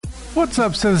What's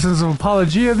up, citizens of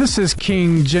Apologia? This is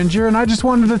King Ginger, and I just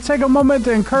wanted to take a moment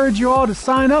to encourage you all to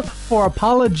sign up for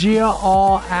Apologia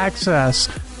All Access.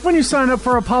 When you sign up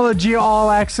for Apologia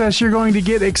All Access, you're going to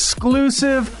get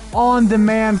exclusive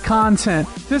on-demand content.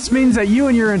 This means that you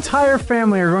and your entire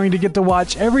family are going to get to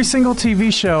watch every single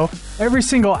TV show, every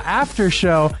single after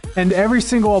show, and every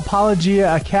single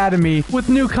Apologia Academy with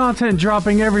new content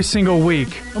dropping every single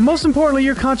week. But most importantly,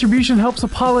 your contribution helps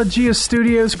Apologia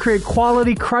Studios create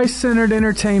quality, Christ-centered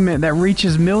entertainment that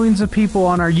reaches millions of people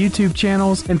on our YouTube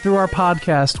channels and through our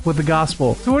podcast with the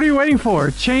gospel. So what are you waiting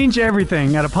for? Change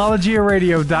everything at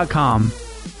apologiaradio.com.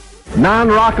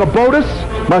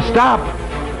 Non-rockabotus must stop.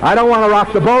 I don't want to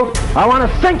rock the boat. I want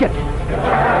to sink it.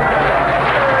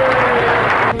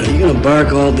 Are you going to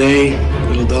bark all day,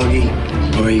 little doggy,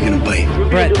 or are you going to bite?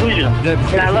 Brett,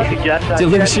 I love you, Jeff.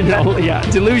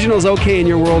 Delusional is okay in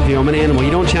your worldview. I'm an animal. You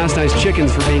don't chastise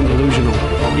chickens for being delusional.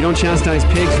 You don't chastise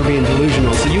pigs for being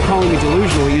delusional. So you calling me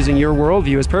delusional using your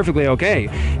worldview is perfectly okay.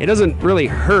 It doesn't really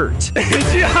hurt.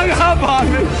 She hung up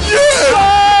on me.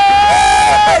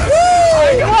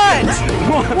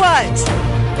 What?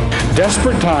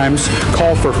 Desperate times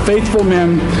call for faithful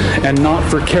men and not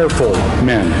for careful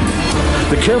men.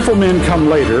 The careful men come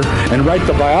later and write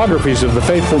the biographies of the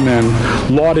faithful men,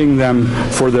 lauding them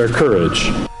for their courage.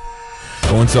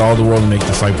 Go into all the world and make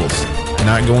disciples.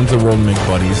 Not go into the world and make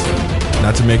buddies.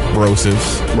 Not to make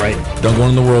brosives. Right. Don't go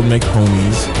into the world and make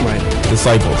homies. Right.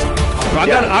 Disciples. I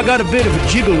got a bit of a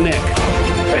jiggle neck.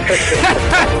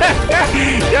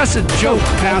 That's a joke,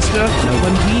 Pastor.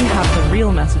 When we have the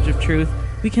real message of truth,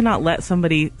 we cannot let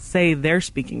somebody say they're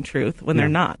speaking truth when they're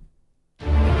not. Take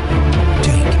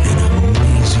an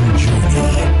amazing journey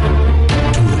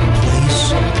to a place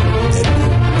that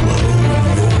will blow your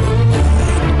mind and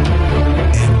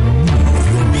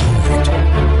move your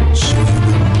heart so you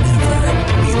will never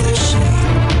be the same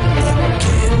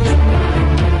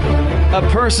again. A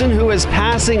person who is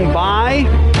passing by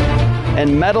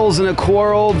and meddles in a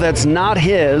quarrel that's not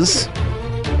his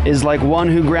is like one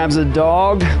who grabs a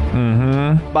dog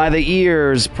by the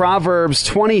ears. Proverbs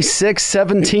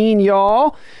 26:17,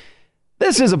 y'all.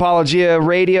 This is Apologia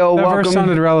Radio. That Welcome. verse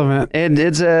sounded relevant. And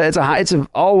it's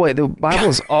always, the Bible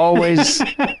is always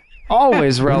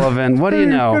always relevant. What do you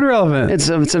know? Good relevant. It's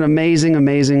an amazing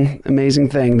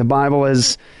thing. The Bible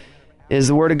is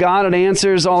the Word of God. It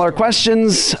answers all our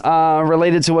questions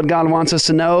related to what God wants us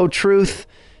to know, truth,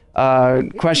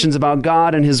 questions about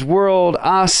God and His world,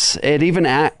 us. It even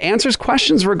answers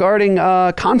questions regarding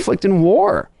conflict and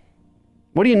war.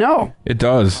 What do you know? It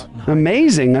does.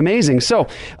 Amazing. So,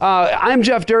 I'm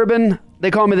Jeff Durbin. They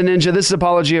call me the Ninja. This is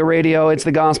Apologia Radio. It's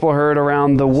the gospel heard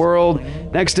around the world.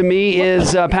 Next to me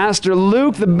is Pastor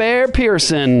Luke the Bear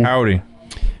Pearson. Howdy.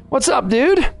 What's up,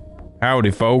 dude?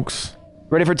 Howdy, folks.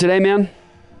 Ready for today, man?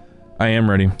 I am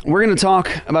ready. We're going to talk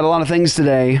about a lot of things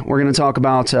today. We're going to talk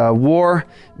about war,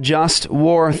 just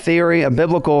war theory, a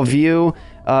biblical view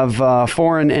of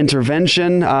foreign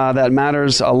intervention that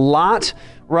matters a lot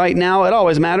right now. It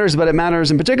always matters, but it matters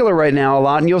in particular right now a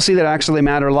lot, and you'll see that actually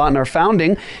matter a lot in our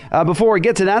founding. Before we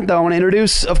get to that, though, I want to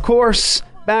introduce, of course,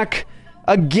 back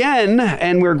again,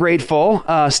 and we're grateful.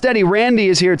 Steady Randy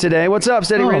is here today. What's up,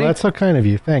 Steady Randy? Oh, that's so kind of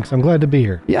you. Thanks. I'm glad to be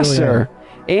here. Yes, really sir.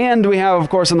 And we have, of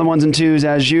course, on the ones and twos,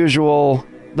 as usual,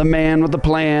 the man with the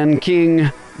plan,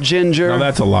 King Ginger. No,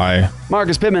 that's a lie.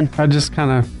 Marcus Pittman. I just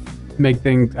kind of make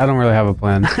things. I don't really have a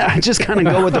plan. I just kind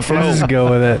of go with the flow. Just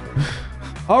go with it.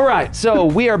 All right, so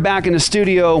we are back in the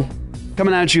studio,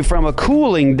 coming at you from a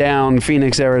cooling down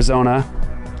Phoenix, Arizona.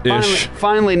 Ish.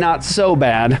 Finally not so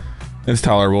bad. It's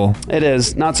tolerable. It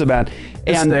is, not so bad.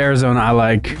 It's the Arizona I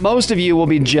like. Most of you will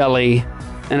be jelly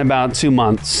in about 2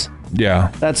 months.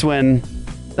 Yeah. That's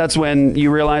when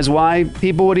you realize why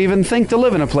people would even think to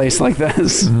live in a place like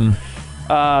this.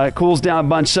 It cools down a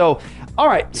bunch. So, all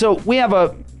right, so we have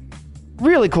a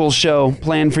really cool show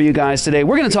planned for you guys today.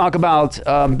 We're going to talk about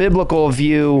a biblical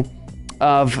view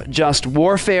of just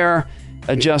warfare,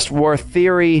 a just war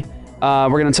theory. We're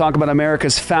going to talk about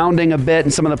America's founding a bit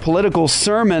and some of the political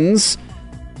sermons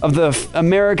of the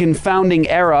American founding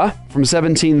era from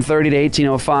 1730 to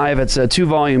 1805. It's a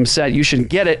 2-volume set. You should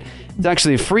get it. It's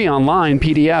actually a free online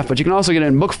PDF, but you can also get it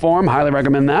in book form. Highly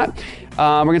recommend that.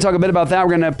 We're going to talk a bit about that.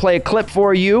 We're going to play a clip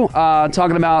for you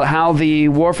talking about how the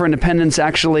War for Independence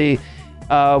actually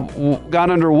got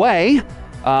underway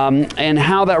and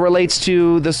how that relates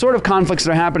to the sort of conflicts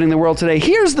that are happening in the world today.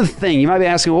 Here's the thing. You might be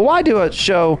asking, well, why do a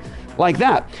show like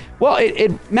that? Well,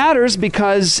 it matters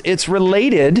because it's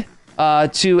related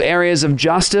to areas of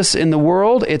justice in the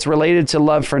world. It's related to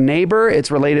love for neighbor. It's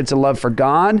related to love for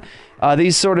God.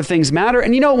 These sort of things matter.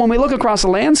 And when we look across the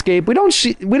landscape, we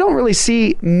don't really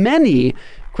see many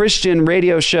Christian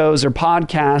radio shows or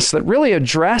podcasts that really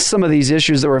address some of these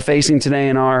issues that we're facing today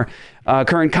in our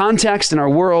current context in our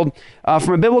world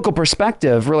from a biblical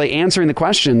perspective, really answering the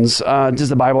questions, does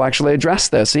the Bible actually address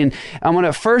this? And I want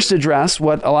to first address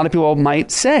what a lot of people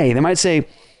might say. They might say,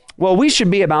 well, we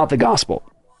should be about the gospel.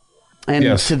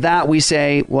 And to that we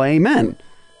say, well, amen.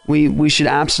 We should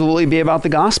absolutely be about the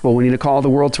gospel. We need to call the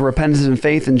world to repentance and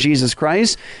faith in Jesus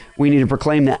Christ. We need to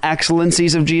proclaim the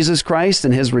excellencies of Jesus Christ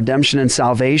and his redemption and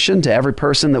salvation to every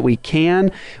person that we can.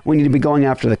 We need to be going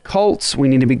after the cults. We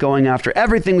need to be going after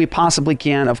everything we possibly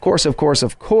can. Of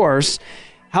course.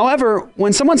 However,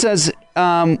 when someone says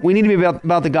we need to be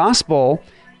about the gospel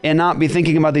and not be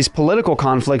thinking about these political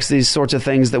conflicts, these sorts of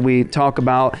things that we talk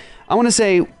about, I want to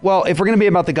say, well, if we're going to be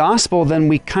about the gospel, then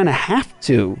we kind of have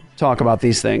to talk about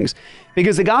these things,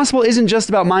 because the gospel isn't just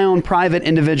about my own private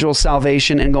individual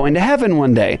salvation and going to heaven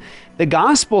one day. The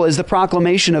gospel is the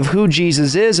proclamation of who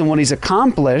Jesus is and what he's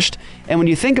accomplished. And when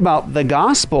you think about the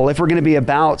gospel, if we're going to be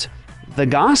about the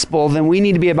gospel, then we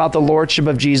need to be about the lordship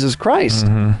of Jesus Christ.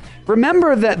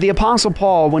 Remember that the Apostle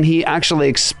Paul, when he actually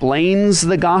explains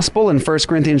the gospel in 1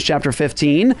 Corinthians chapter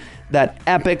 15, that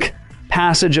epic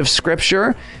passage of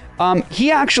Scripture,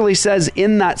 he actually says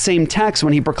in that same text,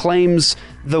 when he proclaims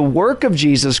the work of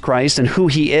Jesus Christ and who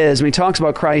he is, when he talks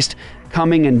about Christ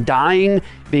coming and dying,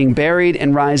 being buried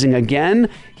and rising again,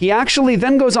 he actually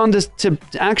then goes on to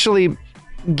actually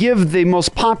give the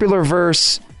most popular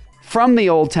verse from the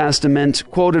Old Testament,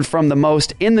 quoted from the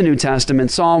most in the New Testament,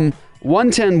 Psalm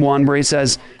 110:1, where he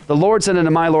says, "The Lord said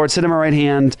unto my Lord, sit at my right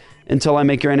hand until I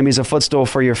make your enemies a footstool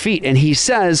for your feet." And he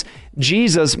says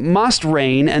Jesus must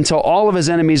reign until all of his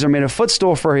enemies are made a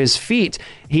footstool for his feet.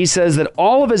 He says that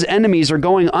all of his enemies are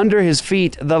going under his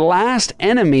feet. The last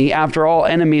enemy, after all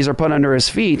enemies are put under his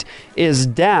feet, is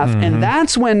death. And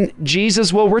that's when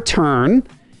Jesus will return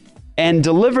and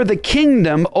deliver the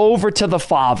kingdom over to the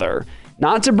Father.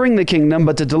 Not to bring the kingdom,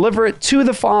 but to deliver it to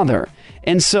the Father.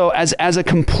 And so as a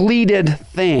completed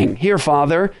thing, here,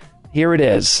 Father, here it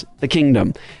is, the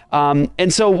kingdom.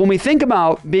 And so when we think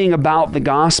about being about the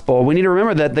gospel, we need to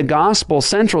remember that the gospel,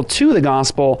 central to the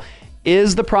gospel,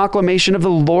 is the proclamation of the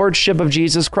lordship of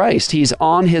Jesus Christ. He's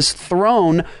on his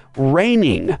throne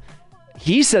reigning.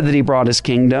 He said that he brought his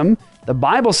kingdom. The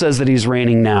Bible says that he's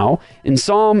reigning now. In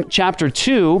Psalm chapter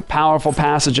 2, powerful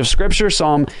passage of Scripture,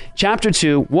 Psalm chapter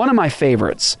 2, one of my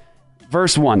favorites.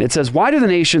 Verse 1, it says, "Why do the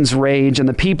nations rage and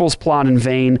the peoples plot in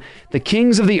vain? The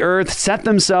kings of the earth set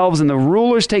themselves and the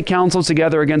rulers take counsel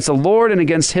together against the Lord and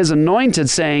against his anointed,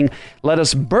 saying, let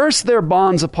us burst their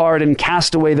bonds apart and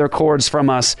cast away their cords from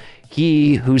us.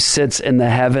 He who sits in the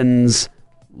heavens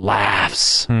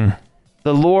laughs.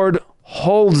 The Lord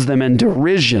holds them in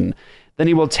derision. Then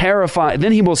he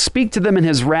will speak to them in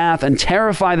his wrath and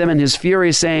terrify them in his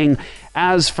fury, saying,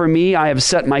 as for me, I have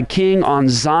set my king on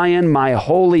Zion, my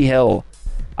holy hill.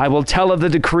 I will tell of the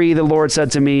decree. The Lord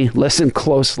said to me, listen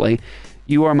closely.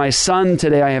 You are my son.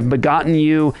 Today I have begotten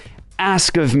you.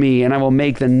 Ask of me, and I will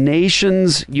make the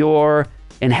nations your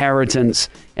inheritance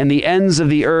and the ends of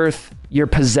the earth your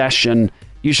possession.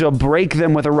 You shall break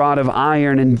them with a rod of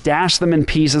iron and dash them in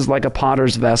pieces like a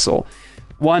potter's vessel.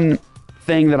 One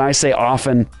thing that I say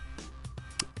often,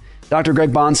 Dr.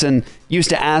 Greg Bahnsen used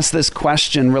to ask this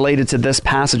question related to this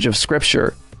passage of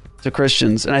Scripture to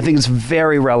Christians, and I think it's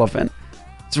very relevant.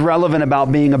 It's relevant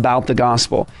about being about the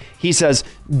gospel. He says,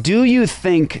 do you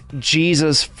think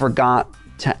Jesus forgot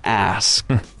to ask?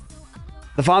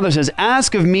 The Father says,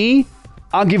 ask of me,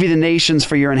 I'll give you the nations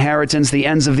for your inheritance, the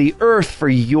ends of the earth for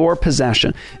your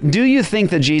possession. Do you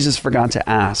think that Jesus forgot to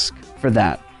ask for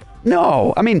that?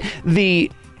 No. I mean,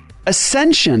 the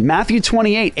ascension, Matthew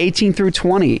 28, 18 through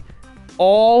 20,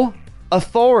 all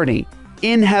authority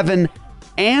in heaven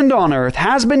and on earth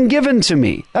has been given to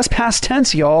me. That's past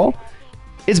tense, y'all.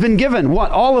 It's been given.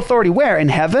 What? All authority where? In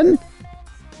heaven,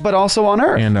 but also on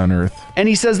earth. And on earth. And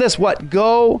he says this, what?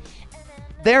 Go,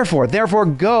 therefore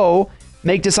go,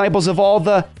 make disciples of all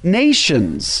the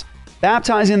nations,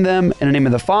 baptizing them in the name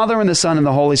of the Father and the Son and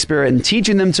the Holy Spirit, and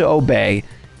teaching them to obey.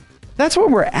 That's where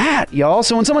we're at, y'all.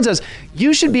 So when someone says,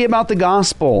 you should be about the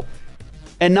gospel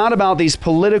and not about these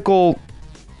political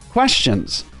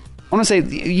questions, I want to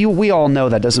say, we all know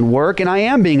that doesn't work. And I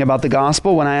am being about the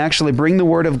gospel when I actually bring the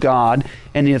word of God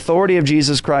and the authority of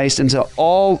Jesus Christ into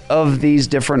all of these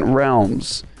different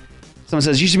realms. Someone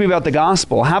says, you should be about the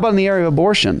gospel. How about in the area of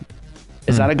abortion?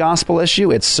 Is that a gospel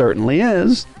issue? It certainly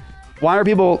is. Why are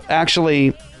people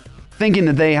actually thinking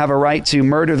that they have a right to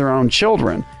murder their own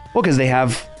children? Well, because they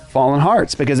have fallen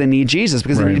hearts, because they need Jesus,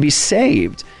 because they need to be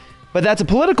saved. But that's a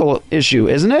political issue,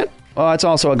 isn't it? Well, it's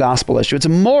also a gospel issue. It's a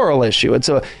moral issue. It's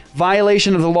a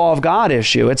violation of the law of God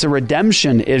issue. It's a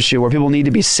redemption issue where people need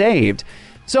to be saved.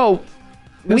 So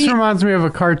this reminds me of a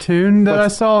cartoon that I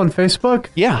saw on Facebook.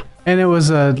 Yeah. And it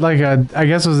was I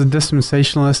guess it was a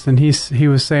dispensationalist, and he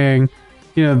was saying,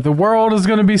 the world is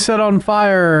going to be set on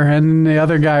fire. And the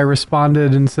other guy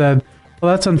responded and said,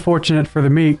 well, that's unfortunate for the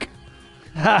meek.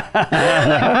 Because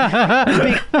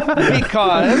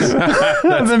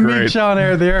the meek shall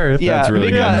inherit the earth. Yeah, That's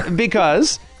really good.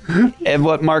 Because and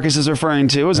what Marcus is referring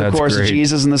to is, of That's course, great.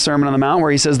 Jesus in the Sermon on the Mount,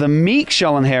 where he says, the meek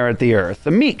shall inherit the earth.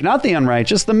 The meek, not the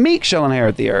unrighteous, the meek shall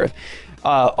inherit the earth.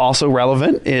 Also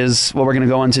relevant is what we're going to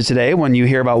go into today when you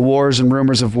hear about wars and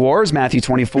rumors of wars, Matthew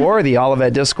 24, the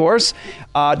Olivet Discourse.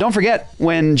 Don't forget,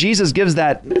 when Jesus gives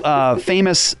that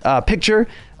famous picture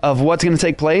of what's going to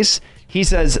take place, he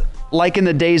says, like in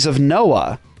the days of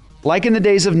Noah,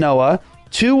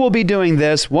 two will be doing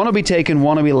this, one will be taken,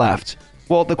 one will be left.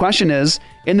 Well, the question is,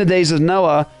 in the days of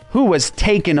Noah, who was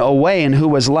taken away and who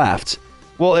was left?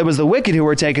 Well, it was the wicked who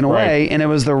were taken away, and it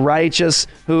was the righteous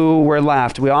who were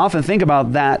left. We often think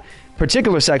about that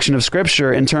particular section of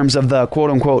Scripture in terms of the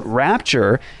quote-unquote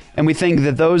rapture, and we think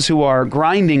that those who are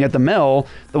grinding at the mill,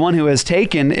 the one who is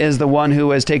taken is the one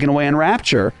who is taken away in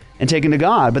rapture and taken to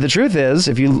God. But the truth is,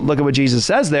 if you look at what Jesus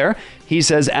says there, he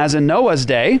says, as in Noah's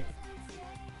day,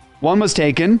 one was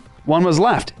taken, one was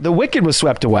left. The wicked was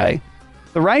swept away.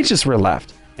 The righteous were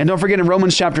left. And don't forget, in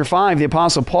Romans chapter 5, the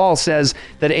Apostle Paul says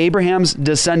that Abraham's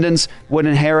descendants would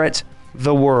inherit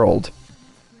the world.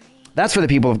 That's for the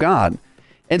people of God.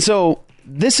 And so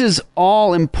this is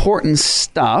all important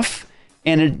stuff,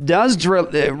 and it does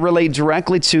relate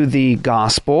directly to the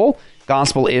gospel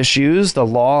issues, the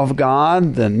law of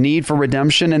God, the need for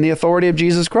redemption, and the authority of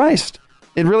Jesus Christ.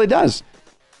 It really does.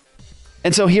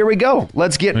 And so here we go.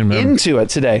 Let's get into it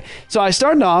today. So I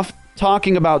started off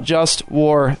talking about just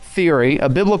war theory, a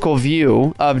biblical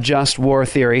view of just war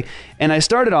theory. And I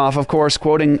started off, of course,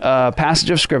 quoting a passage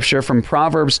of Scripture from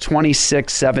Proverbs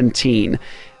 26:17.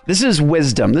 This is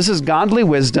wisdom. This is godly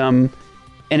wisdom,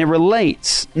 and it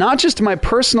relates not just to my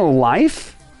personal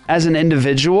life as an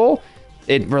individual.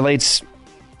 It relates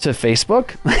to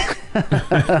Facebook.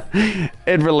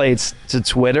 It relates to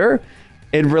Twitter.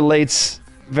 It relates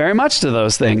very much to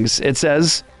those things. It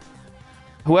says,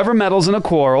 whoever meddles in a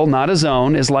quarrel, not his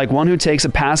own, is like one who takes a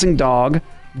passing dog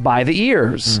by the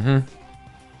ears.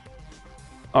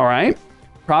 All right.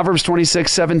 Proverbs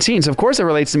 26:17. So, of course, it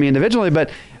relates to me individually, but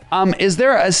is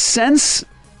there a sense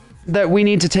that we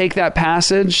need to take that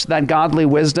passage, that godly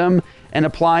wisdom, and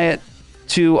apply it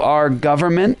to our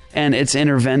government and its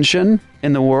intervention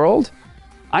in the world?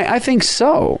 I think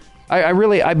so.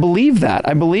 I believe that.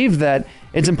 I believe that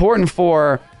it's important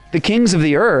for the kings of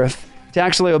the earth to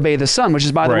actually obey the Son, which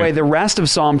is, by the way, the rest of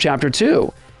Psalm chapter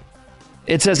 2.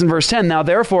 It says in verse 10, now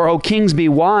therefore, O kings, be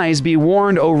wise, be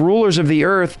warned, O rulers of the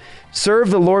earth, serve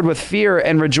the Lord with fear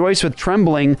and rejoice with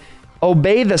trembling.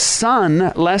 Obey the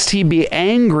Son, lest he be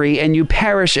angry and you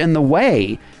perish in the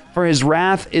way, for his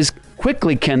wrath is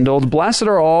quickly kindled. Blessed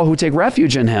are all who take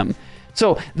refuge in him.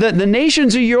 So the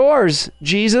nations are yours,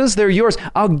 Jesus. They're yours.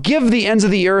 I'll give the ends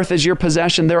of the earth as your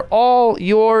possession. They're all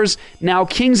yours. Now,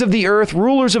 kings of the earth,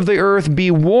 rulers of the earth,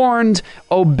 be warned.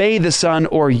 Obey the Son,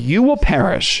 or you will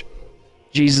perish.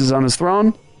 Jesus is on his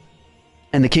throne,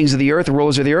 and the kings of the earth, the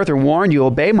rulers of the earth, are warned. You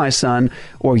obey my Son,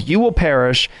 or you will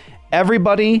perish.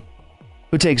 Everybody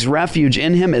who takes refuge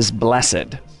in him is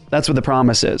blessed. That's what the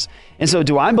promise is. And so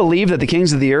do I believe that the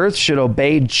kings of the earth should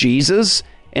obey Jesus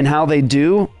in how they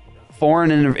do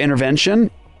foreign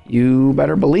intervention? You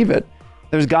better believe it.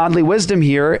 There's godly wisdom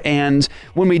here, and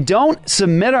when we don't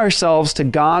submit ourselves to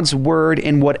God's word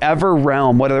in whatever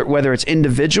realm, whether it's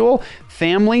individual,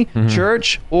 family,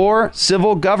 church, or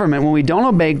civil government, when we don't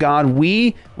obey God,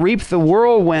 we reap the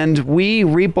whirlwind, we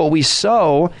reap what we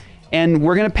sow, and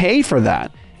we're going to pay for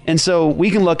that. And so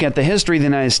we can look at the history of the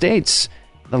United States,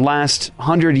 the last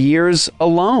 100 years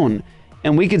alone,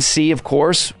 and we could see, of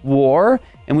course, war.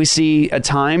 And we see at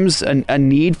times a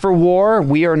need for war.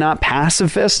 We are not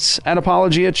pacifists at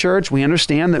Apologia Church. We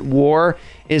understand that war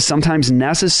is sometimes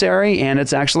necessary, and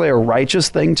it's actually a righteous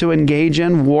thing to engage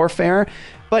in warfare.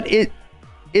 But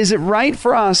is it right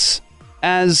for us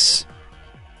as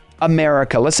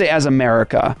America, let's say as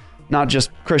America, not just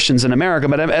Christians in America,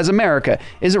 but as America,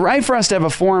 is it right for us to have a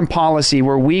foreign policy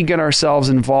where we get ourselves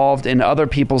involved in other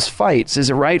people's fights? Is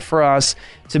it right for us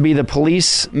to be the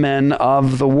policemen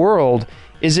of the world?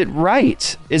 Is it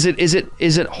right? Is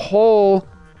it whole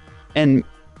and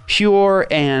pure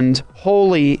and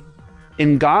holy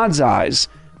in God's eyes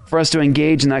for us to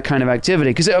engage in that kind of activity.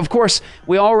 Because, of course,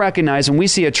 we all recognize when we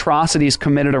see atrocities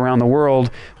committed around the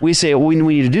world, we say we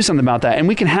need to do something about that. And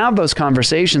we can have those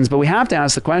conversations, but we have to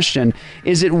ask the question,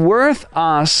 is it worth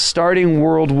us starting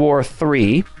World War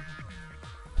III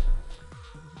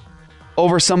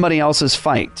over somebody else's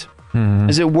fight?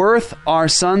 Is it worth our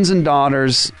sons and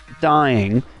daughters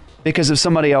dying because of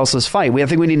somebody else's fight? I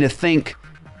think we need to think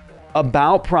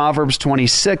about Proverbs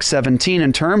 26:17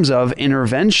 in terms of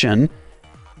intervention.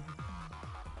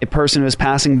 A person who is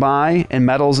passing by and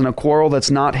meddles in a quarrel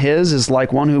that's not his is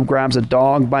like one who grabs a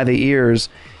dog by the ears.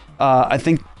 I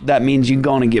think that means you're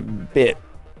going to get bit.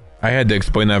 I had to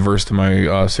explain that verse to my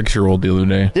 6-year-old the other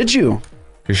day. Did you?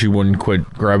 Because she wouldn't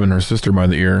quit grabbing her sister by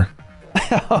the ear.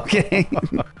 Okay.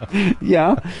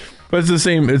 Yeah. But it's the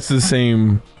same. It's the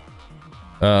same.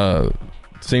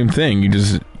 Same thing.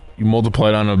 You multiply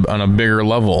it on a bigger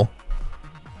level.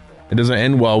 It doesn't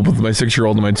end well with my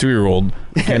 6-year-old and my 2-year-old.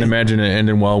 Can't imagine it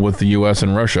ending well with the U.S.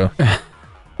 and Russia.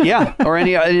 Yeah, or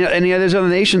any other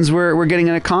nations we're getting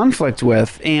in a conflict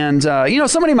with. And,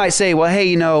 somebody might say, well,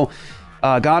 hey,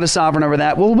 God is sovereign over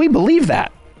that. Well, we believe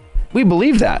that. We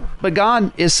believe that. But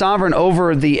God is sovereign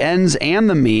over the ends and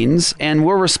the means, and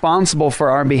we're responsible for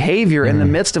our behavior in the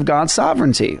midst of God's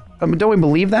sovereignty. Don't we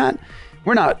believe that?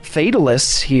 We're not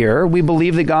fatalists here. We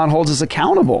believe that God holds us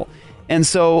accountable. And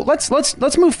so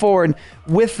let's move forward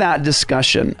with that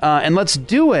discussion, and let's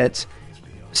do it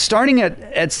starting at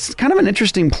kind of an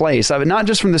interesting place. Not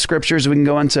just from the scriptures, we can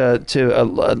go into a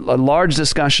large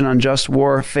discussion on just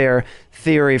warfare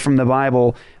theory from the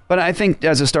Bible. But I think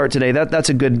as a start today, that's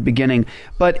a good beginning.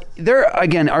 But there,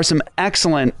 again, are some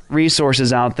excellent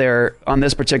resources out there on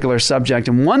this particular subject.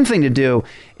 And one thing to do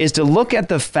is to look at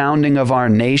the founding of our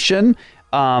nation.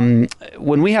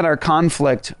 When we had our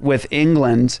conflict with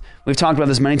England, we've talked about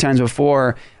this many times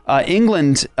before,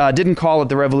 England didn't call it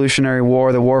the Revolutionary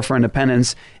War, the War for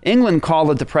Independence. England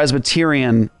called it the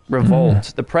Presbyterian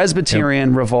Revolt, the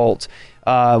Presbyterian Revolt.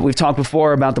 We've talked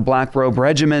before about the Black Robe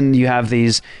Regimen. You have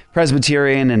these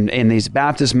Presbyterian and these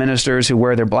Baptist ministers who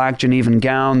wear their black Genevan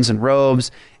gowns and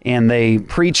robes, and they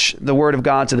preach the word of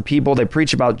God to the people. They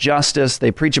preach about justice.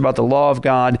 They preach about the law of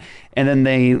God, and then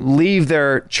they leave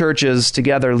their churches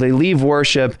together. They leave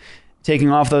worship, taking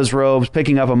off those robes,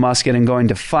 picking up a musket, and going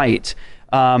to fight.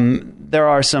 There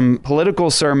are some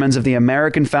political sermons of the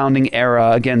American founding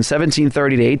era, again,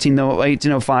 1730 to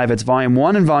 1805. It's volume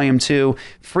 1 and volume 2,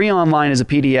 free online as a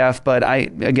PDF, but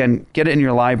again, get it in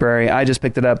your library. I just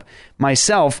picked it up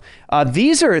myself.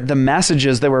 These are the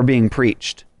messages that were being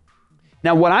preached.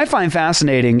 Now, what I find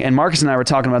fascinating, and Marcus and I were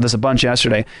talking about this a bunch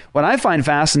yesterday, what I find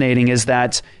fascinating is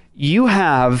that you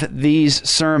have these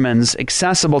sermons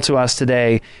accessible to us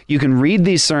today. You can read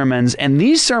these sermons, and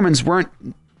these sermons weren't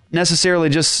necessarily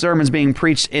just sermons being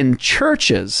preached in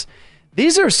churches.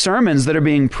 These are sermons that are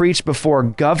being preached before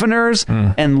governors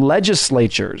and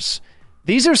legislatures.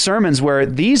 These are sermons where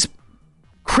these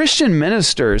Christian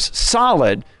ministers,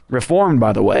 solid, reformed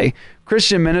by the way,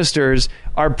 Christian ministers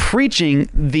are preaching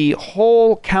the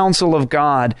whole counsel of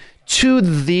God to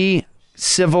the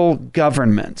civil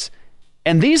government.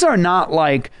 And these are not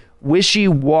like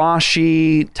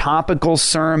wishy-washy topical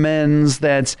sermons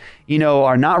that,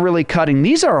 are not really cutting.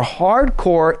 These are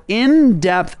hardcore,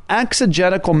 in-depth,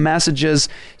 exegetical messages.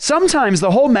 Sometimes the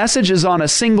whole message is on a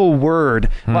single word.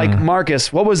 Like,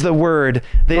 Marcus, what was the word?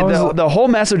 The whole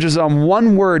message is on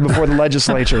one word before the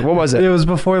legislature. What was it? It was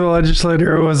before the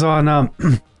legislature. It was on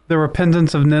the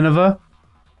repentance of Nineveh,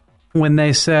 when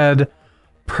they said,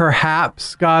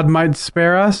 perhaps God might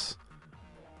spare us.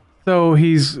 So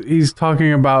he's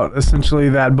talking about essentially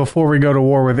that before we go to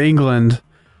war with England,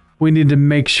 we need to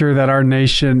make sure that our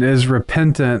nation is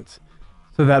repentant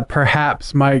so that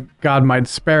perhaps God might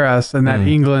spare us, and that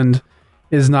England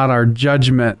is not our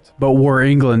judgment, but we're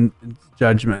England's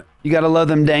judgment. You got to love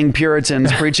them dang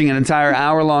Puritans preaching an entire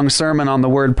hour-long sermon on the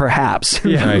word perhaps.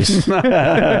 Yeah. Nice.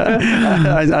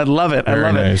 I love it. Very I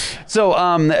love nice. it. So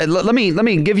let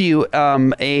me give you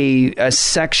a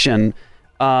section.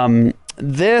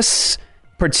 This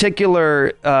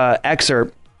particular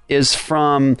excerpt is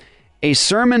from a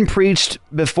sermon preached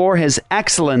before His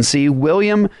Excellency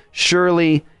William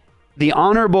Shirley, the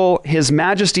Honorable His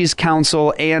Majesty's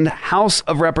Council and House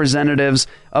of Representatives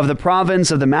of the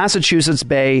Province of the Massachusetts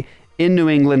Bay in New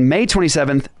England, May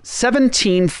 27th,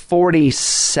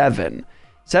 1747.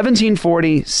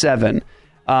 1747.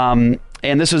 And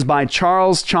this was by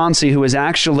Charles Chauncey, who is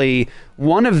actually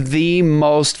one of the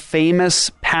most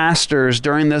famous pastors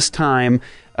during this time.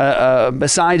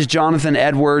 Besides Jonathan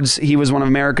Edwards, he was one of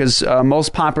America's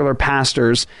most popular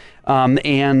pastors. So I'm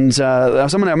going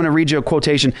to read you a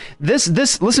quotation. Listen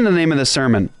to the name of this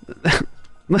sermon.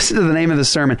 Listen to the name of the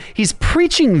sermon. He's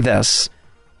preaching this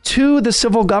to the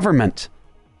civil government.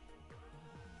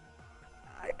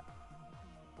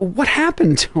 What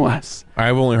happened to us?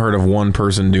 I've only heard of one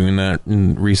person doing that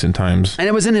in recent times. And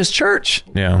it was in his church.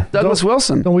 Yeah. Douglas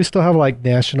Wilson. Don't we still have like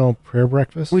National Prayer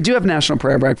Breakfast? We do have National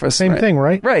Prayer Breakfast. Same thing,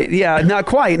 right? Right. Yeah, not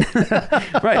quite.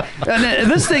 Right. And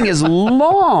this thing is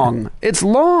long. It's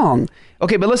long.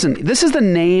 Okay, but listen, this is the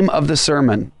name of the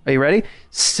sermon. Are you ready?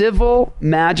 Civil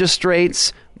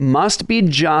magistrates must be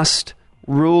just,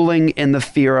 ruling in the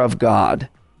fear of God.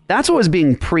 That's what was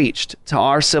being preached to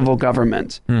our civil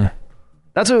government.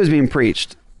 That's what was being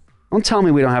preached. Don't tell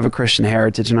me we don't have a Christian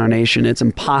heritage in our nation. It's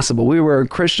impossible. We were a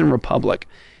Christian republic.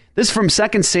 This is from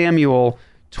 2 Samuel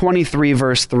 23,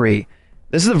 verse 3.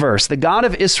 This is the verse. The God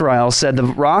of Israel said, the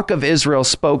rock of Israel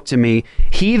spoke to me.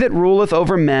 He that ruleth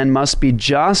over men must be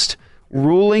just,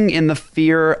 ruling in the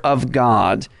fear of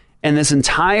God. And this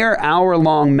entire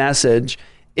hour-long message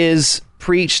is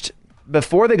preached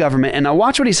before the government. And now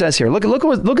watch what he says here. Look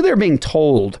at they're being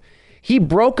told. He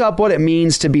broke up what it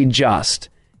means to be just.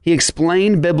 He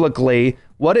explained biblically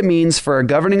what it means for a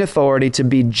governing authority to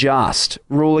be just,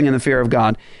 ruling in the fear of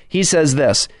God. He says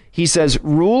this. He says,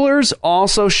 rulers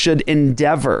also should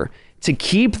endeavor to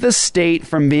keep the state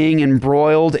from being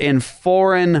embroiled in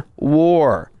foreign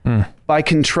war by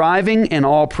contriving in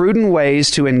all prudent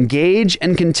ways to engage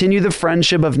and continue the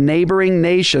friendship of neighboring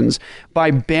nations,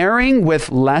 by bearing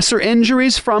with lesser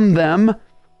injuries from them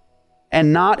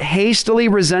and not hastily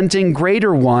resenting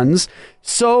greater ones,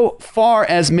 so far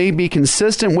as may be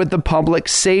consistent with the public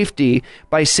safety,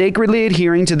 by sacredly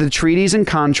adhering to the treaties and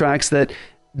contracts that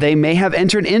they may have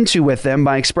entered into with them,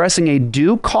 by expressing a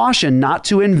due caution not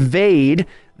to invade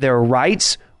their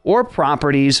rights or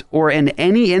properties, or in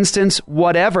any instance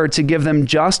whatever to give them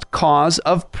just cause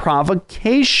of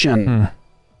provocation.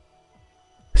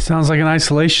 Sounds like an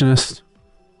isolationist.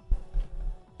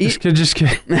 Just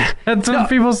kidding. That's what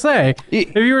people say.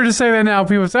 If you were to say that now,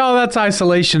 people say, oh, that's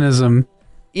isolationism.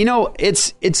 You know,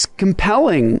 it's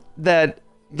compelling that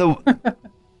the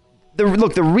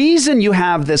reason you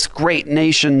have this great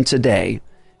nation today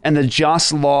and the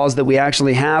just laws that we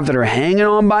actually have that are hanging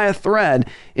on by a thread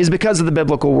is because of the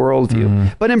biblical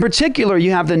worldview. But in particular,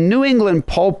 you have the New England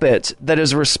pulpit that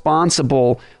is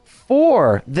responsible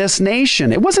for this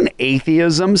nation. It wasn't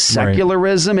atheism,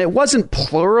 secularism. Right. It wasn't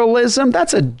pluralism.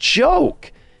 That's a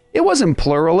joke. It wasn't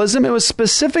pluralism. It was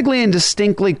specifically and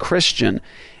distinctly Christian.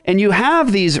 And you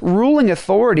have these ruling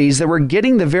authorities that were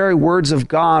getting the very words of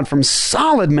God from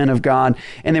solid men of God,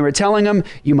 and they were telling them,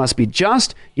 you must be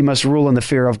just, you must rule in the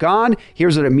fear of God.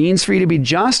 Here's what it means for you to be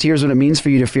just. Here's what it means for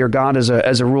you to fear God as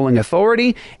a ruling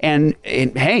authority. And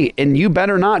hey, and you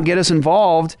better not get us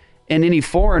involved in any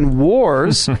foreign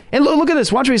wars. And look at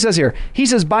this. Watch what he says here. He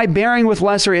says, by bearing with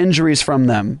lesser injuries from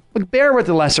them. Look, bear with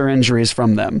the lesser injuries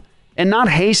from them. And not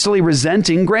hastily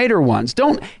resenting greater ones.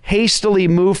 Don't hastily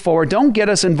move forward. Don't get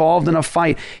us involved in a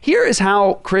fight. Here is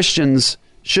how Christians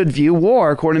should view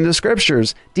war according to the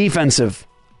scriptures. Defensive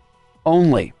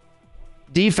only.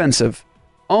 Defensive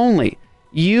only.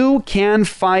 You can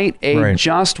fight a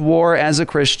just war as a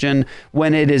Christian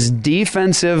when it is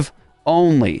defensive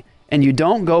only. And you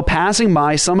don't go passing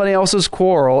by somebody else's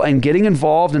quarrel and getting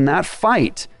involved in that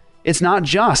fight. It's not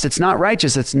just. It's not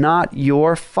righteous. It's not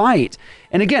your fight.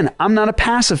 And again, I'm not a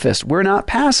pacifist. We're not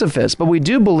pacifists, but we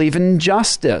do believe in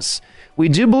justice. We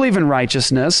do believe in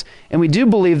righteousness, and we do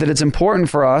believe that it's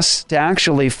important for us to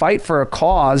actually fight for a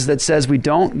cause that says we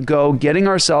don't go getting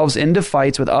ourselves into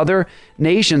fights with other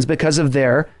nations because of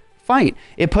their fight.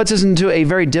 It puts us into a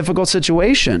very difficult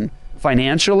situation.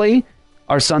 Financially,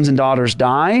 our sons and daughters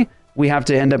die. We have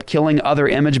to end up killing other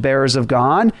image bearers of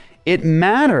God. It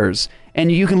matters. And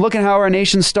you can look at how our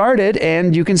nation started,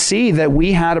 and you can see that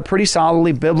we had a pretty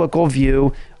solidly biblical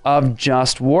view of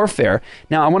just warfare.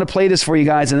 Now, I want to play this for you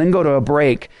guys and then go to a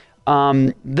break.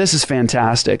 This is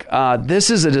fantastic. This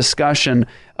is a discussion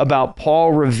about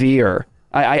Paul Revere.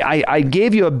 I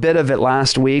gave you a bit of it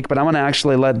last week, but I want to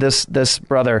actually let this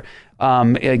brother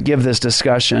give this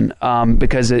discussion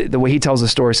because the way he tells the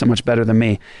story is so much better than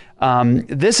me.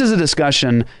 This is a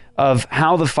discussion of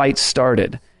how the fight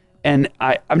started. And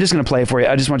I'm just going to play it for you.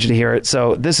 I just want you to hear it.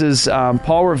 So this is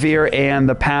Paul Revere and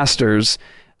the Pastors.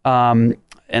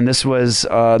 And this was,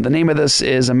 the name of this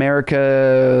is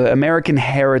American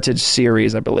Heritage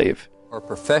Series, I believe. Or a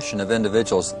profession of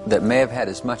individuals that may have had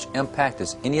as much impact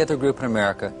as any other group in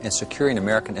America in securing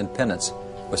American independence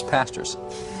was pastors.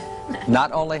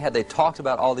 Not only had they talked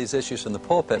about all these issues from the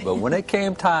pulpit, but when it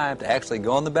came time to actually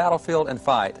go on the battlefield and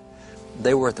fight,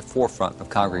 they were at the forefront of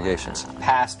congregations.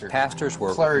 Pastors. Pastors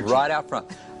were clergy. Right out front.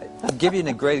 I'll give you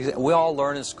a great example. We all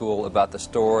learn in school about the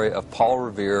story of Paul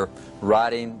Revere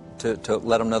writing to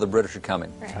let them know the British are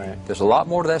coming. Right. There's a lot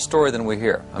more to that story than we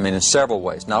hear. I mean, in several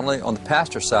ways. Not only on the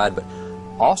pastor side, but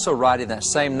also writing that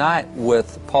same night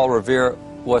with Paul Revere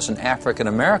was an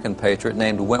African-American patriot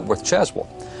named Wentworth Cheswell.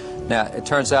 Now, it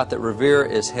turns out that Revere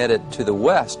is headed to the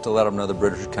west to let them know the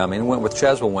British are coming. Wentworth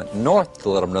Cheswell went north to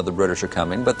let them know the British are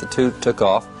coming, but the two took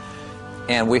off.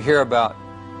 And we hear about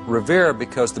Revere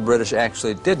because the British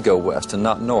actually did go west and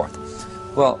not north.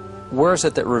 Well, where is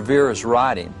it that Revere is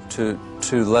writing to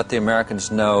let the Americans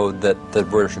know that the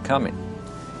British are coming?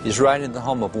 He's writing in the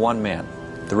home of one man,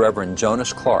 the Reverend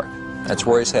Jonas Clark. That's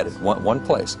where he's headed, one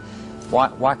place.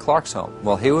 Why Clark's home?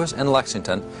 Well, he was in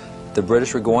Lexington. The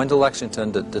British were going to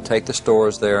Lexington to take the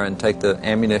stores there and take the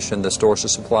ammunition, the stores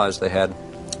of supplies they had.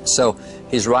 So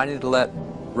he's writing to let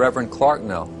Reverend Clark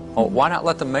know. Oh, why not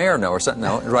let the mayor know or something?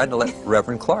 No, he's writing to let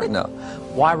Reverend Clark know.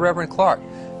 Why Reverend Clark?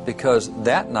 Because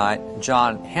that night,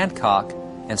 John Hancock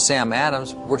and Sam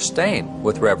Adams were staying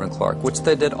with Reverend Clark, which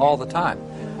they did all the time.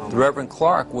 The Reverend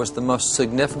Clark was the most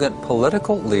significant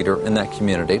political leader in that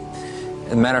community.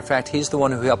 As a matter of fact, he's the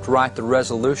one who helped write the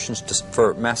resolutions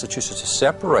for Massachusetts to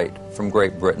separate from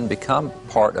Great Britain, become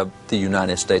part of the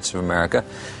United States of America.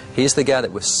 He's the guy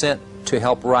that was sent to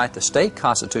help write the state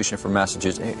constitution for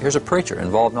Massachusetts. Here's a preacher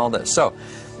involved in all this. So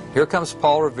here comes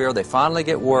Paul Revere. They finally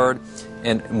get word,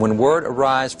 and when word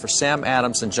arrives for Sam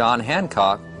Adams and John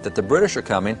Hancock that the British are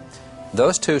coming,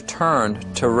 those two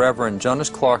turned to Reverend Jonas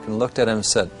Clark and looked at him and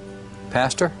said,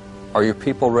 "Pastor, are your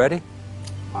people ready?"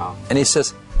 Wow. And he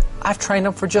says, "I've trained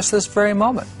them for just this very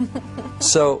moment."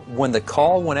 So when the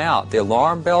call went out, the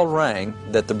alarm bell rang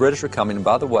that the British were coming. And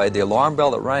by the way, the alarm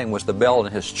bell that rang was the bell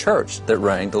in his church that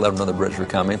rang to let him know the British were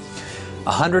coming.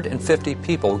 150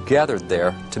 people gathered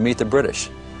there to meet the British.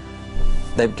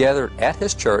 They gathered at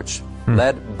his church,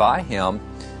 led by him,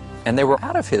 and they were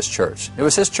out of his church. It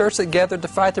was his church that gathered to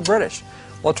fight the British.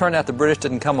 Well, it turned out the British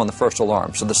didn't come on the first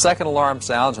alarm. So the second alarm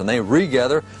sounds, and they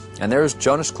regather, and there's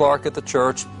Jonas Clark at the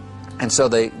church. And so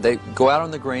they go out on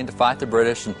the green to fight the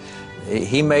British, and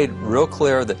he made real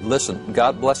clear that, listen,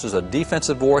 God blesses a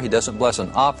defensive war. He doesn't bless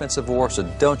an offensive war, so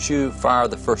don't you fire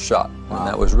the first shot. Wow. And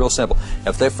that was real simple.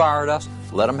 If they fire at us,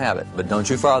 let them have it, but don't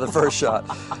you fire the first shot.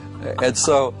 And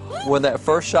so when that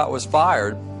first shot was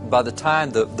fired, by the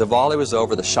time the volley was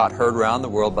over, the shot heard around the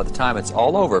world, by the time it's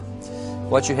all over,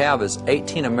 what you have is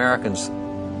 18 Americans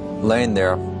laying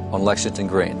there on Lexington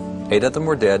Green. 8 of them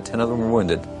were dead, 10 of them were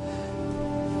wounded.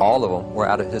 All of them were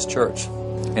out of his church.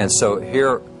 And so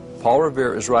here, Paul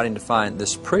Revere is writing to find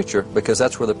this preacher, because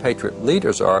that's where the patriot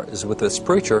leaders are, is with this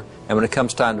preacher. And when it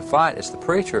comes time to fight, it's the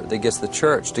preacher that gets the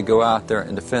church to go out there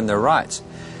and defend their rights.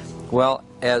 Well,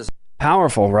 as...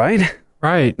 Powerful, right?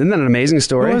 Right. Isn't that an amazing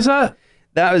story? Who was that?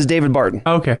 That was David Barton.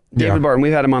 Okay. David Barton.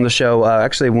 We've had him on the show,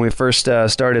 actually, when we first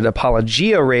started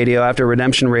Apologia Radio after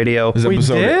Redemption Radio. We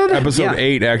did? Episode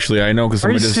 8, actually. I know, because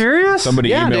Are you serious? Somebody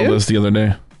emailed us the other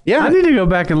day. Yeah. I need to go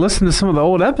back and listen to some of the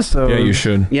old episodes. Yeah, you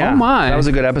should. Yeah. Oh, my. That was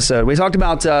a good episode. We talked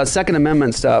about Second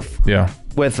Amendment stuff. Yeah.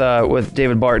 With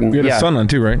David Barton. We had a son on,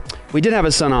 too, right? We did have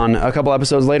his son on a couple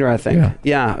episodes later, I think.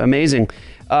 Yeah, amazing.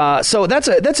 So that's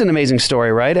an amazing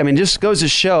story, right? I mean, just goes to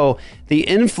show the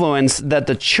influence that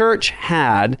the church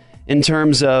had in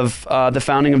terms of the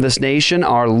founding of this nation,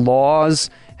 our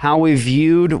laws, how we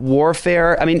viewed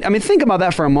warfare. I mean, think about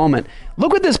that for a moment.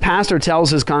 Look what this pastor tells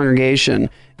his congregation.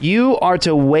 You are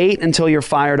to wait until you're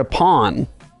fired upon,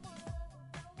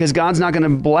 because God's not going to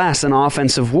bless an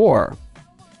offensive war.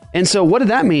 And so what did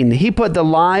that mean? He put the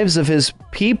lives of his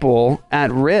people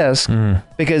at risk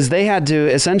because they had to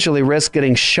essentially risk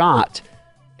getting shot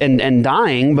and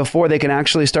dying before they could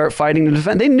actually start fighting to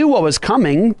defend. They knew what was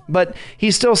coming, but he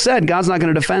still said God's not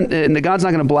going to defend, and God's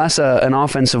not going to bless an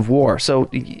offensive war. So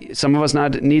some of us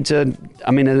need to,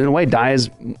 in a way, die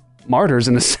as martyrs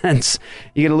in a sense.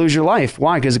 You're going to lose your life.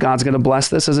 Why? Because God's going to bless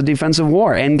this as a defensive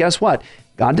war. And guess what?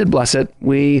 God did bless it.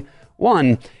 We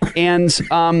won. And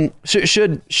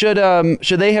should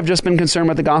they have just been concerned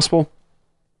with the gospel?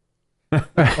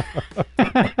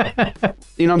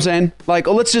 You know what I'm saying? Like,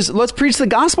 oh, let's preach the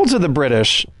gospel to the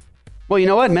British. Well, you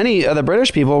know what? Many of the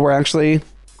British people were actually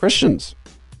Christians.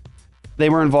 They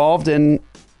were involved in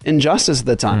injustice at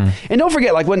the time. And don't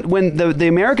forget, like when the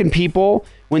American people,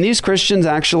 when these Christians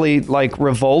actually like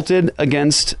revolted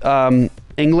against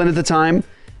England at the time,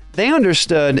 they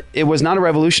understood it was not a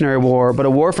revolutionary war, but a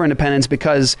war for independence,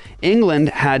 because England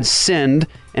had sinned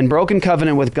and broken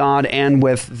covenant with God and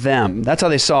with them. That's how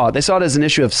they saw it. They saw it as an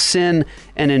issue of sin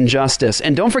and injustice.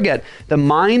 And don't forget, the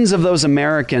minds of those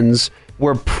Americans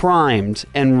were primed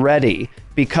and ready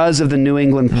because of the New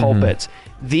England pulpit.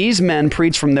 these men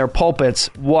preach from their pulpits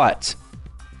what?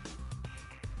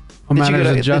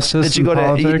 Matters of justice that you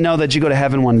go to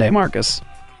heaven one day, Marcus.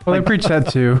 Well, they preach that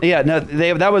too. Yeah, no,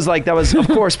 that was of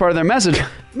course part of their message.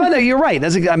 But no, you're right.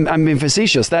 I'm being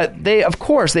facetious. That they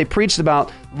preached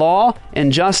about law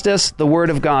and justice, the word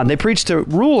of God. They preached to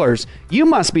rulers. You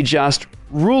must be just,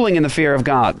 ruling in the fear of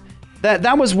God.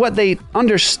 That was what they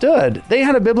understood. They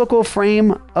had a biblical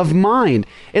frame of mind.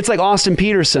 It's like Austin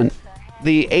Peterson,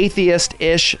 the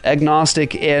atheist-ish,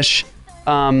 agnostic-ish,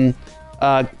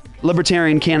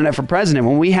 libertarian candidate for president.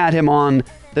 When we had him on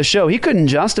the show, he couldn't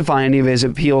justify any of his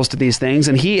appeals to these things,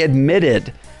 and he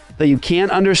admitted that you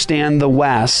can't understand the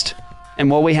West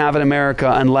and what we have in America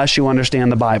unless you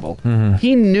understand the Bible. Mm-hmm.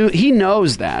 He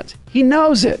knows that. He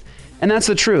knows it. And that's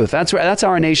the truth. That's how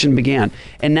our nation began.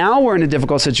 And now we're in a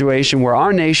difficult situation where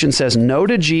our nation says no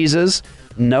to Jesus,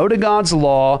 no to God's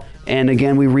law, and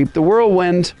again, we reap the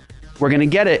whirlwind. We're going to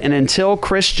get it. And until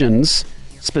Christians,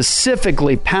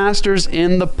 specifically pastors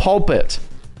in the pulpit,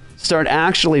 start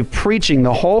actually preaching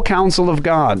the whole counsel of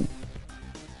God,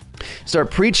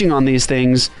 start preaching on these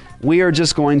things, we are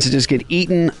just going to get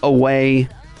eaten away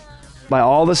by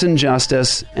all this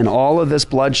injustice and all of this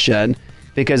bloodshed.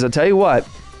 Because I'll tell you what,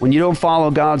 when you don't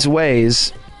follow God's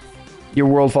ways, your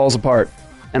world falls apart.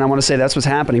 And I want to say that's what's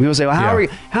happening. People say, well,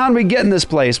 how did we get in this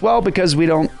place? Well, because we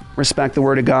don't respect the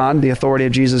word of God, the authority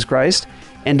of Jesus Christ.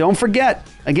 And don't forget,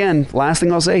 again, last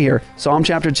thing I'll say here, Psalm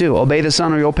chapter 2, obey the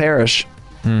Son or you'll perish.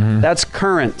 Mm-hmm. That's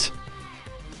current.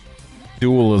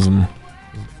 Dualism.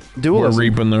 We're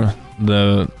reaping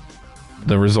the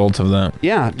results of that.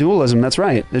 Yeah, dualism, that's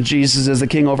right. That Jesus is the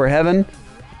king over heaven,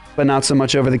 but not so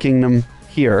much over the kingdom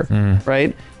here,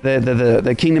 right?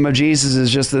 The kingdom of Jesus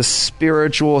is just this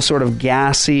spiritual, sort of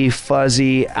gassy,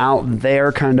 fuzzy, out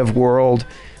there kind of world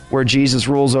where Jesus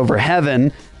rules over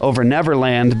heaven, over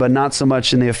Neverland, but not so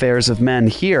much in the affairs of men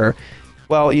here.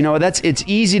 Well, it's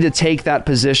easy to take that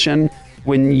position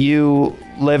when you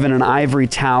live in an ivory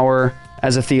tower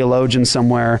as a theologian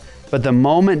somewhere, but the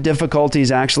moment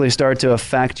difficulties actually start to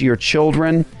affect your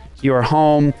children, your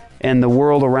home, and the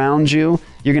world around you,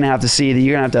 you're going to have to see that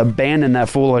you're going to have to abandon that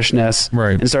foolishness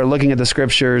and start looking at the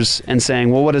scriptures and saying,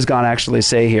 well, what does God actually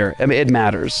say here? I mean, it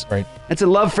matters. Right. It's a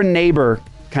love for neighbor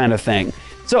kind of thing.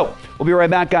 So we'll be right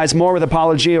back, guys. More with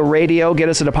Apologia Radio. Get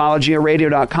us at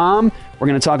apologiaradio.com. We're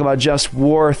going to talk about just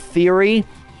war theory.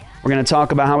 We're going to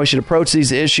talk about how we should approach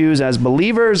these issues as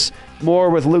believers. More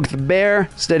with Luke the Bear,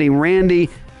 Steady Randy,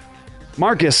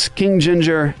 Marcus, King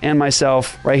Ginger, and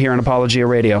myself right here on Apologia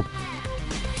Radio.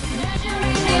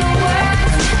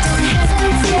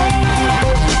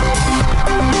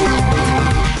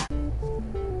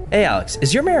 Hey Alex,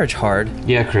 is your marriage hard?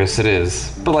 Yeah, Chris, it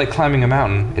is. But like climbing a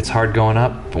mountain, it's hard going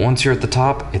up, but once you're at the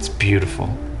top, it's beautiful.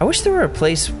 I wish there were a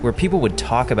place where people would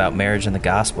talk about marriage and the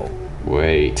gospel.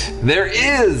 Wait. There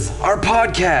is! Our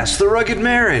podcast, The Rugged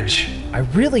Marriage! I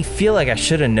really feel like I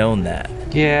should have known that.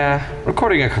 Yeah,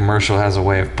 recording a commercial has a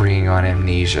way of bringing on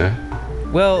amnesia.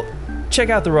 Well, check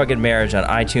out The Rugged Marriage on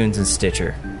iTunes and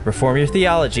Stitcher. Reform your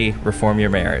theology, reform your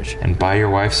marriage. And buy your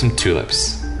wife some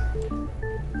tulips.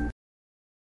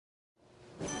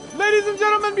 Ladies and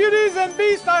gentlemen, beauties and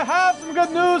beasts, I have some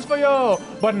good news for you.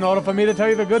 But in order for me to tell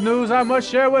you the good news, I must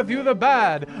share with you the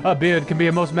bad. A beard can be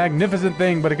a most magnificent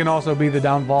thing, but it can also be the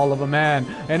downfall of a man.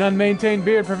 An unmaintained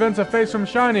beard prevents a face from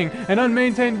shining. An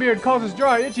unmaintained beard causes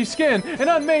dry, itchy skin. An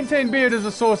unmaintained beard is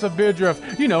a source of beard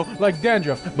drift. You know, like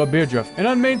dandruff, but beard drift. An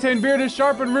unmaintained beard is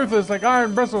sharp and ruthless, like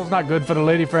iron bristles, not good for the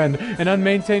lady friend. An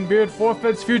unmaintained beard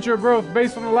forfeits future growth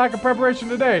based on the lack of preparation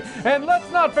today. And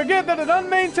let's not forget that an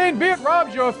unmaintained beard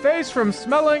robs your face from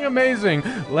smelling amazing.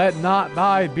 Let not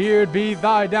thy beard be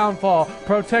thy downfall.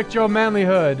 Protect your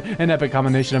manlyhood. An epic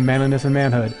combination of manliness and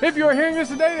manhood. If you are hearing this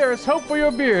today, there is hope for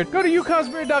your beard. Go to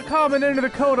yukonsbeard.com and enter the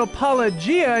code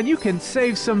APOLOGIA, and you can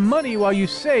save some money while you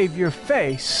save your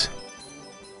face.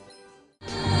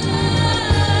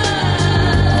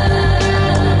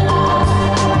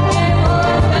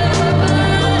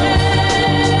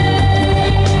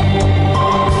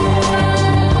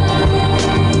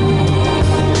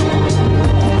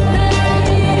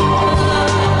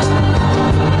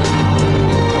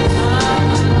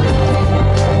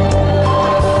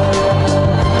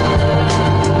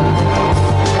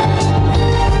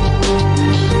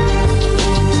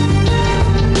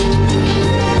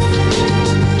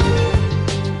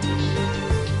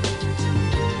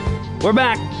 We're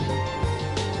back.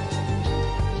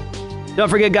 Don't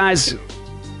forget, guys,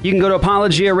 you can go to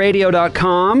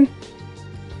apologiaradio.com.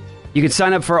 You can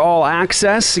sign up for All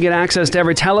Access to get access to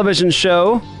every television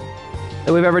show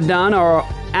that we've ever done, or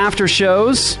after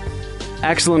shows.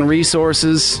 Excellent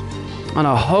resources. on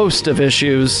a host of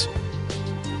issues,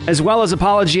 as well as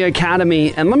Apologia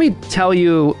Academy. And let me tell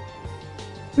you,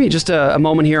 just a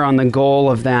moment here on the goal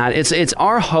of that. It's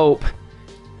our hope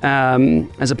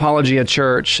as Apologia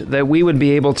Church that we would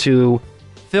be able to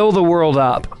fill the world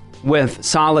up with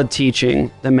solid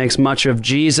teaching that makes much of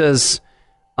Jesus.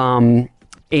 And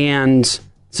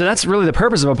so that's really the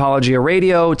purpose of Apologia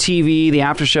Radio, TV, the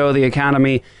After Show, the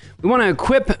Academy. We want to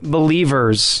equip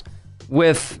believers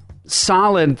with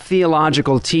solid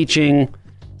theological teaching,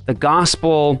 the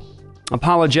gospel,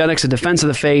 apologetics, a defense of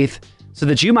the faith, so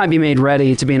that you might be made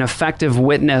ready to be an effective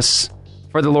witness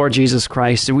for the Lord Jesus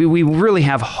Christ. We really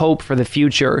have hope for the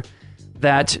future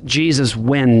that Jesus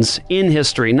wins in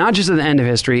history, not just at the end of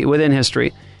history, within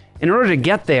history. In order to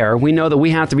get there, we know that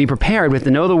we have to be prepared. We have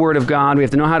to know the Word of God. We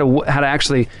have to know how to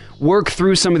actually work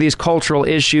through some of these cultural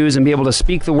issues and be able to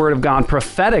speak the Word of God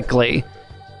prophetically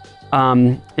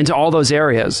into all those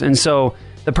areas. And so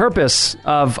the purpose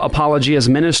of Apologia's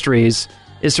ministries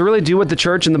is to really do what the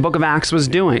church in the book of Acts was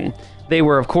doing. They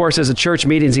were, of course, as a church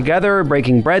meeting together,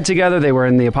 breaking bread together. They were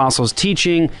in the apostles'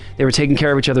 teaching. They were taking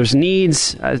care of each other's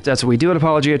needs. That's what we do at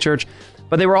Apologia Church.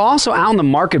 But they were also out in the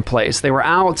marketplace. They were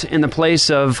out in the place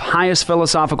of highest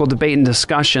philosophical debate and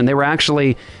discussion. They were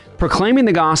actually proclaiming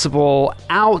the gospel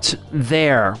out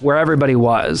there where everybody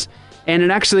was. And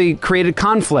it actually created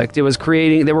conflict. There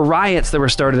were riots that were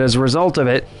started as a result of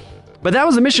it. But that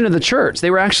was the mission of the church.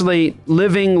 They were actually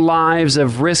living lives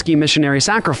of risky missionary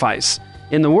sacrifice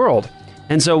in the world.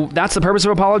 And so that's the purpose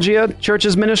of Apologia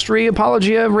Church's ministry,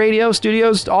 Apologia Radio,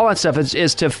 studios, all that stuff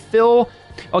is to fill...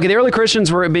 Okay, the early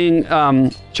Christians were being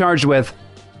charged with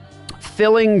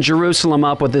filling Jerusalem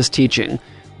up with this teaching.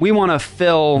 We want to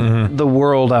fill the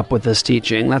world up with this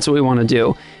teaching. That's what we want to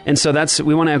do. And so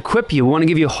we want to equip you. We want to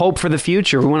give you hope for the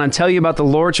future. We want to tell you about the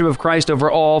Lordship of Christ over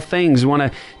all things. We want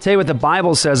to tell you what the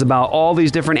Bible says about all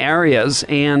these different areas.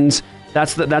 And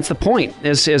that's the point,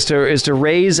 is to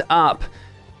raise up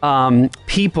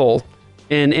people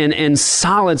in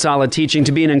solid teaching,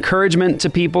 to be an encouragement to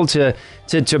people, to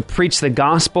preach the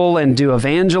gospel and do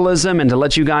evangelism, and to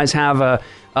let you guys have our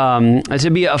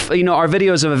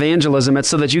videos of evangelism. It's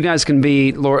so that you guys can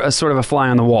be sort of a fly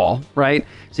on the wall, right?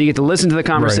 So you get to listen to the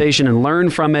conversation and learn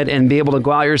from it, and be able to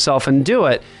go out yourself and do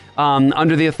it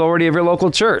under the authority of your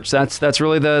local church. That's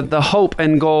really the hope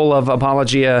and goal of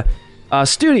Apologia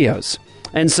Studios.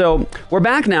 And so we're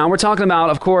back now. We're talking about,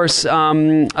 of course,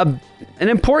 an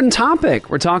important topic.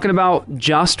 We're talking about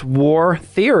just war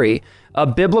theory, a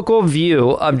biblical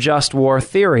view of just war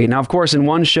theory. Now, of course, in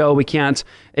one show, we can't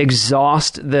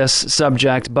exhaust this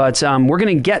subject, but we're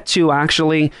going to get to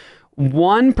actually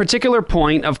one particular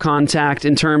point of contact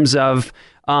in terms of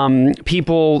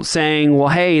people saying, well,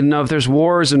 hey, if there's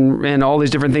wars and all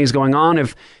these different things going on,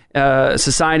 if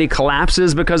society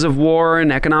collapses because of war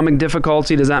and economic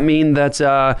difficulty, does that mean that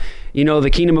the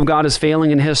kingdom of God is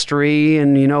failing in history,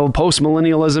 and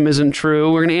post-millennialism isn't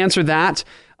true? We're going to answer that,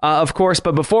 of course,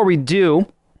 but before we do,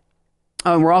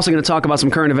 we're also going to talk about some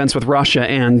current events with Russia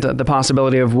and the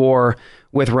possibility of war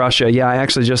with Russia. Yeah, I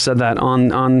actually just said that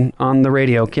on the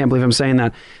radio. Can't believe I'm saying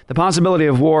that. The possibility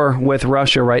of war with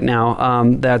Russia right now,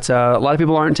 that a lot of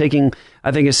people aren't taking,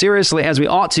 I think, as seriously as we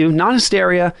ought to. Not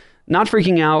hysteria, not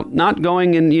freaking out, not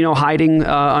going and hiding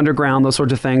underground, those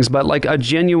sorts of things, but like a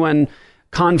genuine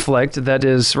conflict that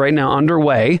is right now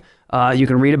underway. You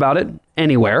can read about it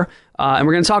anywhere. And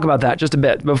we're going to talk about that just a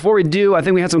bit. Before we do, I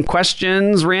think we had some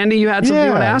questions. Randy, you had something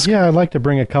you want to ask? Yeah, I'd like to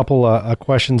bring a couple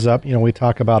questions up. We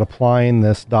talk about applying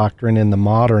this doctrine in the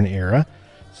modern era.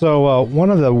 So one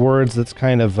of the words that's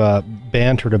kind of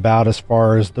bantered about as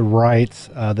far as the rights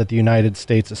that the United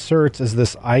States asserts is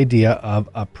this idea of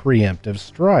a preemptive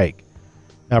strike.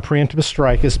 Now, a preemptive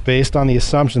strike is based on the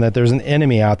assumption that there's an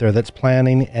enemy out there that's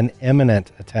planning an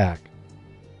imminent attack.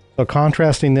 So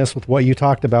contrasting this with what you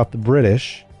talked about, the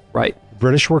British... Right. The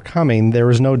British were coming. There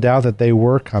was no doubt that they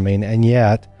were coming, and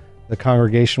yet the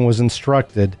congregation was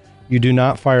instructed, you do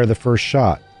not fire the first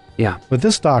shot. Yeah. With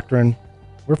this doctrine,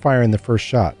 we're firing the first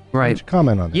shot. Right. Why don't you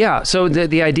comment on that? Yeah, so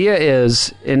the idea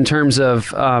is, in terms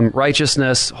of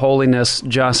righteousness, holiness,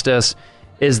 justice,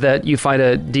 is that you fight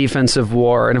a defensive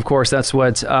war. And of course, that's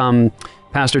what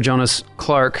Pastor Jonas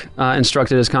Clark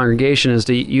instructed his congregation, is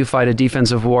you fight a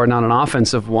defensive war, not an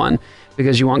offensive one,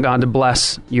 because you want God to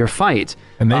bless your fight.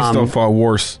 And they still fought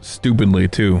wars stupidly,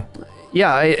 too.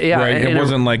 Yeah. Right? It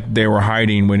wasn't like they were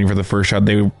hiding, waiting for the first shot.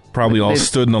 They probably all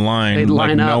stood in the line,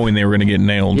 like knowing they were going to get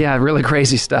nailed. Yeah, really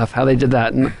crazy stuff, how they did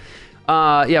that. And,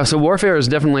 so warfare has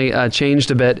definitely changed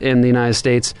a bit in the United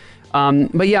States.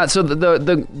 But yeah, so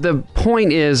the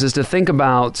point is to think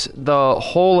about the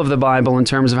whole of the Bible in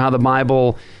terms of how the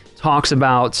Bible talks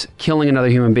about killing another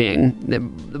human being.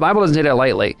 The Bible doesn't take that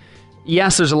lightly.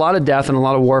 Yes, there's a lot of death and a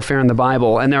lot of warfare in the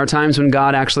Bible, and there are times when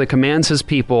God actually commands his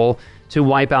people to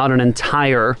wipe out an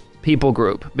entire people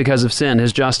group because of sin.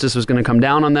 His justice was going to come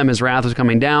down on them, his wrath was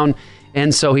coming down,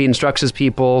 and so he instructs his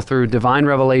people through divine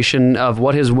revelation of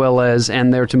what his will is,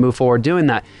 and they're to move forward doing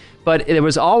that. But there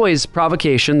was always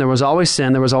provocation, there was always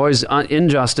sin, there was always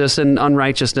injustice and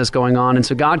unrighteousness going on, and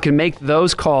so God can make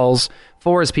those calls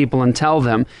for his people and tell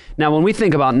them. Now, when we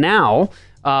think about now,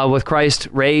 with Christ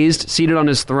raised, seated on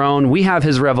his throne, we have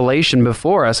his revelation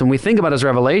before us, and we think about his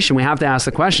revelation, we have to ask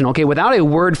the question, okay, without a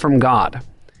word from God,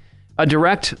 a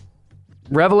direct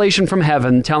revelation from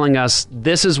heaven telling us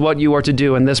this is what you are to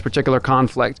do in this particular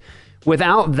conflict,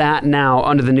 without that now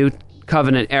under the new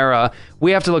covenant era,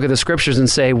 we have to look at the scriptures and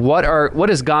say, what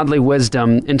is godly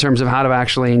wisdom in terms of how to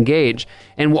actually engage?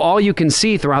 And all you can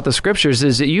see throughout the scriptures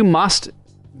is that you must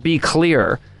be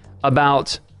clear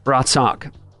about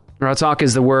ratzak. Ratzak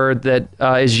is the word that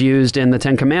is used in the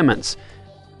Ten Commandments.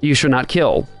 You should not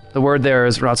kill. The word there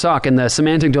is ratzak, and the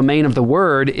semantic domain of the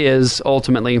word is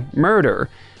ultimately murder.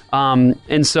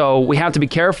 And so we have to be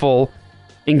careful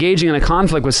engaging in a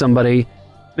conflict with somebody,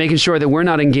 making sure that we're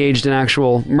not engaged in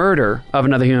actual murder of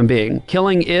another human being.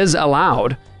 Killing is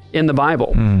allowed in the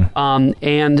Bible,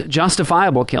 and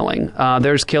justifiable killing.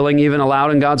 There's killing even allowed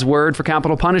in God's word for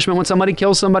capital punishment when somebody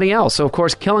kills somebody else. So, of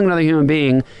course, killing another human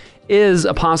being is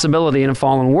a possibility in a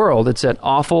fallen world. It's an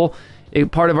awful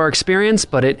part of our experience,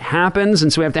 but it happens,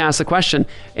 and so we have to ask the question,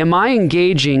 am I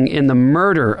engaging in the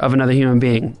murder of another human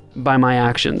being by my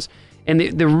actions? And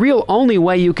the real only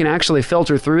way you can actually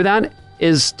filter through that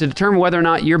is to determine whether or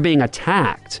not you're being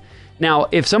attacked. Now,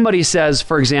 if somebody says,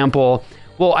 for example,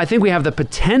 well, I think we have the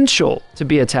potential to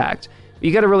be attacked,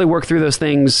 you got to really work through those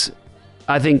things,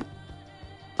 I think,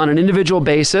 on an individual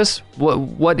basis.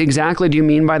 What exactly do you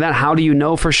mean by that? How do you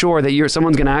know for sure that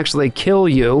someone's going to actually kill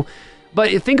you? But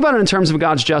think about it in terms of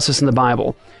God's justice in the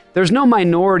Bible. There's no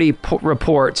minority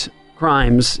report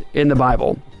crimes in the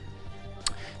Bible.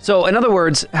 So, in other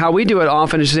words, how we do it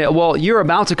often is to say, well, you're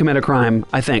about to commit a crime,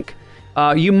 I think.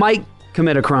 You might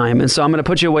commit a crime, and so I'm going to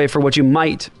put you away for what you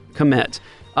might commit.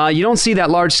 You don't see that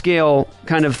large-scale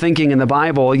kind of thinking in the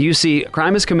Bible. You see a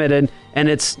crime is committed, and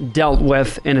it's dealt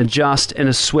with in a just and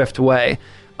a swift way.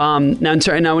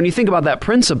 Now, when you think about that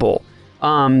principle,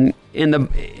 in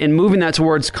moving that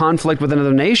towards conflict with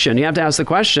another nation, you have to ask the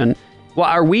question, well,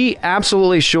 are we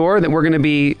absolutely sure that we're going to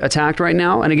be attacked right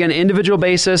now? And again, individual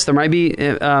basis, there might be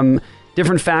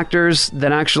different factors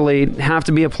that actually have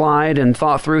to be applied and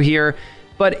thought through here.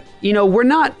 But, we're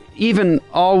not even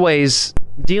always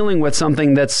dealing with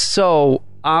something that's so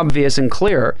obvious and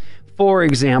clear. For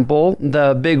example,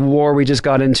 the big war we just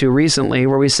got into recently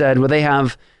where we said, well, they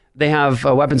have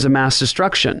weapons of mass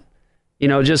destruction.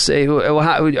 Just say, well,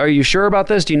 are you sure about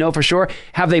this? Do you know for sure?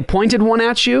 Have they pointed one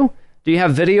at you? Do you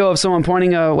have video of someone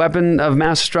pointing a weapon of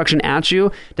mass destruction at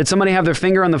you? Did somebody have their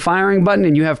finger on the firing button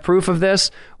and you have proof of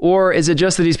this? Or is it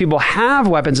just that these people have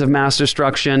weapons of mass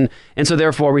destruction and so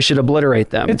therefore we should obliterate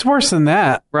them? It's worse than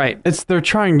that. Right. They're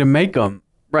trying to make them.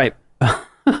 Right.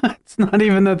 It's not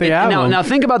even that they have them. Now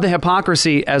think about the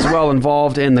hypocrisy as well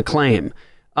involved in the claim.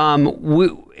 We're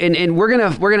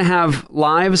gonna have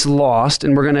lives lost,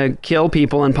 and we're gonna kill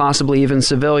people and possibly even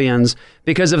civilians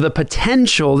because of the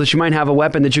potential that you might have a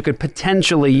weapon that you could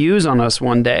potentially use on us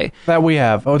one day. That we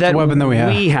have. Oh, it's a weapon that we have.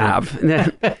 We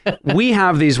have. We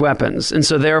have these weapons, and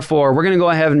so therefore we're gonna go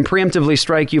ahead and preemptively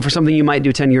strike you for something you might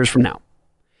do 10 years from now.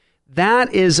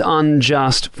 That is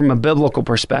unjust from a biblical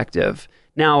perspective.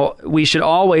 Now, we should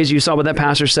always, you saw what that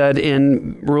pastor said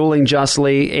in ruling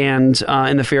justly and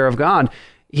in the fear of God.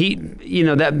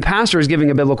 That pastor is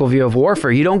giving a biblical view of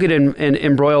warfare. You don't get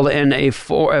embroiled in a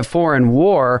foreign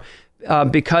war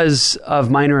because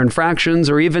of minor infractions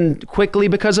or even quickly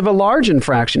because of a large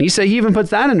infraction. He even puts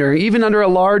that even under a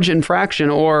large infraction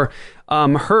or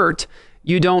hurt.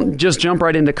 You don't just jump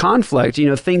right into conflict,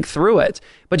 think through it.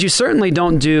 But you certainly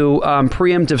don't do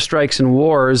preemptive strikes and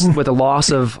wars with the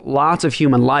loss of lots of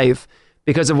human life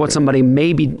because of what somebody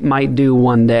might do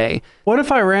one day. What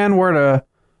if Iran were to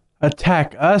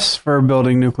attack us for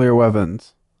building nuclear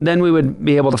weapons? Then we would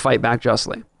be able to fight back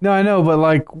justly. No, I know, but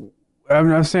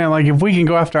I'm saying if we can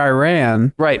go after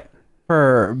Iran, right,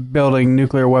 for building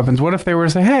nuclear weapons, what if they were to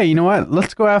say, hey, you know what?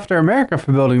 Let's go after America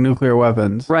for building nuclear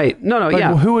weapons. Right. No,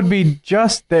 yeah. Who would be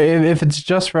just, if it's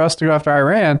just for us to go after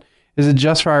Iran, is it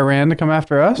just for Iran to come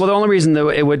after us? Well, the only reason that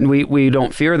we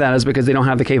don't fear that is because they don't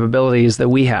have the capabilities that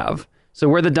we have. So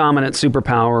we're the dominant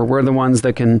superpower. We're the ones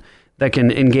that can that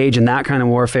can engage in that kind of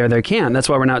warfare, they can. That's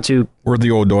why we're not too... We're the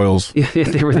O'Doyles.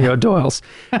 They were the O'Doyles.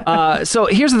 So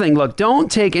here's the thing. Look,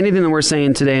 don't take anything that we're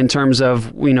saying today in terms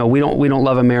of, we don't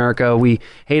love America, we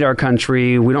hate our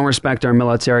country, we don't respect our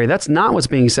military. That's not what's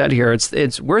being said here.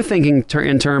 We're thinking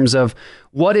in terms of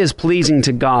what is pleasing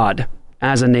to God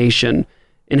as a nation,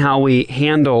 and how we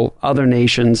handle other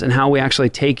nations, and how we actually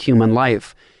take human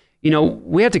life.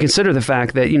 We have to consider the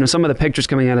fact that, some of the pictures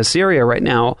coming out of Syria right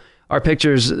now are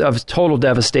pictures of total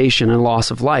devastation and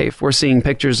loss of life. We're seeing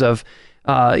pictures of,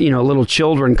 little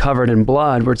children covered in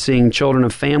blood. We're seeing children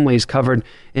of families covered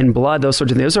in blood. Those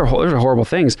sorts of things. Those are horrible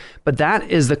things. But that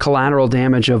is the collateral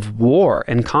damage of war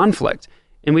and conflict.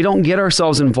 And we don't get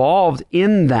ourselves involved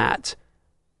in that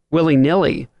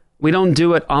willy-nilly. We don't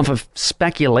do it off of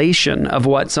speculation of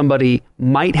what somebody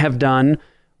might have done,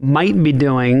 might be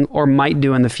doing, or might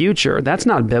do in the future. That's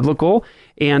not biblical,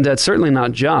 and that's certainly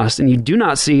not just. And you do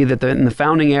not see that in the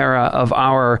founding era of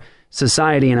our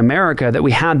society in America that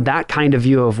we had that kind of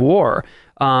view of war.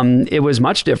 It was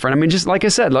much different. I mean, just like I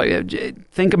said,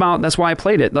 think about, that's why I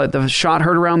played it, the shot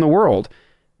heard around the world.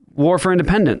 War for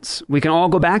independence. We can all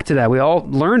go back to that. We all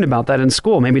learned about that in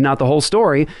school. Maybe not the whole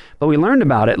story, but we learned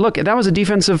about it. Look, that was a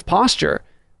defensive posture.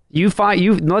 You fight.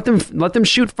 You let them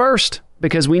shoot first,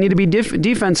 because we need to be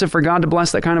defensive for God to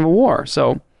bless that kind of a war.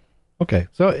 So, okay.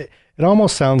 So it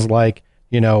almost sounds like,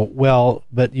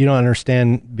 but you don't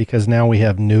understand, because now we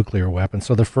have nuclear weapons.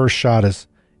 So the first shot is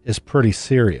pretty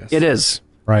serious. It is.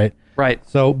 Right. Right.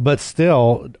 So, but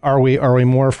still, are we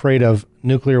more afraid of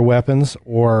nuclear weapons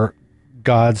or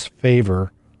God's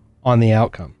favor on the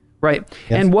outcome? Right.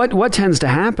 Yes. And what tends to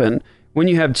happen when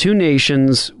you have two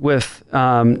nations with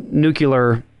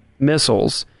nuclear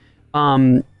missiles,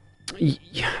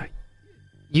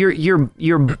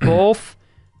 you're both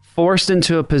forced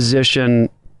into a position.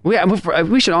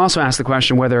 We should also ask the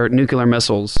question whether nuclear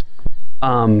missiles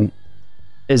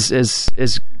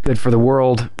is good for the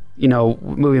world,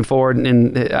 moving forward.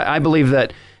 And I believe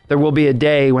that there will be a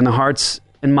day when the hearts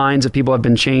and minds of people have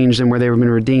been changed, and where they've been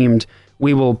redeemed.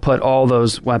 We will put all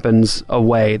those weapons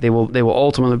away. They will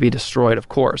ultimately be destroyed, of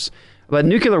course. But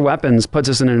nuclear weapons puts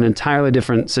us in an entirely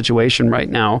different situation right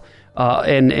now.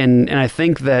 And I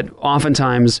think that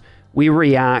oftentimes we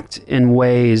react in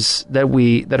ways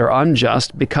that are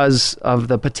unjust because of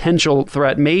the potential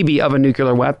threat maybe of a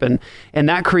nuclear weapon. And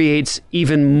that creates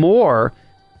even more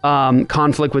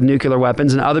conflict with nuclear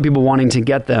weapons and other people wanting to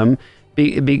get them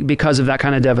because of that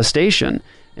kind of devastation.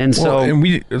 And so, and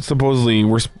we supposedly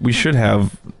we should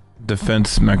have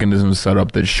defense mechanisms set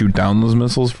up that shoot down those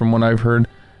missiles, from what I've heard.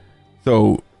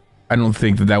 So I don't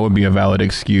think that would be a valid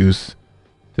excuse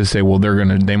to say, well,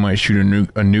 they might shoot a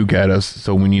nuke at us,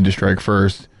 so we need to strike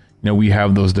first. We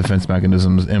have those defense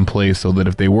mechanisms in place so that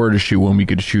if they were to shoot one, we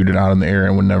could shoot it out in the air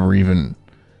and would never even,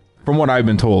 from what I've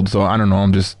been told. So I don't know.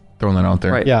 I'm just throwing that out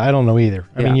there. Right. Yeah, I don't know either.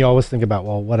 I mean, you always think about,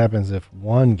 well, what happens if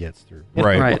one gets through?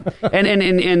 Right.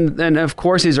 And of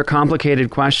course, these are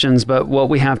complicated questions, but what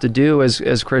we have to do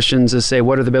as Christians is say,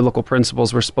 what are the biblical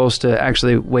principles we're supposed to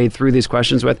actually wade through these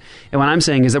questions with? And what I'm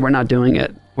saying is that we're not doing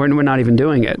it. We're not even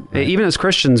doing it. Right. Even as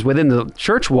Christians within the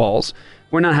church walls,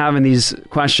 we're not having these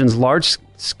questions large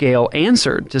scale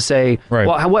answered to say,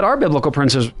 well, what are biblical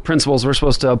principles we're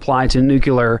supposed to apply to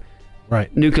nuclear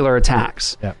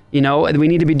attacks. Yeah. We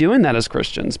need to be doing that as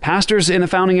Christians. Pastors in the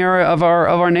founding era of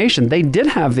our nation, they did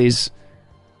have these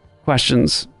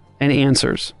questions and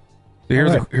answers.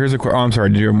 Here's a question. Oh, I'm sorry.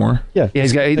 Did you have more? Yeah.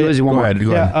 He's got one more.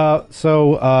 Go ahead.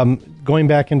 So going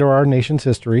back into our nation's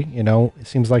history, it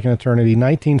seems like an eternity.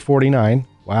 1949.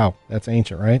 Wow, that's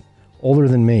ancient, right? Older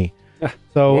than me.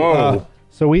 So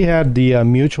we had the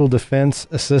Mutual Defense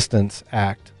Assistance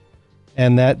Act.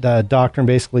 And that doctrine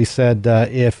basically said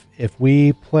if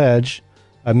we pledge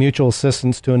mutual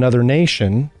assistance to another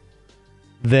nation,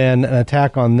 then an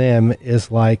attack on them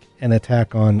is like an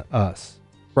attack on us.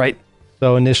 Right.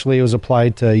 So initially it was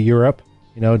applied to Europe,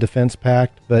 Defense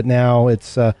Pact, but now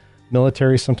it's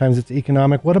military, sometimes it's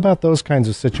economic. What about those kinds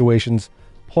of situations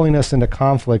pulling us into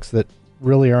conflicts that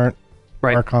really aren't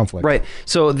our conflicts? Right.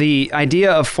 So the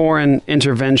idea of foreign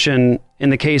intervention in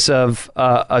the case of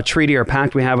a treaty or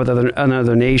pact we have with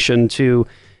another nation to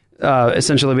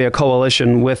essentially be a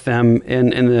coalition with them in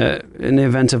the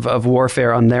event of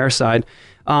warfare on their side.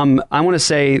 I want to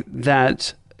say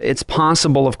that it's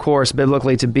possible, of course,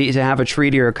 biblically to have a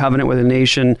treaty or a covenant with a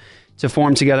nation to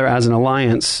form together as an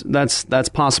alliance. That's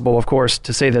possible, of course,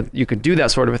 to say that you could do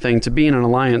that sort of a thing, to be in an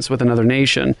alliance with another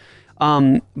nation,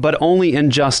 but only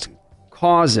in just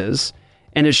causes,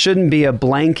 and it shouldn't be a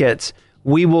blanket,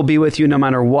 we will be with you no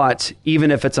matter what,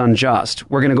 even if it's unjust.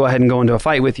 We're going to go ahead and go into a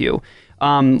fight with you.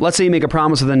 Let's say you make a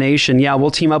promise with a nation. Yeah,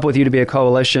 we'll team up with you to be a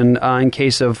coalition in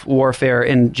case of warfare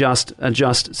in a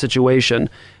just situation.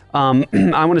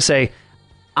 I want to say,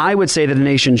 I would say that a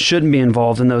nation shouldn't be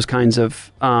involved in those kinds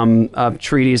of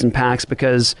treaties and pacts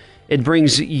because it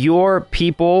brings your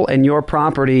people and your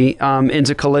property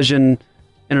into collision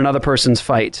in another person's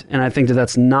fight. And I think that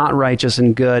that's not righteous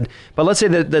and good. But let's say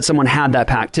that someone had that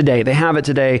pact today. They have it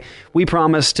today. We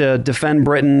promise to defend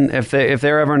Britain. If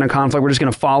they're ever in a conflict, we're just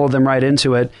going to follow them right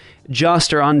into it.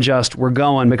 Just or unjust, we're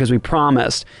going because we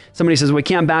promised. Somebody says, we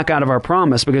can't back out of our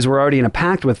promise because we're already in a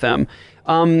pact with them.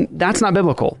 That's not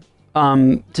biblical.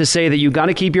 To say that you got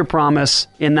to keep your promise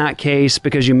in that case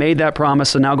because you made that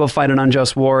promise, so now go fight an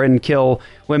unjust war and kill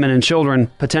women and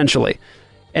children, potentially.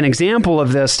 An example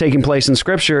of this taking place in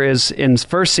Scripture is in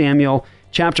 1 Samuel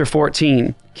chapter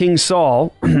 14. King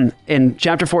Saul, in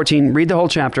chapter 14, read the whole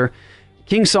chapter,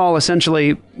 King Saul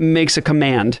essentially makes a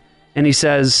command, and he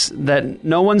says that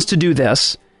no one's to do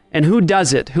this. And who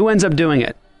does it? Who ends up doing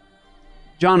it?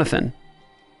 Jonathan.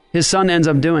 His son ends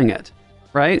up doing it,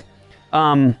 right?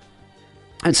 And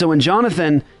so when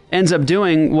Jonathan ends up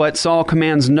doing what Saul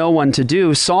commands no one to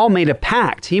do, Saul made a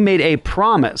pact. He made a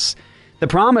promise. The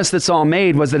promise that Saul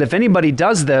made was that if anybody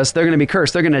does this, they're going to be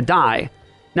cursed. They're going to die.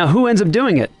 Now, who ends up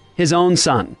doing it? His own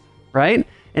son, right?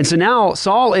 And so now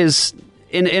Saul is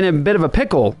in a bit of a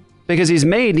pickle because he's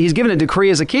given a decree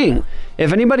as a king.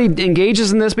 If anybody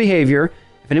engages in this behavior,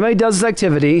 if anybody does this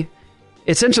activity,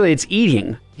 essentially it's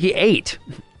eating. He ate.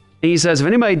 And he says, if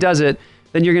anybody does it,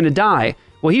 then you're going to die.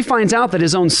 Well, he finds out that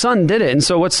his own son did it. And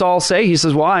so what Saul say? He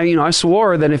says, well, I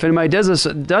swore that if anybody does this,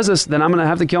 then I'm going to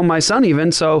have to kill my son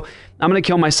even. So I'm going to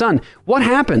kill my son. What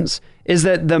happens is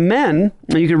that the men,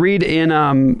 and you can read in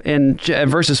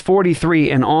verses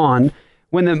 43 and on,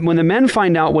 when the men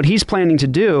find out what he's planning to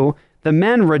do, the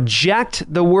men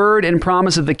reject the word and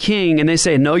promise of the king. And they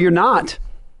say, no, you're not.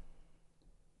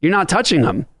 You're not touching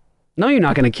him. No, you're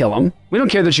not going to kill him. We don't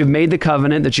care that you've made the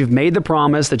covenant, that you've made the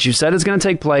promise, that you said it's going to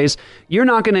take place. You're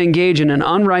not going to engage in an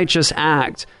unrighteous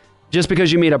act just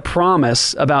because you made a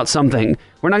promise about something.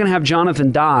 We're not going to have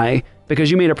Jonathan die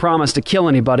because you made a promise to kill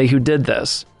anybody who did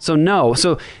this. So no.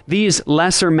 So these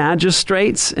lesser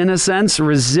magistrates, in a sense,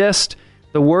 resist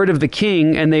the word of the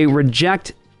king and they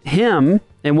reject him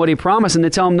and what he promised. And they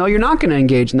tell him, no, you're not going to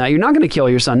engage in that. You're not going to kill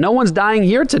your son. No one's dying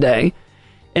here today.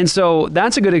 And so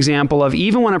that's a good example of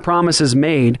even when a promise is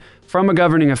made from a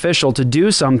governing official to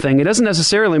do something, it doesn't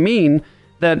necessarily mean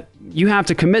that you have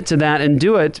to commit to that and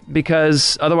do it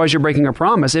because otherwise you're breaking a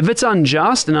promise. If it's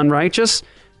unjust and unrighteous,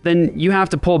 then you have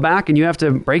to pull back and you have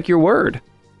to break your word.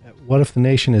 What if the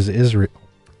nation is Israel?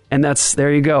 And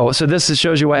there you go. So this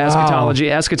shows you why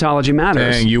eschatology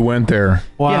matters. Dang, you went there.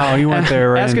 Wow, you went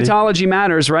there, Randy. Eschatology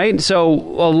matters, right? So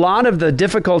a lot of the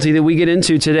difficulty that we get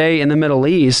into today in the Middle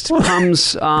East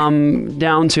comes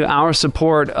down to our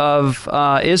support of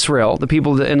Israel, the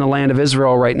people in the land of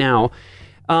Israel right now.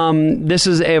 This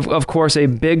is, of course, a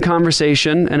big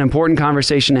conversation, an important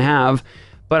conversation to have.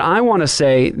 But I want to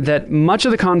say that much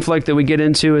of the conflict that we get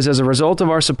into is as a result of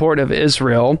our support of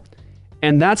Israel.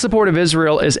 And that support of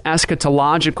Israel is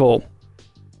eschatological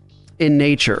in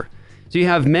nature. So you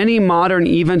have many modern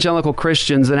evangelical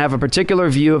Christians that have a particular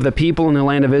view of the people in the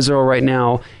land of Israel right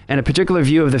now and a particular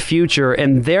view of the future.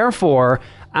 And therefore,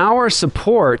 our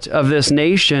support of this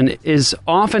nation is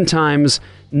oftentimes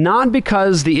not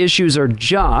because the issues are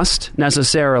just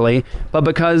necessarily, but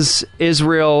because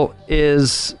Israel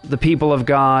is the people of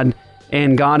God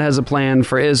and God has a plan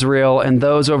for Israel, and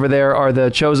those over there are the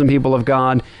chosen people of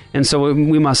God, and so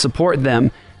we must support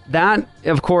them. That,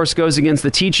 of course, goes against the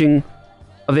teaching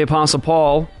of the Apostle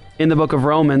Paul in the book of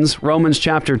Romans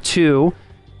chapter 2,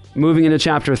 moving into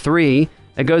chapter 3.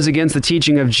 It goes against the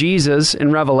teaching of Jesus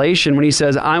in Revelation when he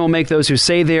says, I will make those who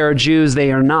say they are Jews,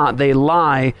 they are not. They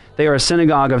lie. They are a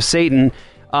synagogue of Satan.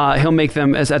 He'll make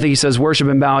them, as I think he says, worship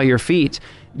and bow at your feet.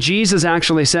 Jesus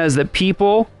actually says that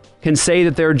people can say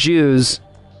that they're Jews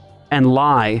and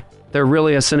lie. They're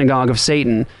really a synagogue of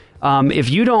Satan.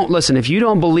 If you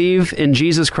don't believe in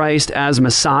Jesus Christ as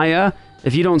Messiah,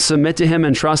 if you don't submit to him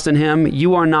and trust in him,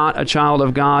 you are not a child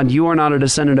of God. You are not a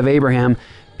descendant of Abraham.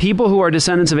 People who are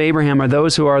descendants of Abraham are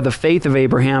those who are the faith of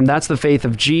Abraham. That's the faith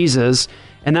of Jesus.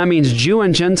 And that means Jew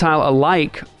and Gentile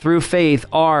alike, through faith,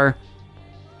 are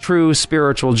true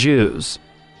spiritual Jews.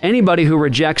 Anybody who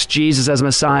rejects Jesus as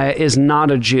Messiah is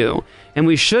not a Jew. And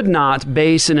we should not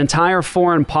base an entire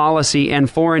foreign policy and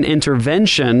foreign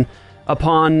intervention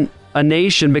upon a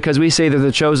nation because we say they're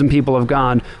the chosen people of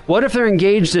God. What if they're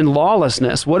engaged in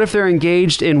lawlessness? What if they're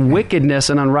engaged in wickedness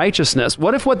and unrighteousness?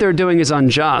 What if what they're doing is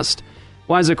unjust?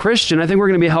 Well, as a Christian, I think we're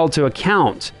going to be held to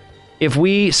account if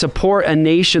we support a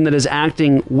nation that is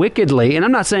acting wickedly, and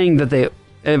I'm not saying that they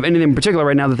have anything in particular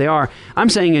right now that they are, I'm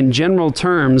saying in general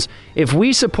terms, if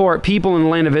we support people in the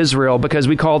land of Israel because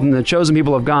we call them the chosen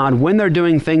people of God when they're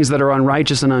doing things that are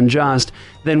unrighteous and unjust,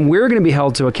 then we're going to be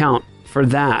held to account for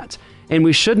that. And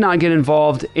we should not get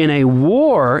involved in a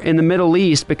war in the Middle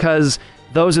East because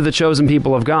those are the chosen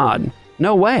people of God.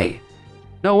 No way.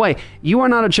 No way. You are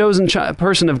not a chosen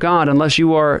person of God unless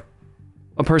you are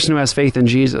a person who has faith in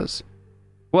Jesus.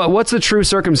 Well, what's the true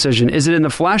circumcision? Is it in the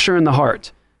flesh or in the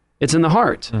heart? It's in the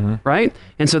heart, right?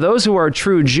 And so those who are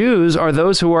true Jews are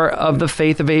those who are of the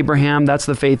faith of Abraham. That's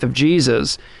the faith of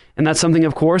Jesus. And that's something,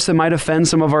 of course, that might offend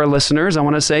some of our listeners. I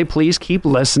want to say, please keep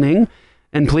listening.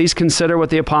 And please consider what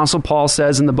the Apostle Paul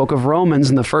says in the book of Romans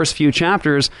in the first few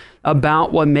chapters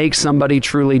about what makes somebody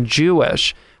truly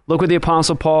Jewish. Look what the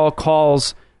Apostle Paul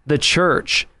calls the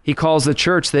church. He calls the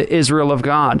church the Israel of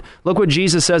God. Look what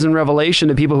Jesus says in Revelation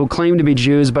to people who claim to be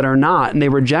Jews but are not, and they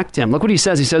reject him. Look what he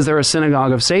says. He says they're a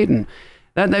synagogue of Satan.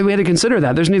 That we had to consider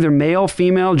that. There's neither male,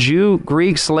 female, Jew,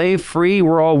 Greek, slave, free.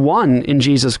 We're all one in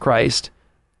Jesus Christ.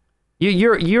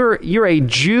 You're a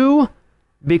Jew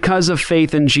because of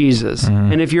faith in Jesus.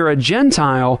 And if you're a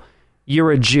Gentile,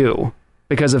 you're a Jew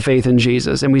because of faith in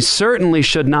Jesus. And we certainly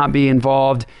should not be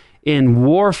involved in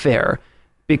warfare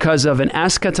because of an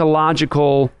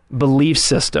eschatological belief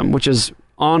system, which is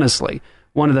honestly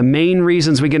one of the main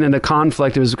reasons we get into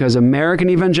conflict is because American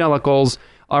evangelicals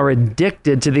are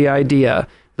addicted to the idea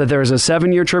that there is a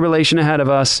 7-year tribulation ahead of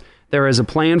us. There is a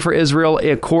plan for Israel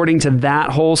according to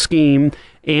that whole scheme,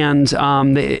 and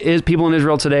people in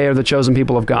Israel today are the chosen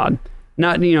people of God.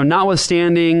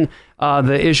 Notwithstanding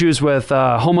the issues with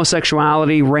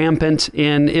homosexuality rampant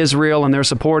in Israel and their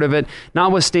support of it,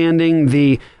 notwithstanding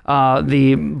the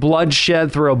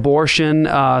bloodshed through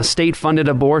abortion, state-funded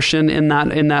abortion in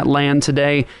that land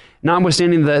today,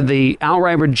 notwithstanding the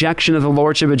outright rejection of the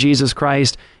lordship of Jesus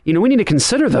Christ, we need to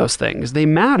consider those things. They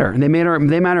matter. They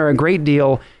matter a great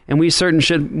deal, and we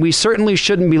certainly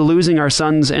shouldn't be losing our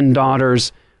sons and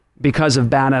daughters because of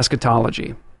bad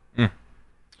eschatology.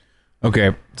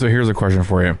 Okay, so here's a question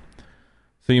for you.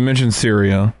 So you mentioned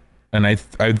Syria, and I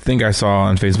think I saw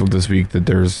on Facebook this week that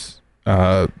there's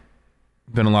been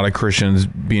a lot of Christians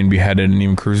being beheaded and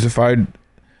even crucified.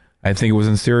 I think it was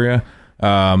in Syria.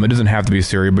 It doesn't have to be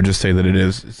Syria, but just say that it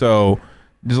is. So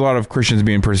there's a lot of Christians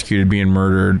being persecuted, being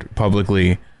murdered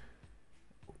publicly.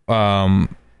 Do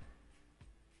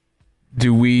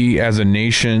we, as a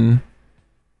nation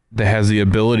that has the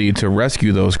ability to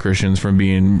rescue those Christians from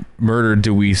being murdered,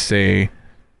 do we say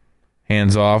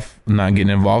hands off, not getting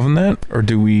involved in that? Or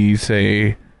do we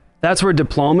say... That's where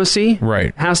diplomacy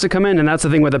has to come in, and that's the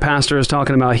thing what the pastor is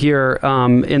talking about here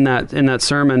in that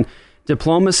sermon.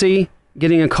 Diplomacy,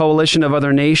 getting a coalition of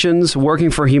other nations, working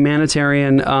for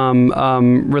humanitarian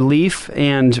relief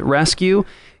and rescue.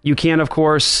 You can, of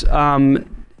course,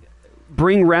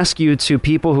 bring rescue to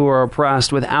people who are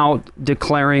oppressed without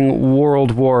declaring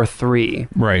World War III.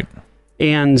 Right.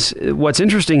 And what's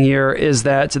interesting here is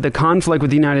that the conflict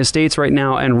with the United States right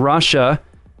now and Russia,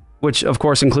 which of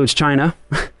course includes China,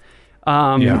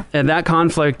 and that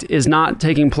conflict is not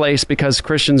taking place because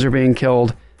Christians are being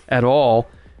killed at all.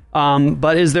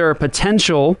 But is there a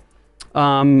potential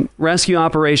rescue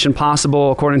operation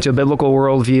possible according to a biblical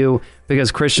worldview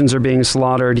because Christians are being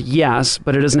slaughtered? Yes,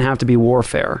 but it doesn't have to be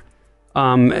warfare.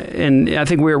 And I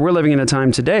think we're living in a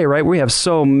time today, right? We have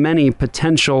so many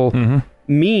potential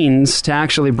means to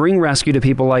actually bring rescue to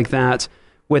people like that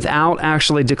without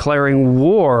actually declaring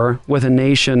war with a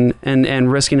nation and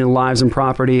risking the lives and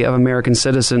property of American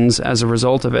citizens as a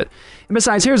result of it. And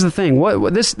besides, here's the thing.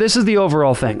 This is the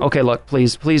overall thing. Okay, look,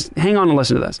 please hang on and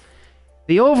listen to this.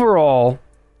 The overall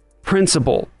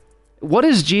principle. What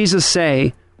does Jesus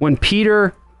say when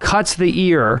Peter cuts the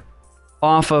ear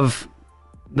off of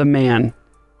the man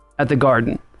at the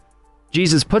garden?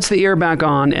 Jesus puts the ear back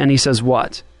on and he says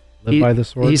what? Live by the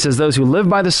sword. He says those who live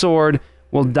by the sword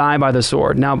will die by the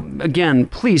sword. Now, again,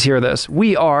 please hear this.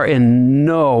 We are in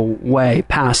no way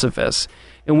pacifists,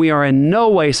 and we are in no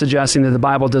way suggesting that the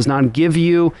Bible does not give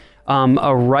you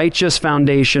a righteous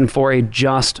foundation for a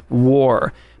just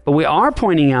war. But we are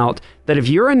pointing out that if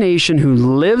you're a nation who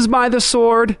lives by the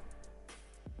sword,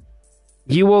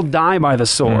 you will die by the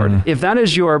sword. If that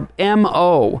is your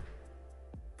MO,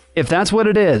 if that's what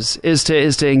it is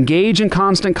to engage in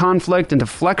constant conflict and to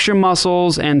flex your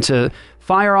muscles and to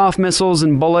fire off missiles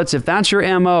and bullets, if that's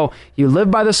your MO, you live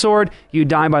by the sword, you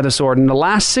die by the sword. And the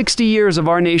last 60 years of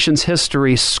our nation's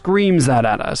history screams that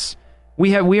at us.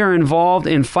 We are involved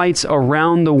in fights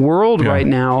around the world right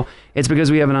now. It's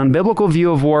because we have an unbiblical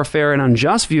view of warfare, an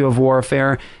unjust view of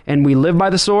warfare, and we live by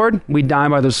the sword, we die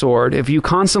by the sword. If you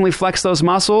constantly flex those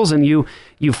muscles and you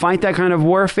fight that kind of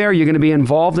warfare, you're going to be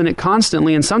involved in it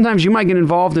constantly, and sometimes you might get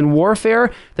involved in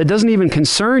warfare that doesn't even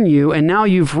concern you, and now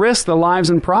you've risked the lives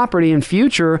and property and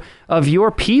future of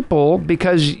your people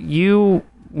because you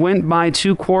went by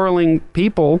two quarreling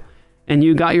people and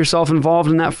you got yourself involved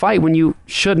in that fight when you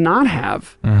should not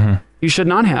have. You should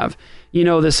not have. You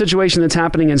know, the situation that's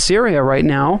happening in Syria right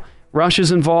now,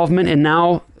 Russia's involvement and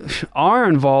now our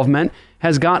involvement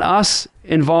has got us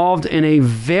involved in a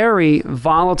very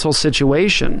volatile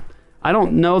situation. I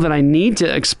don't know that I need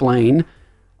to explain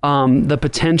the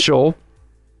potential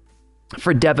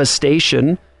for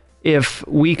devastation if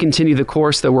we continue the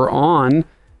course that we're on.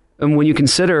 And when you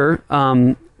consider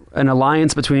an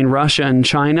alliance between Russia and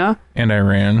China and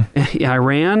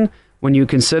Iran, when you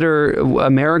consider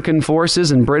American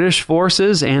forces and British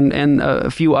forces and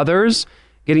a few others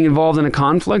getting involved in a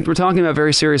conflict, we're talking about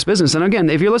very serious business. And again,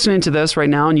 if you're listening to this right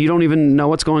now and you don't even know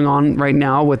what's going on right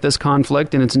now with this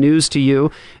conflict and it's news to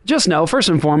you, just know, first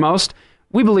and foremost,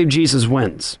 we believe Jesus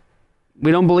wins.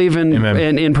 We don't believe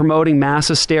in promoting mass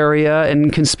hysteria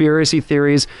and conspiracy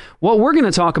theories. What we're going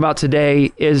to talk about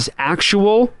today is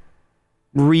actual,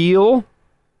 real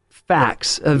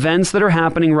facts, events that are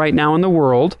happening right now in the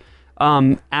world,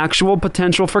 actual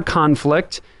potential for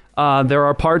conflict. There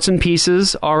are parts and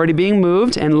pieces already being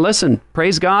moved. And listen,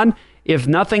 praise God. If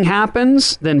nothing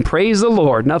happens, then praise the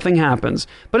Lord. Nothing happens.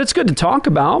 But it's good to talk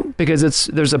about because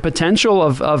there's a potential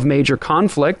of major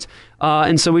conflict.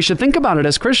 And so we should think about it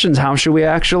as Christians. How should we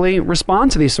actually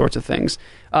respond to these sorts of things?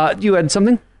 You had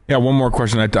something? Yeah, one more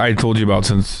question I told you about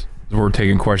since we're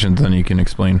taking questions, then you can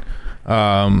explain.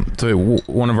 So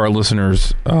one of our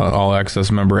listeners, All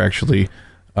Access member, actually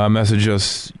messaged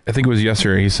us, I think it was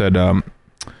yesterday. He said, I'm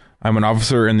an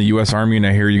officer in the U.S. Army, and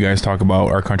I hear you guys talk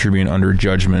about our country being under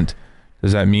judgment.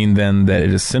 Does that mean then that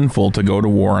it is sinful to go to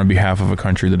war on behalf of a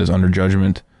country that is under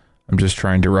judgment? I'm just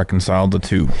trying to reconcile the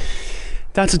two.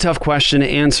 That's a tough question to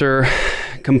answer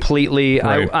completely.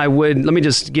 Right. Let me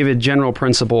just give a general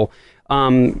principle.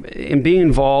 In being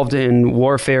involved in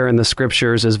warfare in the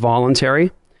scriptures is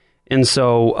voluntary. And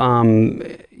so,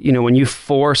 when you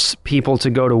force people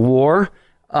to go to war,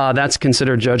 that's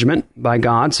considered judgment by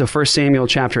God. So 1 Samuel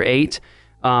chapter 8,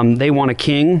 they want a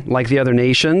king like the other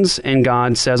nations, and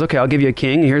God says, okay, I'll give you a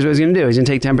king, and here's what he's going to do. He's going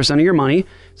to take 10% of your money.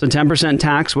 So 10%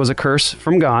 tax was a curse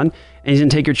from God, and he's going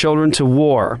to take your children to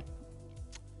war.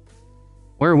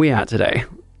 Where are we at today?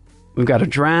 We've got a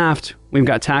draft. We've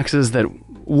got taxes that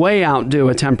way outdo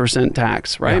a 10%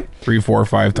 tax, right? Yeah, 3, 4,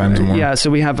 5 times more. Yeah, so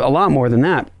we have a lot more than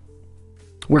that.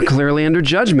 We're clearly under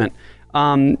judgment.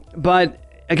 But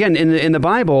again, in the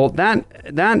Bible, that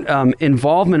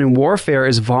involvement in warfare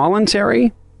is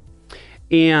voluntary,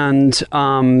 and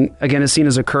again, is seen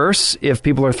as a curse if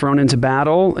people are thrown into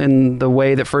battle in the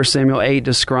way that 1 Samuel 8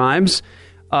 describes.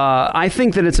 I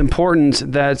think that it's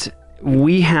important that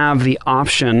we have the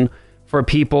option for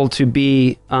people to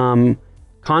be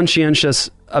conscientious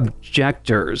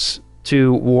objectors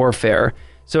to warfare.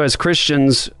 So as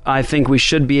Christians, I think we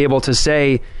should be able to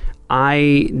say,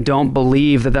 I don't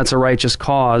believe that that's a righteous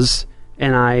cause,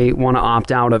 and I want to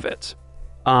opt out of it.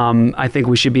 I think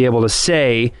we should be able to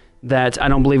say that I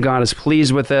don't believe God is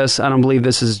pleased with this. I don't believe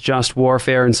this is just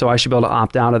warfare, and so I should be able to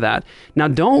opt out of that. Now,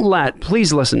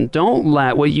 please listen, don't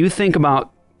let what you think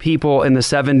about people in the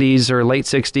 70s or late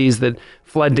 60s that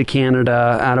fled to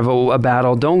Canada out of a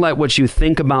battle, don't let what you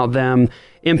think about them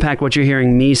impact what you're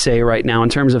hearing me say right now in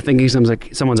terms of thinking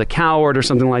someone's a coward or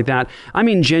something like that. I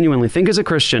mean, genuinely, think as a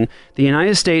Christian. The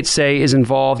United States, say, is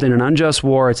involved in an unjust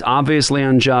war. It's obviously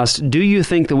unjust. Do you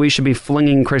think that we should be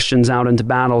flinging Christians out into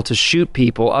battle to shoot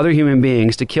people, other human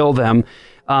beings, to kill them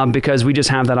because we just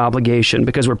have that obligation,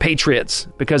 because we're patriots,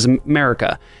 because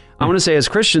America? I want to say as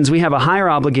Christians, we have a higher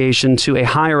obligation to a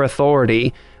higher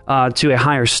authority, to a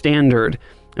higher standard,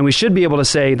 and we should be able to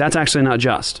say that's actually not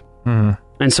just. Mm-hmm.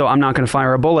 And so I'm not going to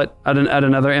fire a bullet at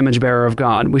another image bearer of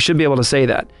God. We should be able to say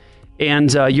that.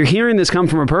 And you're hearing this come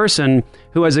from a person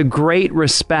who has a great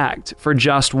respect for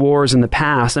just wars in the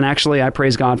past. And actually, I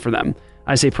praise God for them.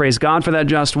 I say praise God for that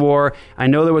just war. I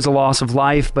know there was a loss of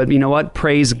life, but you know what?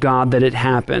 Praise God that it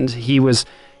happened. He was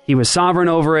sovereign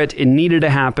over it. It needed to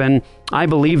happen. I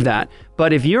believe that.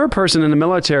 But if you're a person in the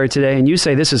military today and you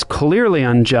say this is clearly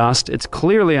unjust, it's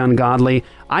clearly ungodly,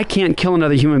 I can't kill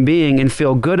another human being and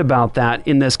feel good about that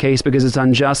in this case because it's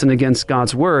unjust and against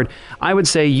God's word, I would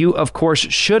say you, of course,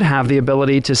 should have the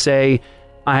ability to say,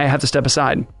 I have to step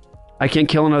aside. I can't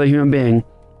kill another human being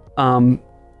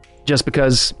just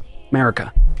because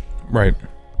America. Right.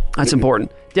 That's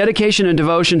important. Dedication and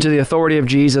devotion to the authority of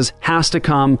Jesus has to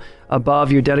come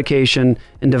above your dedication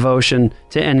and devotion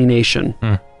to any nation.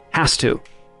 Has to.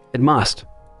 It must.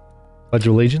 Pledge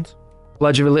of Allegiance?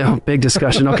 Pledge of Allegiance. Oh, big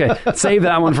discussion. Okay, save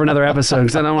that one for another episode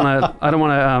because I don't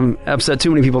want to upset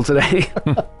too many people today.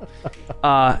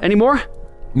 Any more?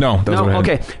 No. That's what I had.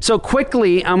 Okay. So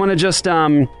quickly, I'm going to just.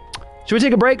 Should we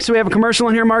take a break so we have a commercial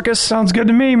in here, Marcus? Sounds good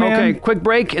to me, man. Okay, quick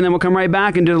break, and then we'll come right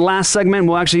back and do the last segment.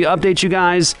 We'll actually update you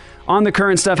guys on the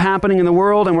current stuff happening in the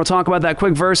world, and we'll talk about that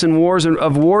quick verse in wars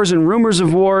and rumors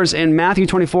of wars in Matthew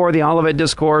 24, the Olivet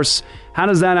Discourse. How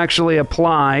does that actually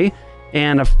apply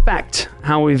and affect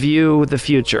how we view the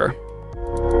future?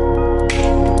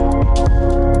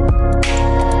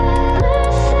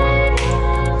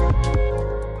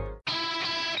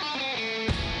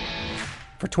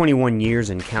 For 21 years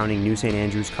and counting, New St.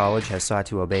 Andrews College has sought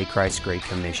to obey Christ's Great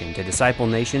Commission to disciple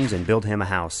nations and build him a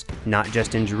house, not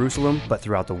just in Jerusalem, but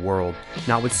throughout the world.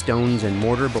 Not with stones and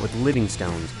mortar, but with living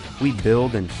stones. We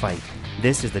build and fight.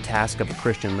 This is the task of a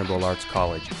Christian liberal arts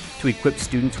college, to equip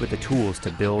students with the tools to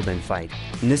build and fight.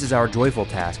 And this is our joyful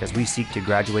task as we seek to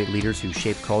graduate leaders who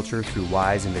shape culture through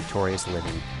wise and victorious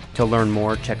living. To learn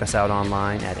more, check us out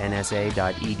online at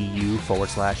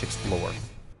nsa.edu/explore.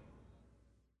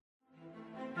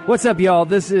 What's up, y'all?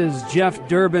 This is Jeff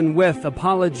Durbin with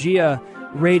Apologia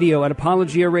Radio at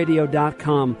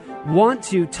apologiaradio.com. Want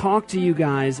to talk to you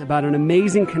guys about an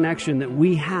amazing connection that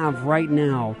we have right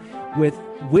now with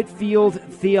Whitefield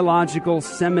Theological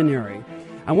Seminary.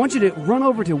 I want you to run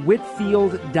over to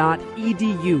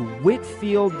whitefield.edu,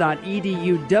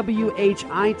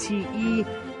 whitefield.edu,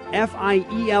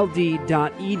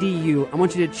 whitefield.edu. I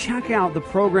want you to check out the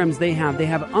programs they have. They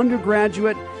have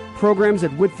undergraduate programs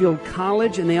at Whitefield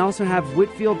College, and they also have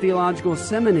Whitefield Theological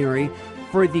Seminary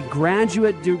for the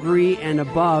graduate degree and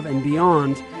above and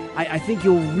beyond. I think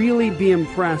you'll really be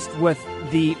impressed with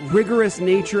the rigorous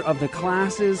nature of the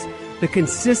classes, the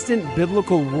consistent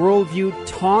biblical worldview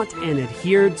taught and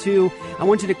adhered to. I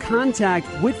want you to contact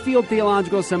Whitefield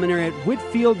Theological Seminary at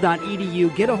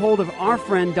whitefield.edu. Get a hold of our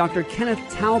friend, Dr. Kenneth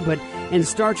Talbot, and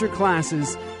start your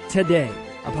classes today.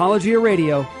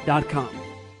 ApologiaRadio.com.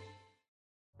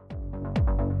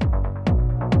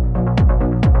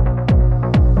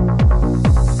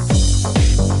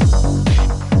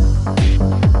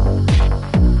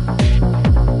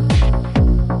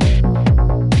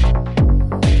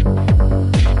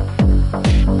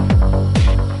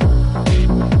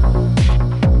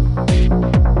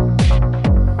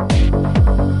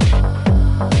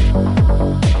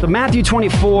 Matthew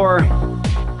 24,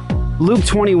 Luke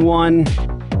 21,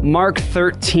 Mark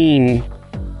 13.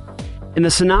 In the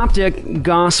Synoptic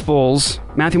Gospels,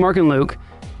 Matthew, Mark, and Luke,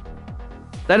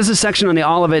 that is a section on the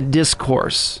Olivet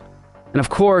Discourse. And of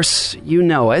course, you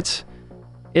know it.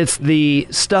 It's the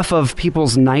stuff of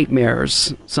people's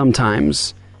nightmares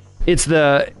sometimes. It's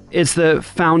the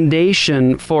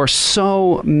foundation for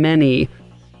so many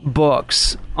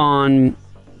books on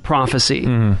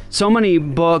prophecy. So many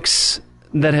books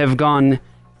that have gone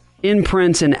in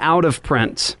print and out of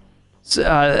print.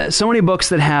 So many books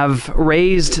that have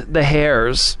raised the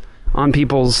hairs on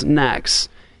people's necks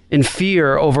in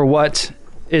fear over what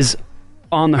is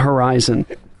on the horizon.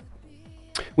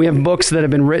 We have books that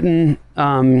have been written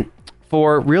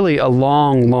for really a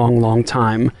long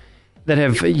time that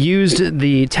have used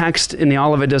the text in the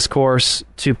Olivet Discourse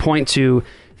to point to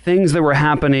things that were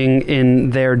happening in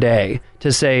their day,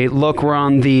 to say, look, we're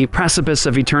on the precipice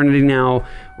of eternity now.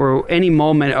 We're any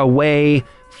moment away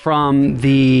from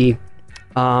the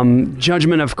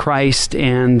judgment of Christ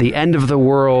and the end of the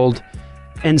world.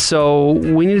 And so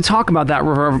we need to talk about that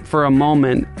for a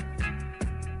moment.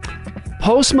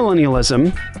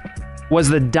 Postmillennialism was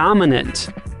the dominant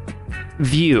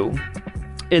view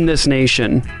in this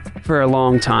nation for a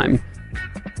long time.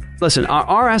 Listen,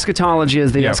 our eschatology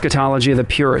is the eschatology of the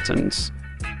Puritans.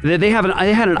 They had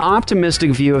an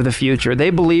optimistic view of the future. They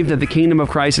believed that the kingdom of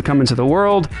Christ had come into the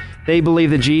world. They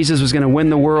believed that Jesus was going to win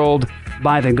the world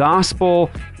by the gospel.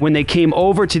 When they came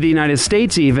over to the United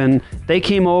States even, they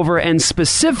came over and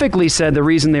specifically said the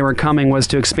reason they were coming was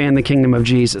to expand the kingdom of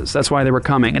Jesus. That's why they were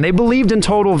coming. And they believed in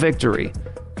total victory,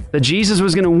 that Jesus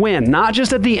was going to win, not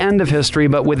just at the end of history,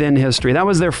 but within history. That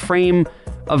was their frame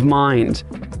of mind.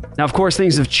 Now, of course,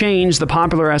 things have changed. The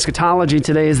popular eschatology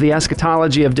today is the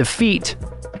eschatology of defeat,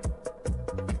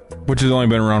 which has only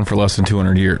been around for less than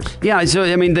 200 years. Yeah, so,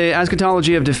 I mean, the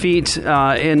eschatology of defeat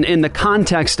in the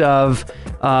context of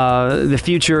the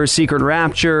future secret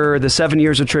rapture, the 7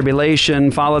 years of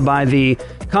tribulation, followed by the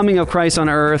coming of Christ on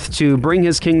earth to bring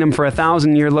his kingdom for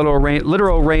 1,000-year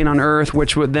literal reign on earth,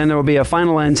 which would then there will be a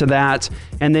final end to that,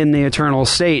 and then the eternal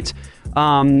state.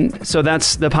 So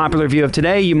that's the popular view of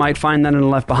today. You might find that in the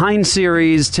Left Behind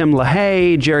series, Tim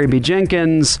LaHaye, Jerry B.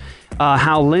 Jenkins,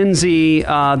 Hal Lindsey,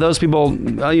 those people,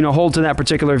 hold to that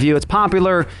particular view. It's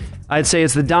popular. I'd say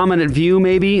it's the dominant view,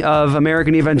 maybe, of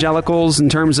American evangelicals in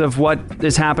terms of what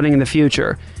is happening in the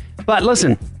future. But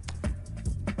listen,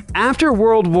 after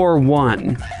World War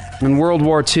I and World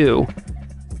War II,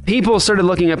 people started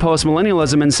looking at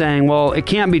postmillennialism and saying, well, it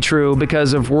can't be true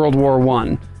because of World War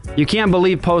I. You can't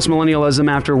believe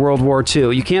postmillennialism after World War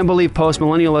II. You can't believe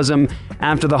postmillennialism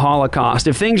after the Holocaust.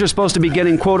 If things are supposed to be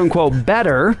getting quote-unquote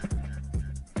better,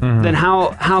 then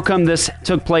how come this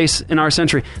took place in our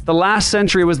century? The last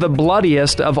century was the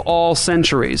bloodiest of all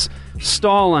centuries.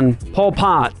 Stalin, Pol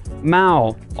Pot,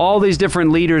 Mao, all these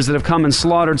different leaders that have come and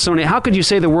slaughtered so many. How could you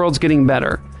say the world's getting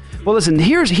better? Well, listen,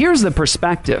 here's the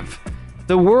perspective.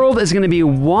 The world is going to be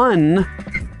won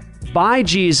by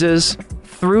Jesus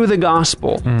through the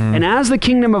gospel. And as the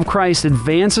kingdom of Christ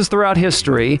advances throughout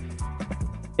history,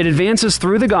 it advances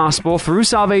through the gospel, through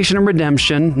salvation and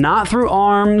redemption, not through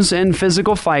arms and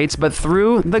physical fights, but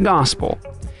through the gospel.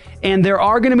 And there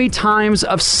are going to be times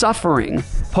of suffering.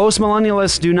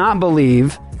 Postmillennialists do not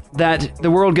believe that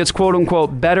the world gets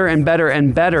quote-unquote better and better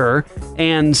and better,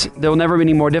 and there will never be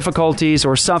any more difficulties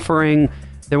or suffering.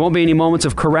 There won't be any moments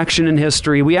of correction in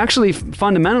history. We actually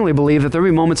fundamentally believe that there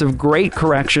will be moments of great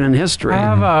correction in history.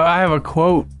 I have a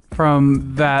quote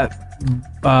from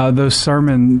those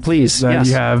sermons that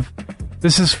you have.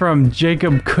 This is from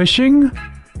Jacob Cushing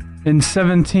in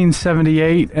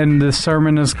 1778, and the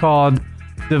sermon is called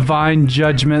Divine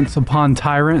Judgments Upon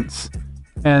Tyrants,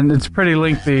 and it's pretty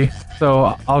lengthy,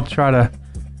 so I'll try to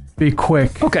be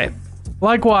quick. Okay.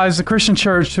 Likewise, the Christian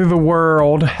Church, though the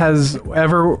world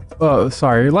ever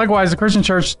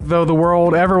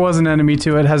was an enemy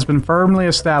to it, has been firmly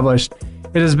established.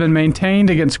 It has been maintained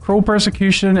against cruel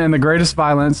persecution and the greatest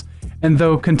violence, and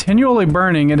though continually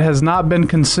burning, it has not been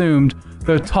consumed,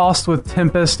 though tossed with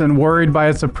tempest and worried by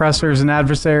its oppressors and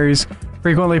adversaries,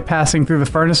 frequently passing through the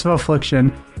furnace of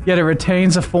affliction, yet it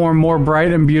retains a form more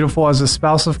bright and beautiful as the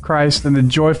spouse of Christ and the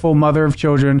joyful mother of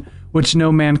children, which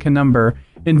no man can number.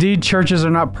 Indeed, churches are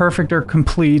not perfect or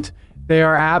complete. They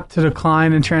are apt to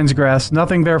decline and transgress.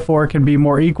 Nothing, therefore, can be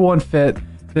more equal and fit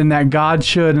than that God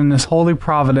should, in his holy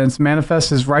providence,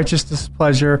 manifest his righteous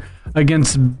displeasure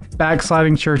against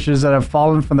backsliding churches that have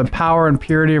fallen from the power and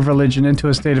purity of religion into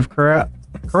a state of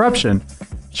corruption.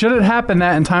 Should it happen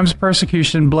that in times of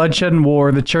persecution, bloodshed, and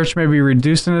war, the church may be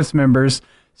reduced in its members,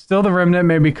 still the remnant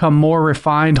may become more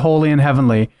refined, holy, and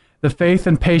heavenly. The faith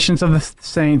and patience of the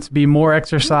saints be more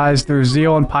exercised, through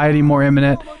zeal and piety more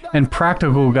eminent, and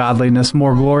practical godliness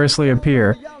more gloriously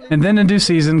appear. And then in due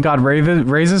season God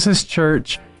raises his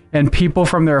church and people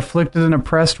from their afflicted and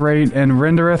oppressed rate, and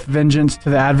rendereth vengeance to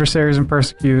the adversaries and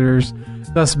persecutors.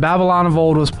 Thus Babylon of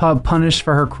old was punished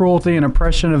for her cruelty and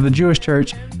oppression of the Jewish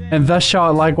church, and thus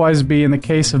shall it likewise be in the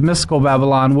case of mystical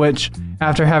Babylon, which,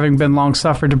 after having been long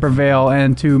suffered to prevail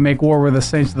and to make war with the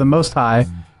saints of the Most High,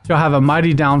 shall have a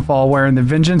mighty downfall, wherein the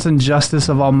vengeance and justice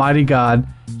of Almighty God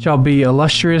shall be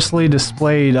illustriously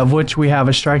displayed, of which we have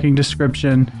a striking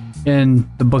description in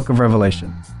the book of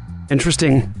Revelation.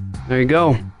 Interesting. There you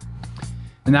go.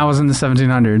 And that was in the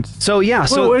 1700s. So yeah.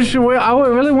 I would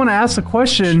really want to ask the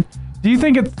question: Do you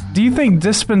think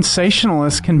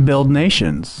dispensationalists can build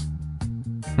nations?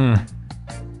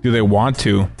 Do they want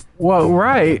to? Well,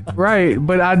 right.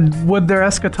 But would their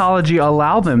eschatology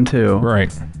allow them to?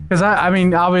 Right. Because, I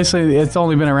mean, obviously, it's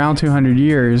only been around 200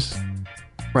 years.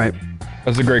 Right.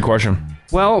 That's a great question.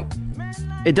 Well,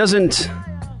 it doesn't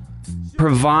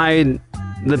provide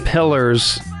the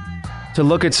pillars to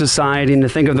look at society and to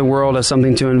think of the world as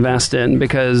something to invest in,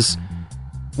 because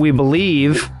we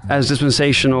believe, as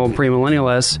dispensational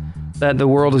premillennialists, that the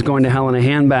world is going to hell in a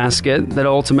handbasket, that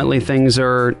ultimately things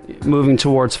are moving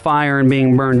towards fire and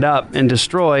being burned up and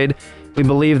destroyed. We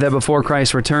believe that before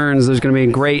Christ returns, there's going to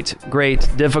be great, great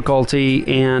difficulty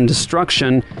and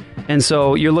destruction. And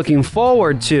so you're looking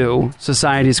forward to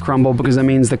society's crumble because that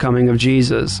means the coming of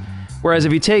Jesus. Whereas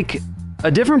if you take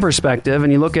a different perspective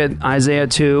and you look at Isaiah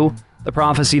 2, the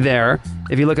prophecy there,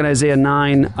 if you look at Isaiah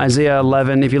 9, Isaiah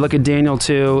 11, if you look at Daniel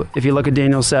 2, if you look at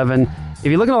Daniel 7,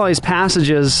 if you look at all these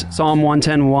passages, Psalm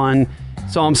 110:1,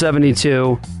 Psalm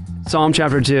 72, Psalm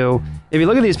chapter 2, if you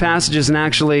look at these passages and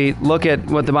actually look at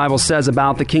what the Bible says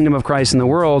about the kingdom of Christ in the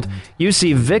world, you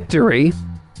see victory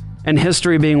and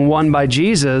history being won by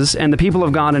Jesus and the people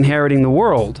of God inheriting the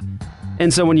world.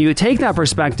 And so when you take that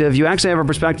perspective, you actually have a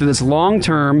perspective that's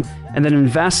long-term and that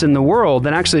invests in the world,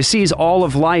 that actually sees all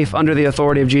of life under the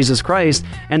authority of Jesus Christ,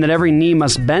 and that every knee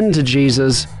must bend to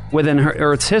Jesus within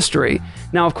Earth's history.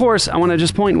 Now, of course, I want to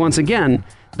just point once again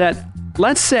that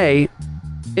let's say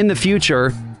in the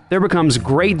future there becomes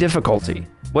great difficulty.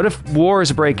 What if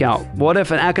wars break out? What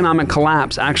if an economic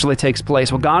collapse actually takes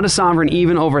place? Well, God is sovereign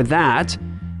even over that.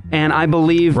 And I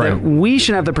believe that we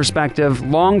should have the perspective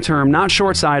long-term, not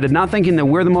short-sighted, not thinking that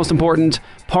we're the most important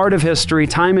part of history,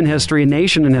 time in history,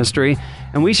 nation in history.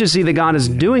 And we should see that God is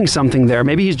doing something there.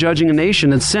 Maybe he's judging a nation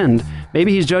that's sinned.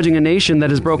 Maybe he's judging a nation that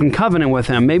has broken covenant with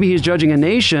him. Maybe he's judging a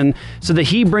nation so that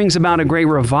he brings about a great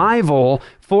revival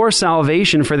for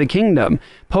salvation for the kingdom.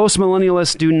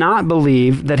 Postmillennialists do not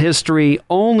believe that history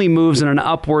only moves in an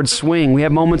upward swing. We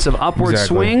have moments of upward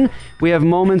swing. We have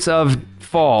moments of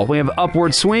fall. We have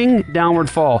upward swing, downward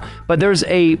fall. But there's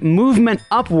a movement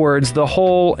upwards the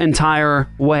whole entire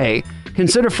way.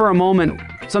 Consider for a moment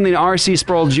something R.C.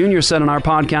 Sproul Jr. said on our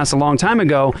podcast a long time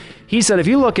ago. He said, if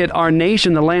you look at our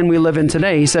nation, the land we live in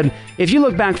today, he said, if you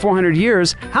look back 400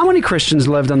 years, how many Christians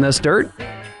lived on this dirt?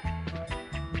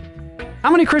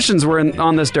 How many Christians were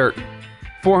on this dirt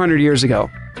 400 years ago?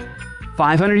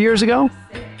 500 years ago?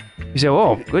 You say,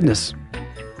 oh, goodness.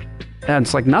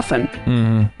 That's like nothing.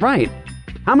 Mm-hmm. Right.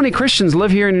 How many Christians live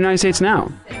here in the United States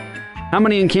now? How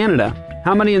many in Canada?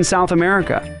 How many in South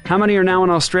America? How many are now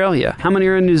in Australia? How many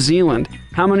are in New Zealand?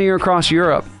 How many are across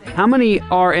Europe? How many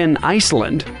are in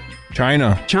Iceland?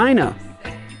 China.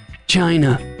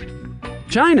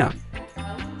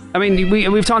 I mean,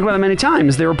 we've talked about it many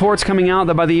times. There are reports coming out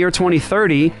that by the year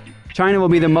 2030, China will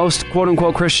be the most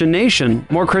quote-unquote Christian nation.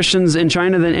 More Christians in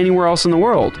China than anywhere else in the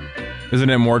world.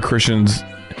 Isn't it more Christians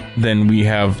than we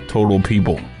have total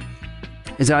people?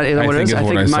 Is that what it is? I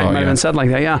think it might have been said like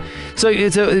that, yeah. So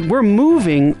we're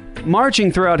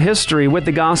marching throughout history with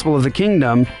the gospel of the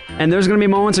kingdom, and there's going to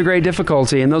be moments of great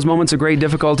difficulty, and those moments of great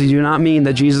difficulty do not mean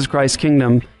that Jesus Christ's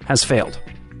kingdom has failed.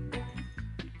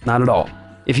 Not at all.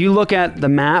 If you look at the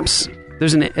maps,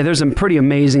 there's a pretty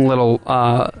amazing little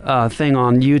thing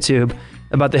on YouTube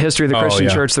about the history of the Christian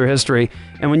church through history.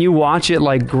 And when you watch it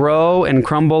like grow and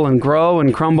crumble and grow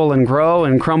and crumble and grow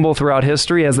and crumble throughout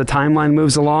history as the timeline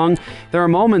moves along, there are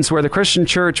moments where the Christian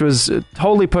church was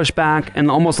totally pushed back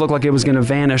and almost looked like it was going to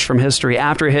vanish from history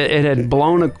after it had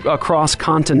blown across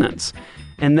continents.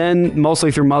 And then,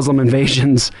 mostly through Muslim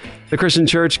invasions, the Christian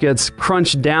church gets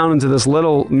crunched down into this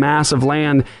little mass of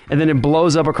land, and then it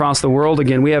blows up across the world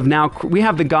again. We have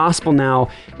the gospel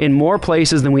now in more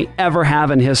places than we ever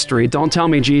have in history. Don't tell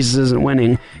me Jesus isn't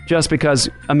winning just because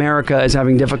America is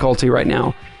having difficulty right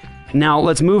now. Now,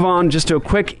 let's move on just to a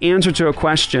quick answer to a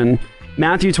question.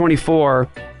 Matthew 24,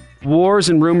 wars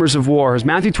and rumors of wars.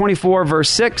 Matthew 24, verse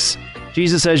 6.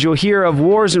 Jesus says, you'll hear of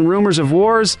wars and rumors of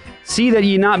wars. See that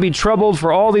ye not be troubled,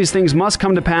 for all these things must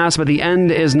come to pass, but the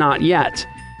end is not yet.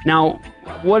 Now,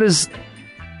 what does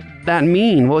that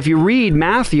mean? Well, if you read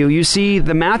Matthew, you see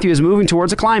that Matthew is moving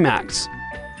towards a climax.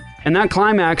 And that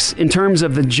climax, in terms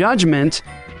of the judgment,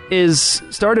 is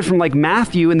started from like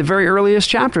Matthew in the very earliest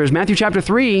chapters. Matthew chapter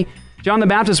 3, John the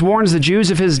Baptist warns the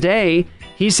Jews of his day.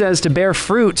 He says to bear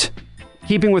fruit,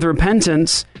 keeping with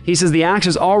repentance. He says the axe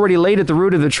is already laid at the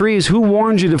root of the trees. Who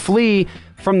warned you to flee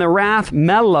from the wrath,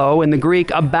 mello in the Greek,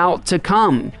 about to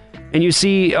come? And you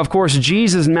see, of course,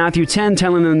 Jesus in Matthew 10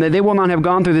 telling them that they will not have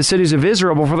gone through the cities of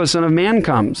Israel before the Son of Man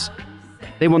comes.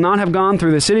 They will not have gone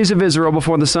through the cities of Israel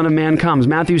before the Son of Man comes.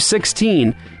 Matthew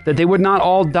 16, that they would not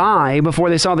all die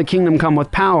before they saw the kingdom come with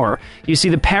power. You see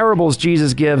the parables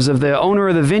Jesus gives of the owner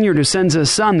of the vineyard who sends his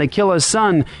son. They kill his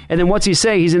son. And then what's he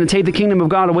say? He's going to take the kingdom of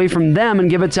God away from them and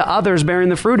give it to others bearing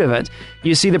the fruit of it.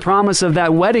 You see the promise of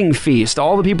that wedding feast.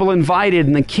 All the people invited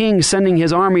and the king sending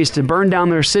his armies to burn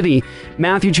down their city.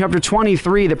 Matthew chapter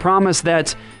 23, the promise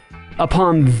that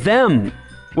upon them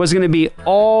was going to be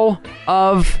all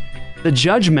of the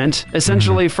judgment,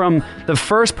 essentially from the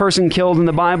first person killed in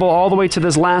the Bible all the way to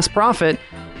this last prophet.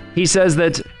 He says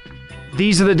that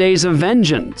these are the days of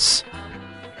vengeance.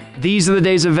 These are the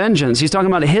days of vengeance. He's talking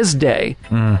about his day.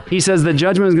 He says the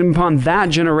judgment is going to be upon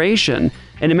that generation.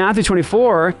 And in Matthew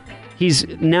 24, he's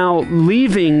now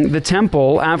leaving the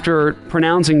temple after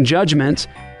pronouncing judgment,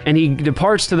 and he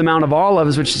departs to the Mount of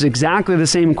Olives, which is exactly the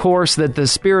same course that the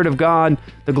Spirit of God,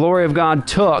 the glory of God,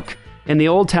 took in the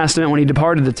Old Testament when he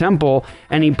departed the temple.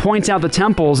 And he points out the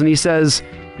temples and he says,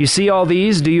 you see all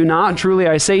these? Do you not? Truly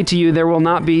I say to you, there will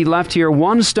not be left here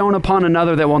one stone upon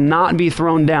another that will not be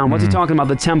thrown down. What's he talking about?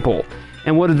 The temple.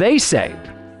 And what do they say?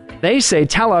 They say,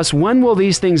 tell us, when will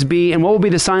these things be, and what will be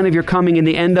the sign of your coming in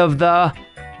the end of the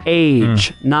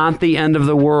age, not the end of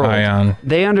the world. Ion.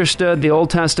 They understood the Old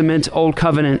Testament, Old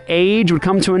Covenant age would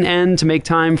come to an end to make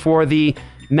time for the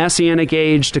Messianic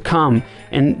age to come.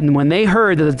 And when they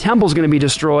heard that the temple's going to be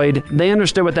destroyed, they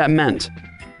understood what that meant,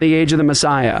 the age of the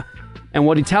Messiah. And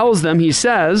what he tells them, he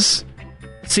says,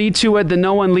 see to it that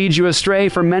no one leads you astray,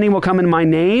 for many will come in my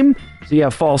name. So you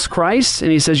have false Christs.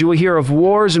 And he says, you will hear of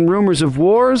wars and rumors of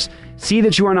wars. See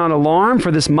that you are not alarmed,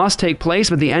 for this must take place,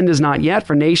 but the end is not yet.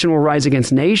 For nation will rise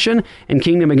against nation, and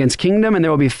kingdom against kingdom, and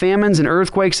there will be famines and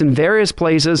earthquakes in various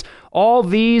places. All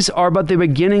these are but the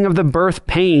beginning of the birth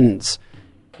pains.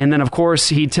 And then, of course,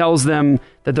 he tells them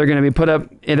that they're going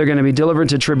to be delivered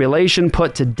to tribulation,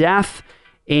 put to death.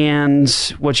 And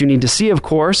what you need to see, of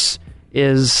course,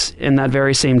 is in that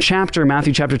very same chapter,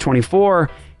 Matthew chapter 24,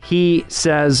 he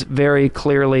says very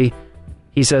clearly,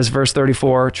 he says, verse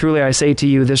 34, truly I say to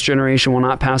you, this generation will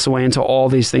not pass away until all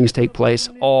these things take place.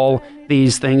 All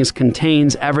these things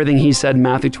contains everything he said in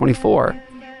Matthew 24.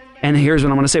 And here's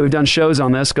what I'm going to say. We've done shows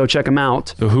on this. Go check them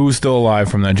out. So who's still alive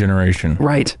from that generation?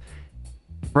 Right.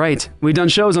 We've done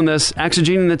shows on this,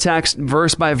 exegeting the text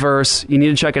verse by verse. You need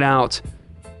to check it out.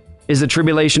 Is the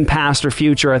tribulation past or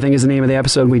future, I think is the name of the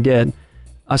episode we did.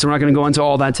 So we're not going to go into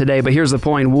all that today, but here's the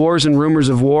point. Wars and rumors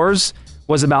of wars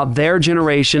was about their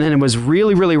generation, and it was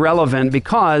really, really relevant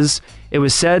because it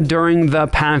was said during the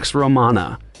Pax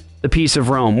Romana, the peace of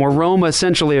Rome, where Rome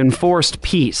essentially enforced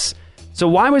peace. So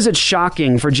why was it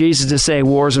shocking for Jesus to say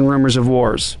wars and rumors of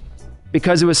wars?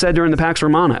 Because it was said during the Pax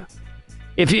Romana.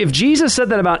 If Jesus said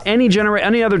that about any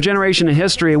other generation in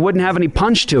history, it wouldn't have any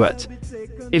punch to it.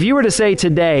 If you were to say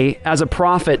today, as a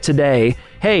prophet today,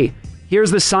 hey,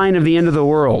 here's the sign of the end of the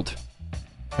world,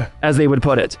 as they would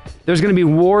put it. There's going to be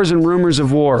wars and rumors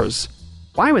of wars.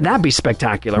 Why would that be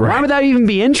spectacular? Right. Why would that even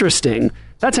be interesting?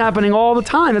 That's happening all the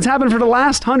time. That's happened for the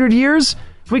last 100 years.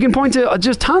 We can point to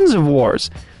just tons of wars.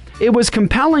 It was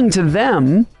compelling to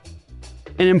them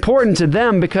and important to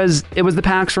them because it was the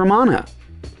Pax Romana.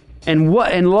 And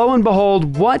lo and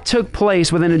behold, what took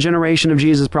place within a generation of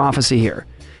Jesus' prophecy here?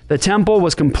 The temple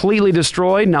was completely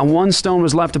destroyed. Not one stone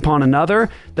was left upon another.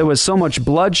 There was so much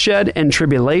bloodshed and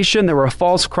tribulation. There were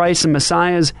false Christs and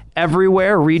Messiahs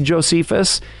everywhere. Read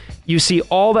Josephus. You see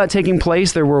all that taking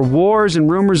place. There were wars and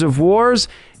rumors of wars.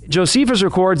 Josephus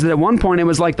records that at one point it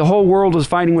was like the whole world was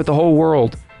fighting with the whole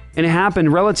world. And it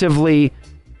happened relatively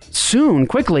soon,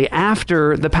 quickly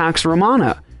after the Pax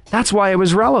Romana. That's why it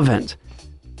was relevant.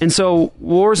 And so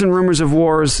wars and rumors of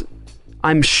wars,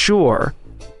 I'm sure,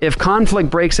 if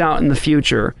conflict breaks out in the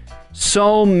future,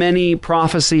 so many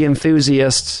prophecy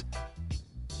enthusiasts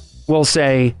will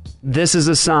say, this is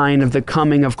a sign of the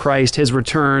coming of Christ, his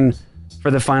return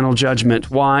for the final judgment.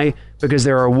 Why? Because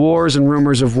there are wars and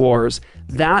rumors of wars.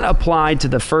 That applied to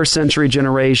the first century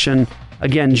generation.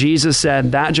 Again, Jesus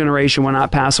said that generation will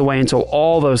not pass away until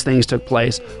all those things took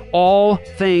place. All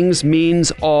things means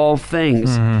all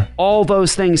things. Mm-hmm. All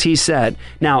those things he said.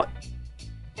 Now,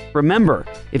 remember,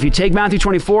 if you take Matthew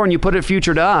 24 and you put it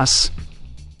future to us,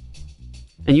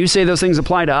 and you say those things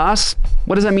apply to us,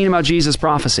 what does that mean about Jesus'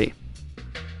 prophecy?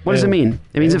 What does it mean?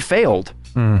 It means it failed.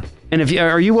 Mm. And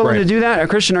are you willing to do that?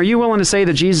 Christian, are you willing to say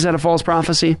that Jesus had a false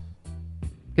prophecy?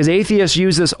 Because atheists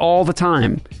use this all the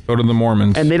time. So do the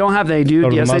Mormons. And they don't have, they do,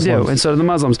 yes they do, and so do the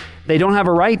Muslims. They don't have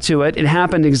a right to it. It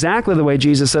happened exactly the way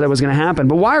Jesus said it was going to happen.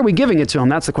 But why are we giving it to them?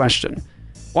 That's the question.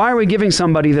 Why are we giving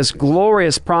somebody this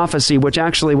glorious prophecy which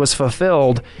actually was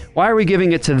fulfilled? Why are we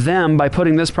giving it to them by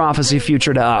putting this prophecy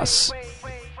future to us?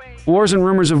 Wars and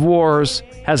rumors of wars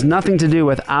has nothing to do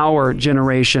with our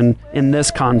generation in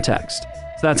this context.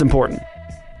 So that's important.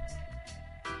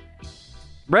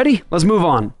 Ready? Let's move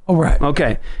on. All right.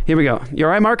 Okay, here we go. You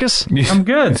all right, Marcus? I'm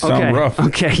good. Sound rough.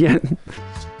 Okay, yeah.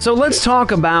 So let's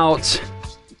talk about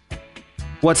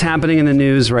what's happening in the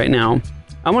news right now.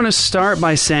 I want to start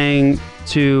by saying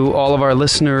to all of our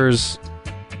listeners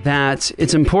that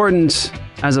it's important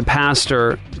as a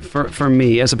pastor, for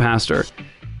me as a pastor,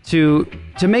 to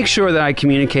make sure that I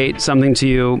communicate something to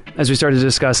you as we start to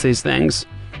discuss these things.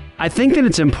 I think that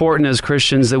it's important as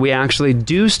Christians that we actually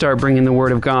do start bringing the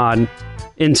Word of God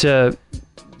into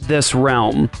this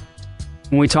realm.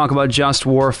 When we talk about just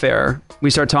warfare, we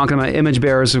start talking about image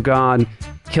bearers of God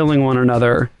killing one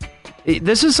another.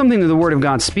 This is something that the Word of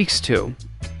God speaks to.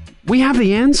 We have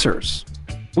the answers.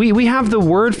 We have the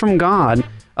Word from God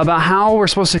about how we're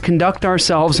supposed to conduct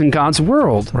ourselves in God's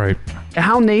world. Right.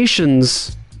 How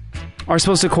nations are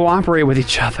supposed to cooperate with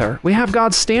each other. We have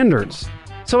God's standards.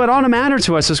 So it ought to matter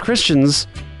to us as Christians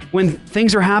when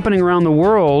things are happening around the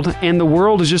world and the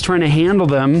world is just trying to handle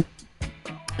them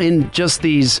in just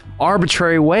these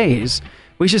arbitrary ways.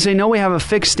 We should say, no, we have a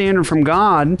fixed standard from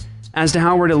God, as to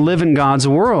how we're to live in God's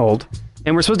world.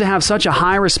 And we're supposed to have such a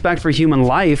high respect for human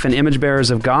life and image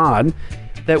bearers of God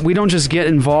that we don't just get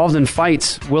involved in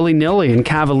fights willy-nilly and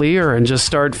cavalier and just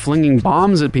start flinging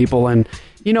bombs at people. And,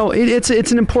 you know, it's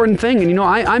an important thing. And, you know,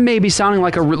 I may be sounding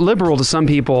like a liberal to some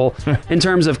people in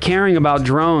terms of caring about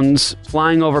drones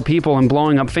flying over people and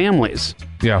blowing up families.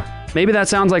 Yeah. Maybe that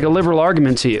sounds like a liberal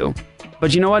argument to you.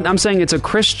 But you know what? I'm saying it's a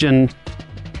Christian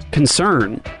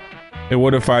concern. It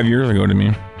would have 5 years ago to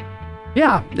me.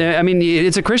 Yeah. I mean,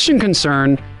 it's a Christian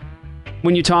concern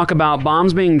when you talk about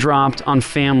bombs being dropped on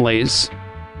families.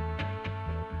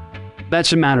 That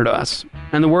should matter to us.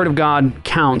 And the Word of God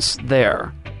counts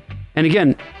there. And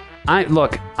again,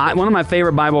 one of my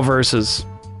favorite Bible verses,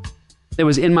 it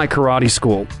was in my karate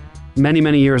school many,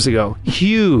 many years ago.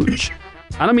 Huge.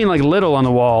 I don't mean like little on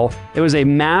the wall. It was a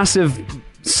massive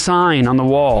sign on the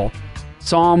wall.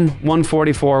 Psalm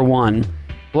 144:1.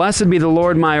 Blessed be the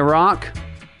Lord my rock,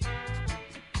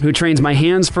 who trains my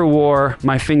hands for war,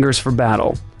 my fingers for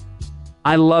battle.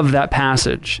 I love that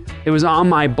passage. It was on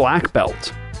my black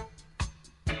belt.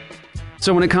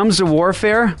 So when it comes to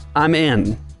warfare, I'm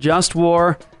in. Just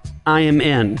war, I am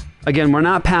in. Again, we're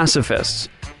not pacifists.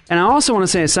 And I also want to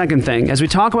say a second thing. As we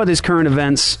talk about these current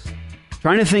events,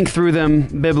 trying to think through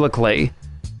them biblically,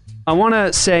 I want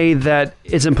to say that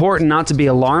it's important not to be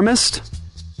alarmist.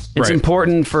 It's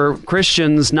important for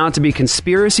Christians not to be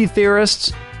conspiracy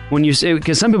theorists. When you say,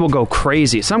 because some people go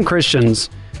crazy. Some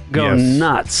Christians go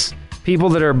nuts. People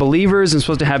that are believers and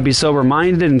supposed to be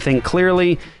sober-minded and think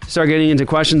clearly start getting into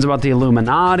questions about the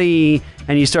Illuminati,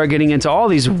 and you start getting into all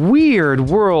these weird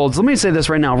worlds. Let me say this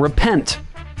right now. Repent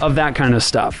of that kind of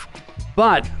stuff.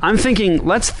 But I'm thinking,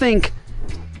 let's think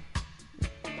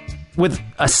with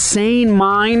a sane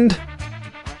mind.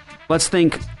 Let's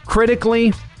think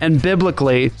critically and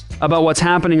biblically about what's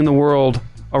happening in the world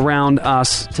around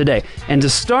us today. And to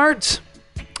start,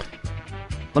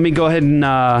 let me go ahead and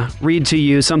read to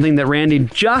you something that Randy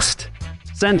just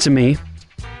sent to me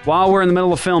while we're in the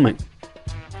middle of filming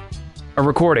a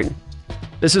recording.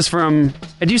 This is from,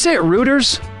 do you say it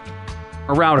Reuters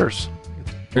or Routers?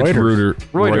 Reuters.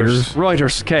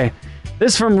 Reuters. Okay.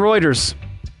 This is from Reuters.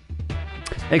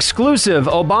 Exclusive.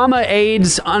 Obama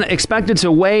aides expected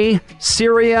to weigh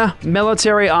Syria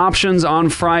military options on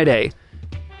Friday.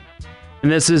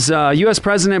 And this is U.S.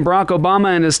 President Barack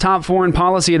Obama and his top foreign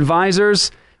policy advisors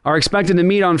are expected to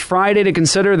meet on Friday to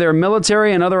consider their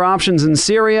military and other options in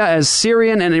Syria as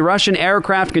Syrian and Russian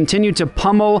aircraft continue to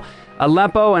pummel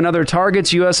Aleppo and other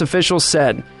targets, U.S. officials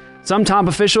said. Some top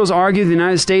officials argue the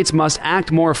United States must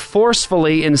act more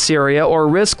forcefully in Syria or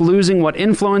risk losing what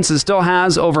influence it still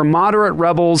has over moderate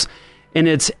rebels in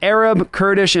its Arab,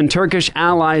 Kurdish, and Turkish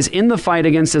allies in the fight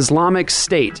against Islamic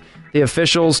State, the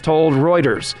officials told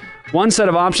Reuters. One set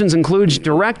of options includes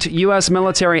direct U.S.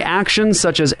 military actions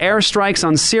such as airstrikes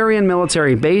on Syrian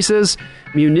military bases,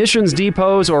 munitions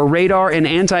depots, or radar and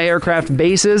anti-aircraft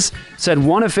bases, said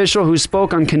one official who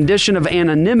spoke on condition of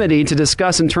anonymity to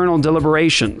discuss internal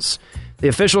deliberations. The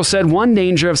official said one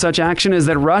danger of such action is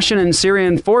that Russian and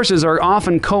Syrian forces are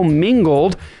often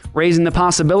commingled, raising the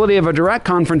possibility of a direct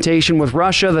confrontation with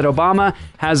Russia that Obama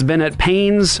has been at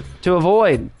pains to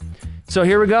avoid. So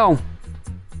here we go.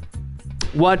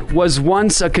 What was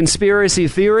once a conspiracy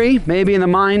theory, maybe in the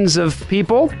minds of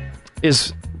people,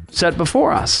 is set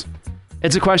before us.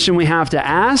 It's a question we have to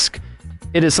ask.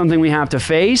 It is something we have to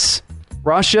face.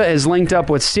 Russia is linked up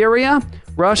with Syria.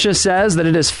 Russia says that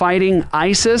it is fighting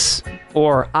ISIS,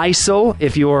 or ISIL,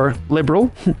 if you're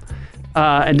liberal,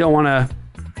 and don't want to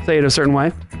say it a certain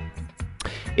way.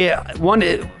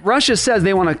 Russia says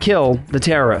they want to kill the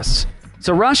terrorists.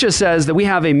 So Russia says that we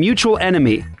have a mutual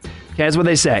enemy. Okay, that's what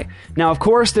they say. Now, of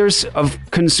course, there's of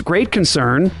great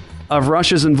concern of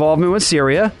Russia's involvement with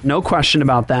Syria. No question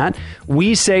about that.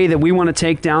 We say that we want to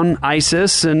take down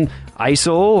ISIS and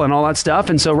ISIL and all that stuff.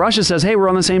 And so Russia says, hey, we're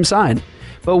on the same side.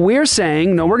 But we're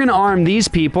saying, no, we're going to arm these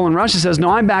people. And Russia says, no,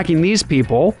 I'm backing these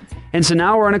people. And so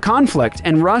now we're in a conflict.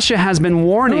 And Russia has been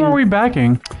warning. Who are we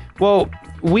backing? Well,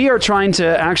 we are trying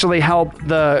to actually help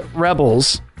the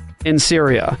rebels in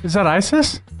Syria. Is that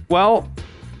ISIS? Well,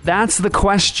 that's the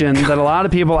question that a lot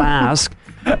of people ask.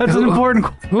 That's an important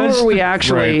question.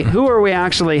 Who are we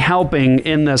actually helping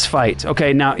in this fight?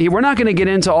 Okay, now we're not going to get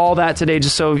into all that today.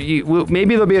 Just so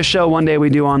maybe there'll be a show one day we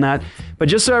do on that. But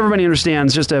just so everybody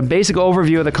understands, just a basic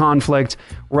overview of the conflict.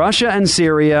 Russia and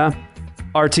Syria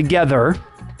are together,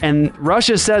 and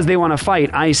Russia says they want to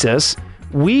fight ISIS.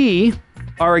 We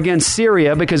are against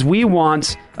Syria because we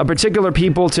want a particular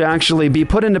people to actually be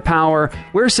put into power.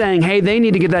 We're saying, hey, they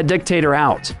need to get that dictator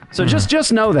out. So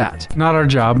just know that. Not our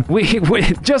job. We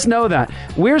just know that.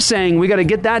 We're saying we got to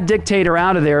get that dictator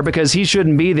out of there because he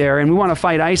shouldn't be there, and we want to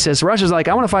fight ISIS. Russia's like,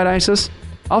 I want to fight ISIS.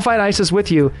 I'll fight ISIS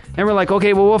with you. And we're like,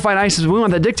 okay, well, we'll fight ISIS. We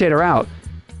want the dictator out.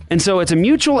 And so it's a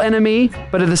mutual enemy,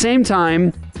 but at the same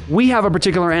time, we have a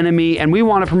particular enemy, and we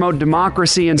want to promote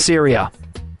democracy in Syria.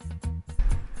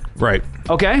 Right.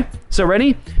 Okay, so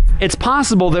ready? It's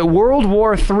possible that World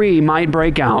War III might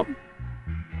break out.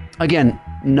 Again,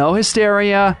 no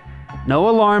hysteria, no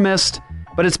alarmist,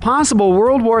 but it's possible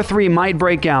World War III might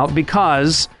break out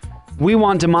because we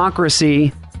want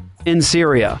democracy in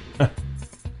Syria.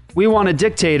 We want a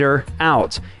dictator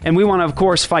out. And we want to, of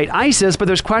course, fight ISIS, but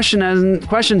there's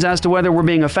questions as to whether we're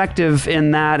being effective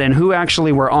in that and who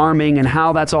actually we're arming and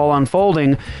how that's all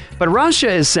unfolding. But Russia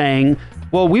is saying,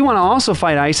 well, we want to also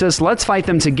fight ISIS. Let's fight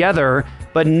them together.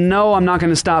 But no, I'm not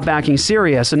going to stop backing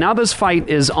Syria. So now this fight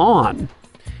is on.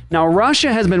 Now,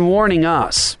 Russia has been warning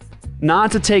us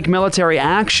not to take military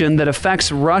action that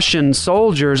affects Russian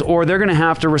soldiers, or they're going to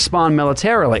have to respond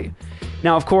militarily.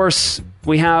 Now, of course,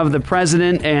 we have the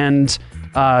president and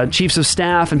chiefs of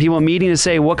staff and people meeting to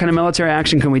say, what kind of military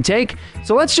action can we take?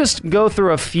 So let's just go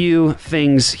through a few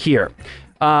things here.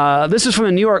 This is from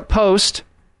the New York Post.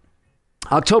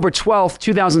 October 12th,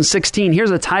 2016.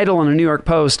 Here's a title on the New York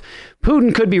Post.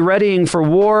 Putin could be readying for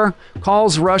war,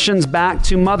 calls Russians back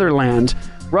to motherland.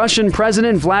 Russian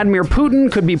President Vladimir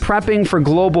Putin could be prepping for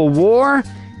global war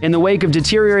in the wake of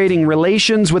deteriorating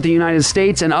relations with the United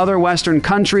States and other Western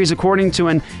countries, according to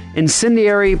an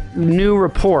incendiary new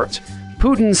report.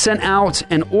 Putin sent out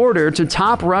an order to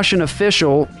top Russian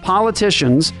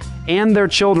politicians, and their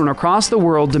children across the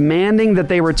world, demanding that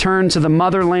they return to the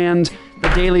motherland, the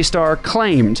Daily Star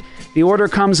claimed. The order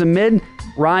comes amid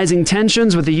rising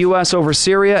tensions with the U.S. over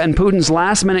Syria and Putin's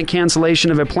last-minute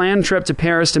cancellation of a planned trip to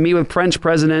Paris to meet with French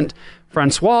President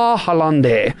François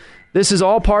Hollande. This is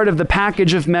all part of the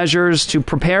package of measures to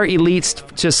prepare elites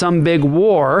to some big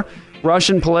war,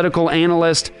 Russian political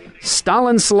analyst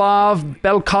Stanislav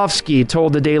Belkovsky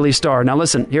told the Daily Star. Now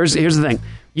listen, here's the thing.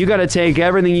 You got to take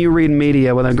everything you read in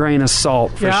media with a grain of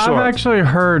salt, for sure. I've actually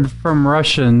heard from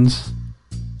Russians,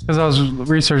 because I was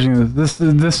researching this.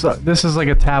 This is like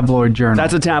a tabloid journal.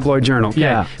 That's a tabloid journal. Okay.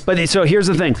 Yeah. But so here's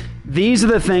the thing. These are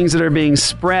the things that are being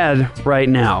spread right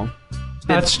now.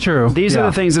 That's true. These are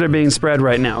the things that are being spread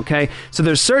right now, okay? So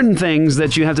there's certain things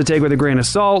that you have to take with a grain of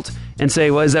salt and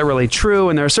say, well, is that really true?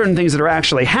 And there are certain things that are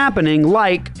actually happening,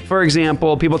 like, for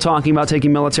example, people talking about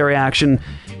taking military action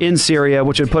in Syria,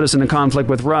 which would put us in a conflict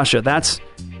with Russia. That's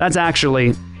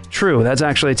actually true. That's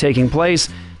actually taking place.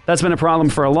 That's been a problem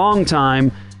for a long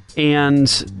time, and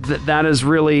that is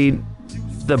really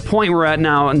the point we're at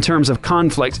now in terms of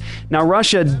conflict. Now,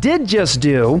 Russia did just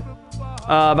do,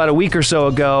 about a week or so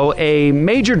ago, a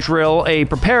major drill, a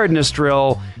preparedness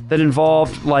drill that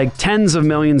involved like tens of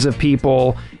millions of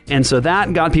people. And so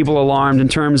that got people alarmed in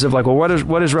terms of like, well,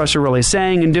 what is Russia really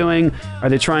saying and doing? Are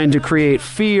they trying to create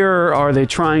fear? Are they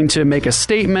trying to make a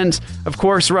statement? Of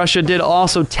course, Russia did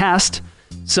also test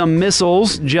some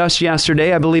missiles just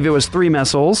yesterday. I believe it was 3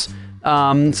 missiles,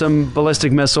 some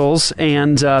ballistic missiles.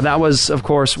 And that was, of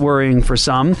course, worrying for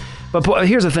some. But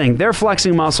here's the thing. They're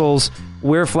flexing muscles.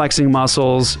 We're flexing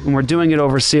muscles. And we're doing it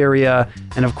over Syria.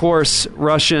 And, of course,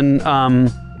 Russian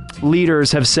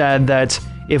leaders have said that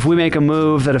if we make a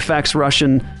move that affects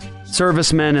Russian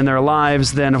servicemen and their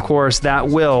lives, then, of course, that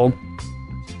will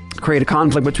create a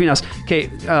conflict between us. Okay,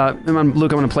 Luke, I'm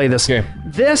going to play this. Okay.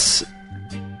 This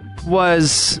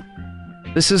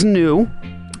is new.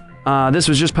 This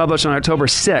was just published on October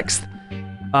 6th.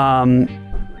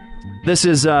 This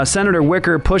is Senator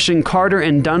Wicker pushing Carter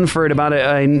and Dunford about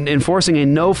enforcing a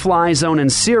no-fly zone in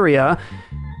Syria,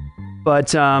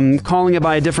 but calling it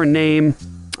by a different name.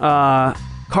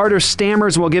 Carter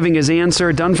stammers while giving his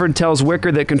answer. Dunford tells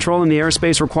Wicker that controlling the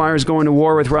airspace requires going to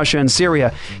war with Russia and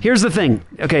Syria. Here's the thing.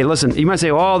 Okay, listen. You might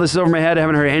say, "Oh, this is over my head. I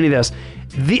haven't heard any of this."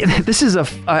 This is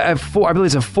I believe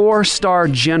it's a 4-star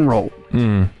general,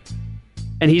 and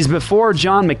he's before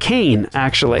John McCain,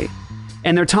 actually.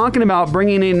 And they're talking about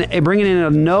bringing in a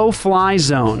no-fly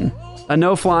zone. A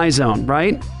no-fly zone,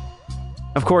 right?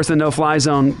 Of course, the no-fly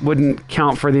zone wouldn't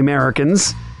count for the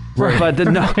Americans. Right. But the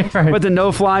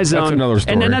no-fly zone. That's another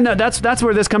story. And no, that's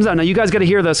where this comes out. Now, you guys got to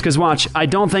hear this, because watch, I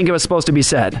don't think it was supposed to be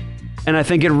said. And I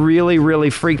think it really, really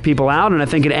freaked people out, and I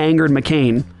think it angered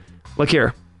McCain. Look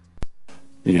here.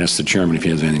 He asked the chairman if he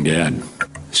has anything to add.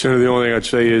 Senator, the only thing I'd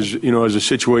say is, as the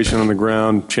situation on the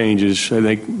ground changes, I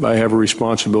think I have a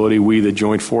responsibility, we, the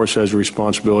Joint Force, has a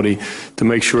responsibility to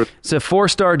make sure. It's a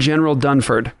 4-star General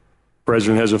Dunford. The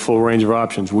President has a full range of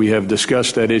options. We have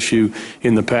discussed that issue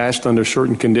in the past under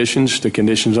certain conditions. The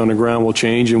conditions on the ground will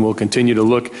change, and we'll continue to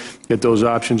look at those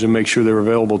options and make sure they're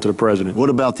available to the President. What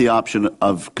about the option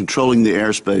of controlling the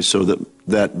airspace so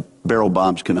that barrel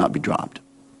bombs cannot be dropped?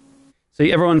 So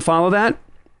everyone follow that?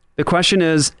 The question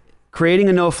is creating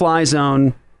a no-fly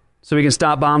zone so we can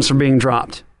stop bombs from being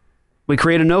dropped. We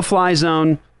create a no-fly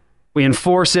zone. We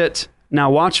enforce it. Now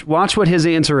watch what his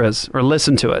answer is, or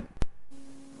listen to it.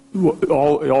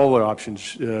 All the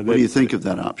options. What do you think of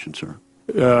that option, sir?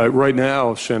 Right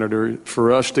now, Senator,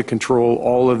 for us to control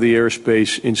all of the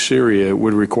airspace in Syria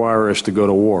would require us to go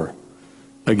to war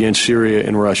against Syria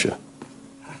and Russia.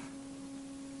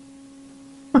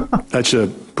 That's a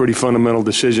pretty fundamental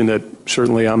decision that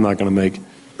certainly I'm not going to make.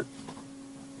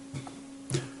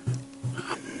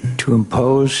 To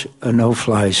impose a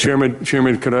no-fly zone.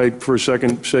 Chairman, could I for a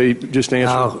second just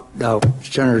answer? No,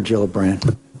 Senator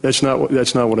Gillibrand. That's not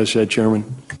what I said, Chairman.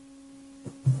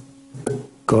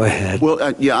 Go ahead. Well,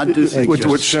 I do think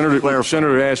what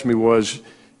Senator asked me was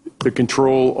to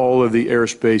control all of the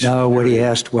airspace. No, what he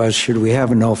asked was, should we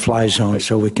have a no-fly zone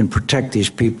so we can protect these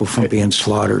people from being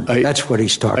slaughtered? That's what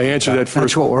he's talking about. I answered that first.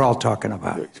 That's what we're all talking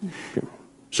about.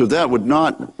 So that would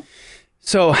not...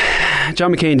 So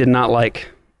John McCain did not like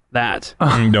that. No,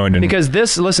 I didn't. Because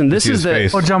this is the...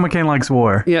 Well, John McCain likes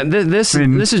war. Yeah, this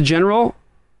is General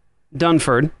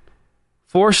Dunford,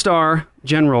 4-star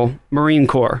General, Marine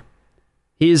Corps.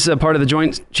 He's a part of the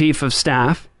Joint Chief of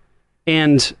Staff,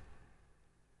 and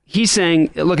he's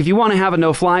saying, look, if you want to have a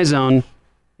no-fly zone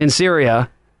in Syria,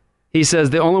 he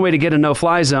says the only way to get a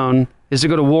no-fly zone is to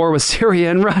go to war with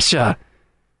Syria and Russia.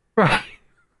 Right.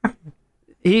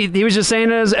 He was just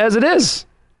saying it as it is.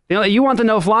 You want the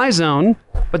no-fly zone,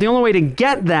 but the only way to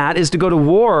get that is to go to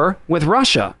war with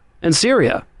Russia and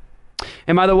Syria.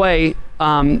 And by the way,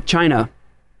 China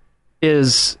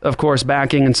is, of course,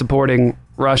 backing and supporting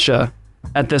Russia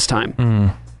at this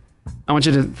time. I want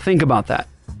you to think about that.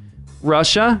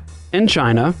 Russia and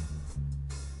China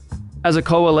as a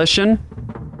coalition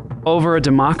over a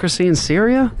democracy in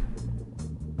Syria?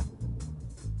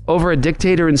 Over a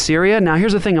dictator in Syria? Now,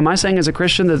 here's the thing. Am I saying as a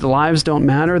Christian that the lives don't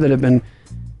matter that have been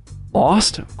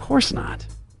lost? Of course not.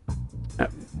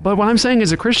 But what I'm saying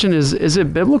as a Christian is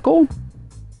it biblical?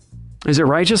 Is it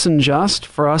righteous and just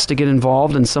for us to get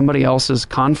involved in somebody else's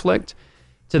conflict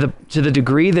to the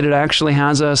degree that it actually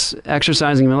has us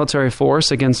exercising military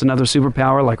force against another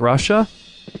superpower like Russia?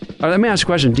 Or let me ask you a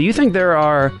question. Do you think there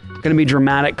are going to be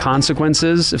dramatic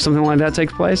consequences if something like that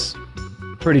takes place?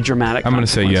 Pretty dramatic. I'm going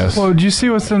to say yes. Well, did you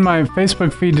see what's in my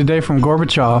Facebook feed today from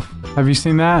Gorbachev? Have you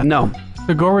seen that? No.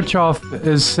 So Gorbachev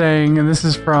is saying, and this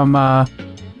is from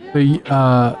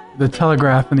the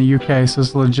Telegraph in the UK, so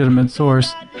it's a legitimate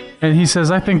source. And he says,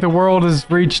 I think the world has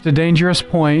reached a dangerous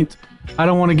point. I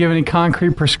don't want to give any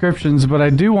concrete prescriptions, but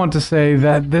I do want to say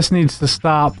that this needs to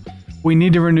stop. We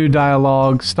need to renew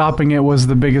dialogue. Stopping it was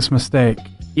the biggest mistake.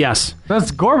 Yes.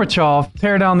 That's Gorbachev,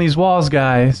 tear down these walls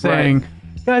guy, saying,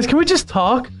 guys, can we just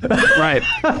talk? Right.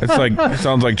 It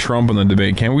sounds like Trump in the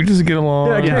debate. Can't we just get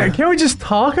along? Can we just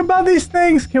talk about these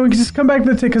things? Can we just come back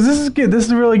to the because this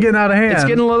is really getting out of hand. It's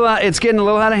getting a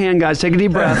little out of hand, guys. Take a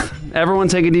deep breath. Everyone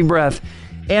take a deep breath.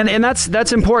 And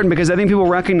that's important because I think people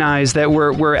recognize that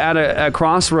we're at a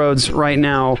crossroads right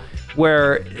now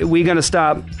where we got to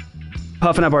stop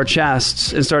puffing up our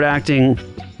chests and start acting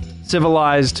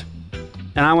civilized.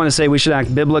 And I want to say we should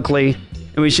act biblically,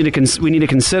 and we need to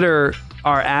consider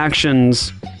our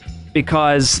actions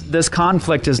because this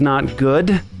conflict is not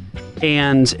good,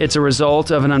 and it's a result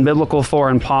of an unbiblical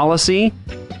foreign policy,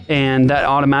 and that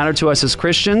ought to matter to us as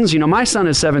Christians. You know, my son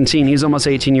is 17. He's almost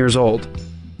 18 years old.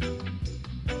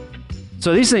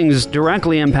 So these things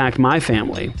directly impact my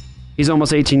family. He's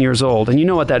almost 18 years old, and you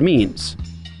know what that means.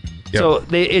 Yep. So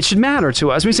it should matter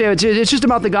to us. We say it's just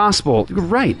about the gospel.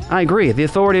 Right, I agree. The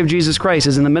authority of Jesus Christ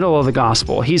is in the middle of the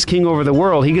gospel. He's king over the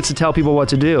world. He gets to tell people what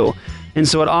to do. And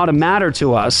so it ought to matter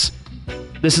to us.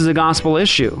 This is a gospel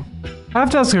issue. I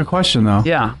have to ask a question, though.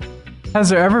 Yeah. Has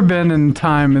there ever been a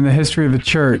time in the history of the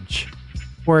church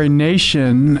where a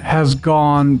nation has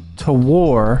gone to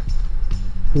war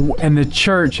and the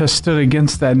church has stood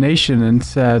against that nation and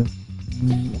said,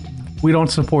 we don't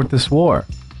support this war?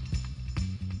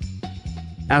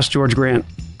 Ask George Grant.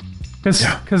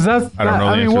 Because that's,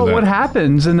 I mean, what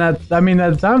happens in that? I mean,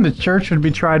 at the time the church would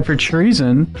be tried for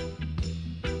treason.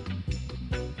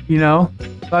 You know,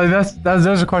 those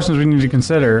are questions we need to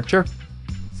consider. Sure.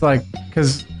 It's like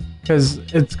because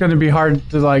it's going to be hard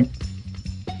to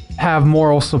have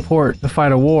moral support to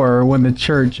fight a war when the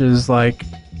church is like,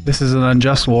 this is an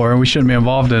unjust war and we shouldn't be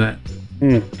involved in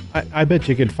it. I bet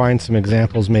you could find some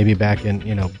examples maybe back in,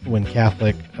 when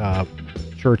Catholic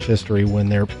church history, when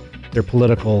their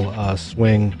political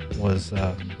swing was...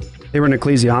 they were an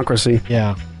ecclesiocracy.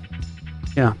 Yeah.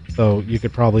 Yeah. So you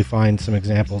could probably find some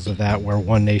examples of that where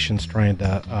one nation's trying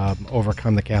to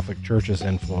overcome the Catholic Church's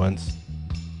influence,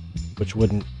 which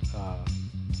wouldn't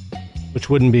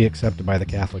be accepted by the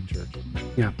Catholic Church.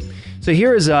 Yeah. So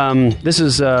here is this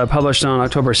is published on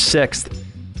October 6th.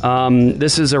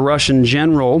 This is a Russian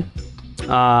general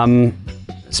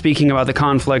speaking about the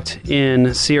conflict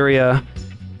in Syria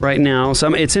right now.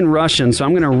 So it's in Russian, so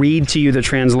I'm going to read to you the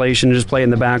translation and just play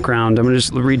in the background. I'm going to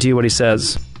just read to you what he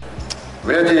says.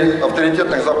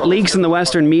 Leaks in the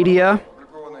Western media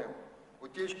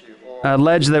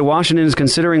allege that Washington is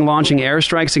considering launching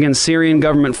airstrikes against Syrian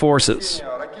government forces.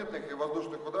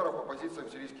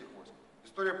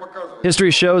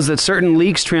 History shows that certain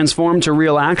leaks transform to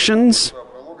real actions.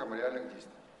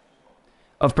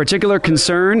 Of particular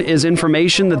concern is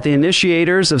information that the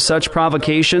initiators of such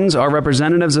provocations are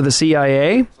representatives of the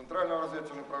CIA,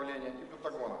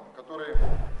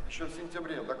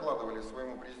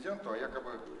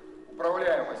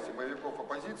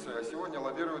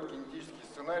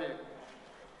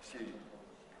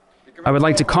 I would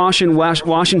like to caution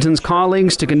Washington's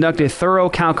colleagues to conduct a thorough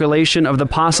calculation of the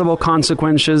possible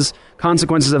consequences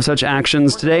of such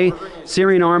actions. Today,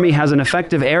 Syrian army has an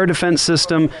effective air defense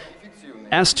system,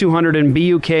 S-200 and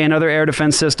BUK and other air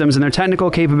defense systems, and their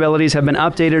technical capabilities have been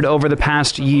updated over the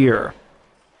past year.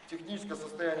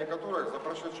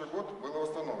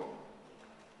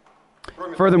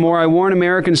 Furthermore, I warn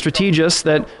American strategists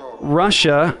that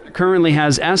Russia currently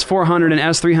has S-400 and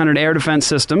S-300 air defense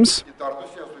systems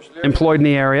employed in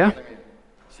the area.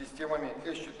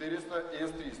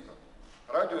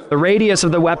 The radius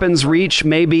of the weapon's reach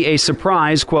may be a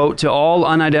surprise, quote, to all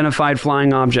unidentified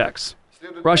flying objects.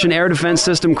 Russian air defense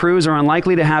system crews are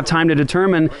unlikely to have time to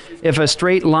determine in a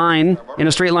straight line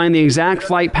the exact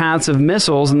flight paths of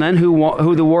missiles and then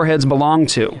who the warheads belong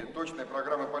to.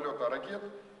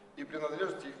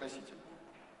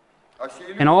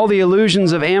 And all the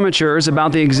illusions of amateurs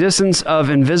about the existence of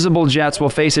invisible jets will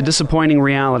face a disappointing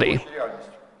reality.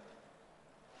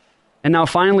 And now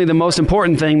finally, the most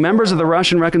important thing, members of the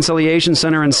Russian Reconciliation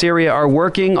Center in Syria are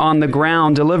working on the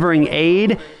ground, delivering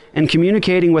aid and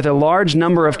communicating with a large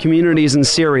number of communities in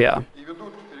Syria.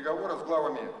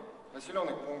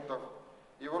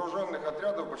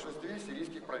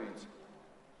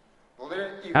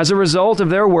 As a result of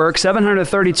their work,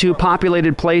 732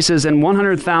 populated places and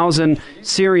 100,000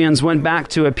 Syrians went back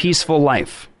to a peaceful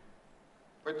life.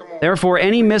 Therefore,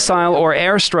 any missile or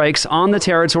airstrikes on the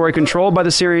territory controlled by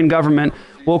the Syrian government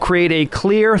will create a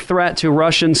clear threat to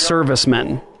Russian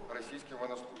servicemen.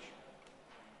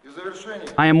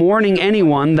 I am warning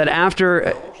anyone that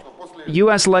after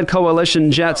U.S.-led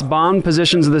coalition jets bombed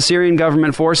positions of the Syrian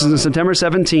government forces on September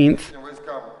 17th,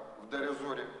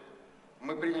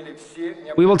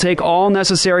 we will take all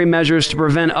necessary measures to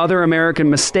prevent other American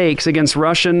mistakes against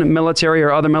Russian military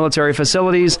or other military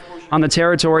facilities on the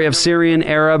territory of Syrian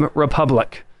Arab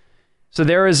Republic. So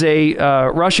there is a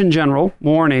Russian general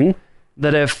warning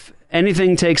that if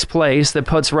anything takes place that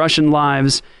puts Russian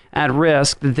lives at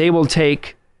risk, that they will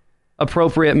take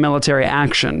appropriate military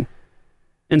action.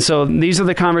 And so these are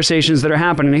the conversations that are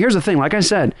happening. And here's the thing, like I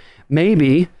said,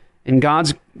 maybe in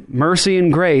God's mercy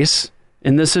and grace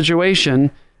in this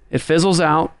situation, it fizzles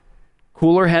out,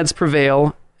 cooler heads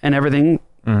prevail, and everything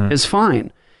is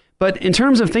fine. But in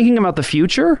terms of thinking about the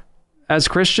future as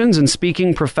Christians and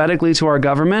speaking prophetically to our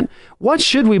government, what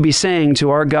should we be saying to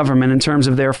our government in terms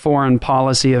of their foreign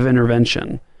policy of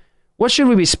intervention? What should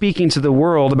we be speaking to the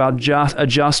world about a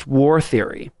just war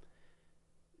theory?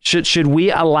 Should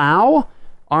we allow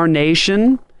our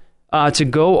nation to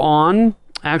go on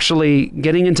actually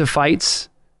getting into fights,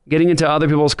 getting into other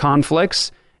people's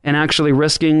conflicts, and actually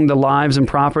risking the lives and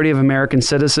property of American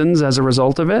citizens as a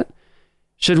result of it?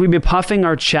 Should we be puffing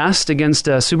our chest against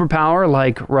a superpower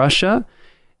like Russia?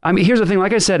 I mean, here's the thing,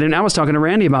 like I said, and I was talking to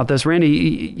Randy about this. Randy,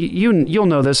 you'll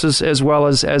know this as well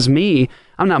as me.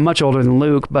 I'm not much older than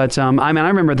Luke, but I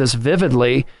remember this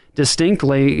vividly,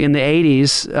 distinctly in the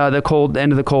 80s, the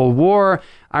end of the Cold War.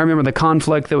 I remember the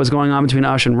conflict that was going on between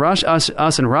us and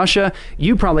Russia.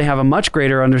 You probably have a much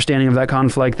greater understanding of that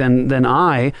conflict than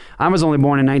I. I was only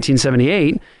born in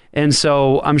 1978, and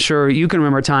so I'm sure you can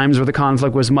remember times where the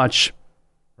conflict was much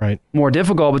more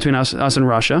difficult between us and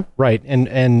Russia. Right,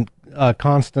 and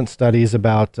constant studies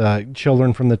about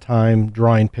children from the time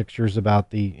drawing pictures about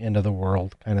the end of the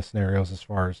world kind of scenarios as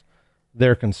far as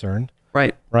they're concerned.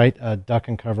 Right. Right? Duck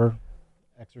and cover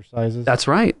exercises. That's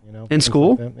right. You know, in things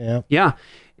school. like that. Yeah.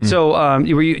 So,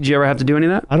 did you ever have to do any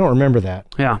of that? I don't remember that.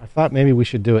 Yeah. I thought maybe we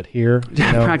should do it here.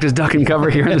 You know? Practice duck and cover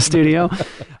here in the studio.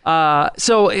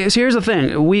 So here's the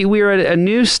thing. We're at a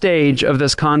new stage of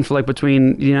this conflict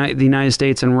between the United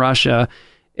States and Russia.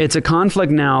 It's a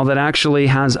conflict now that actually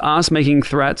has us making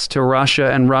threats to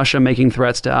Russia and Russia making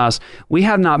threats to us. We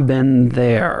have not been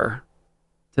there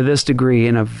to this degree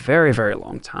in a very, very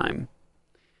long time.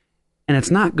 And it's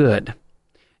not good.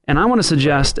 And I want to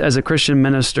suggest as a Christian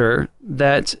minister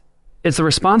that it's the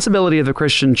responsibility of the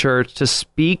Christian church to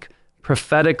speak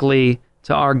prophetically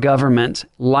to our government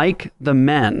like the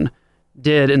men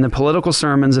did in the political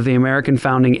sermons of the American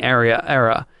founding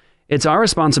era. It's our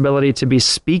responsibility to be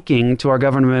speaking to our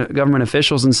government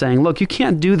officials and saying, look, you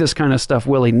can't do this kind of stuff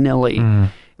willy-nilly.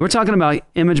 We're talking about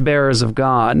image bearers of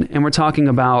God, and we're talking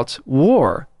about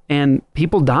war and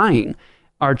people dying,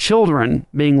 our children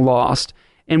being lost.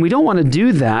 And we don't want to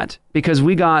do that because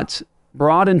we got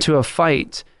brought into a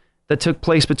fight that took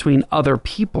place between other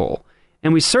people.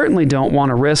 And we certainly don't want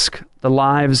to risk the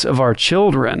lives of our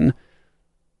children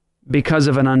because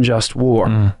of an unjust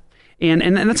war.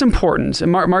 And that's important.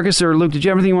 And Marcus or Luke, did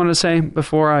you have anything you wanted to say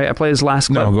before I play this last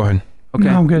clip? No, go ahead. Okay.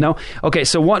 No, I'm good. No? Okay,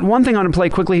 so one thing I want to play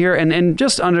quickly here, and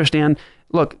just understand,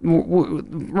 look,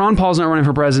 Ron Paul's not running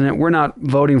for president. We're not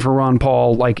voting for Ron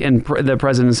Paul like in the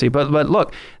presidency. But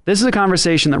look, this is a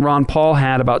conversation that Ron Paul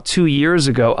had about 2 years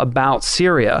ago about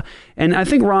Syria. And I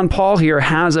think Ron Paul here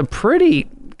has a pretty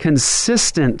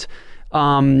consistent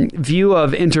view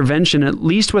of intervention, at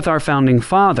least with our founding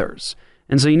fathers.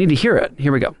 And so you need to hear it.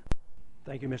 Here we go.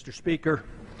 Thank you, Mr. Speaker.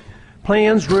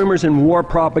 Plans, rumors, and war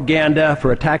propaganda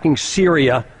for attacking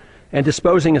Syria and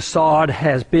disposing Assad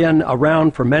has been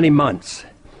around for many months.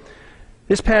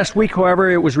 This past week, however,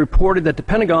 it was reported that the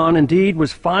Pentagon indeed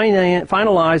was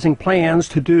finalizing plans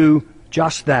to do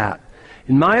just that.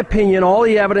 In my opinion, all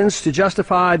the evidence to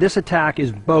justify this attack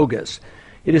is bogus.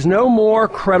 It is no more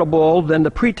credible than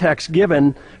the pretext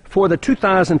given for the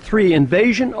 2003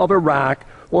 invasion of Iraq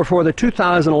or for the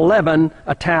 2011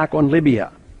 attack on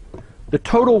Libya. The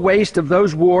total waste of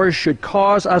those wars should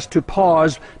cause us to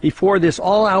pause before this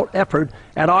all-out effort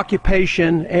at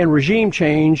occupation and regime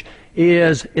change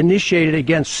is initiated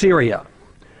against Syria.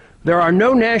 There are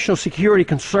no national security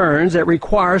concerns that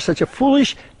require such a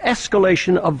foolish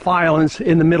escalation of violence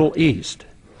in the Middle East.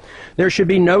 There should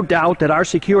be no doubt that our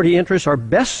security interests are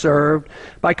best served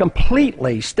by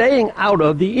completely staying out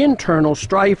of the internal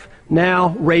strife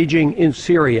now raging in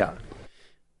Syria.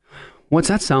 What's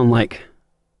that sound like?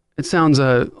 It sounds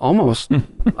almost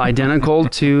identical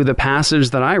to the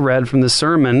passage that I read from the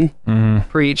sermon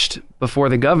preached before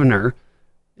the governor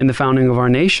in the founding of our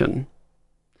nation.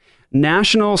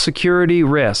 National security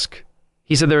risk.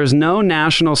 He said there is no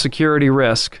national security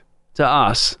risk to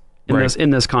us in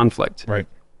this conflict. Right.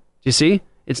 Do you see?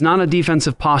 It's not a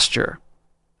defensive posture.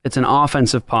 It's an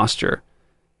offensive posture.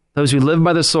 Those who live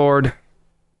by the sword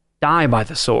die by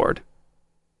the sword.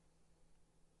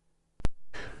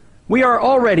 We are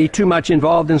already too much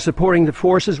involved in supporting the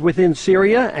forces within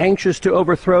Syria, anxious to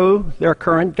overthrow their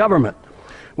current government.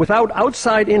 Without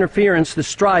outside interference, the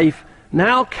strife,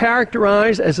 now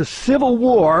characterized as a civil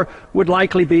war, would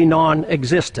likely be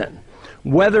non-existent.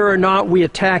 Whether or not we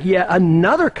attack yet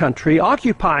another country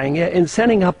occupying it and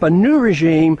setting up a new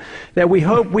regime that we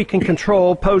hope we can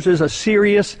control poses a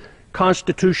serious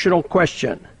constitutional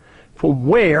question. From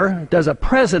where does a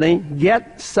president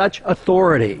get such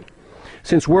authority?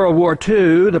 Since World War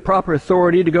II, the proper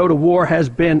authority to go to war has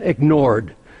been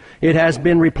ignored. It has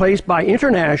been replaced by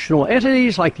international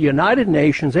entities like the United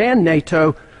Nations and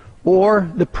NATO, or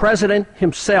the president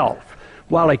himself,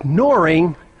 while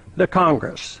ignoring the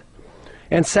Congress.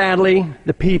 And sadly,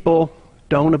 the people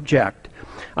don't object.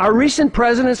 Our recent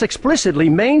presidents explicitly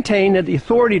maintain that the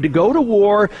authority to go to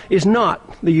war is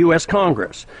not the U.S.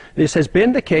 Congress. This has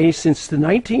been the case since the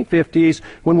 1950s,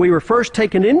 when we were first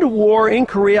taken into war in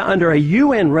Korea under a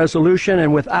UN resolution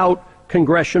and without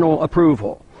congressional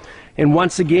approval. And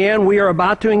once again, we are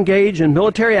about to engage in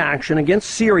military action against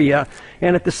Syria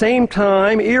and at the same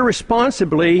time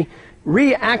irresponsibly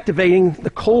reactivating the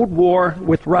Cold War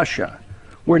with Russia.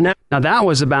 Now that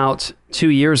was about 2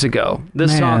 years ago.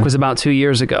 This talk was about 2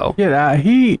 years ago.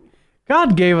 Yeah,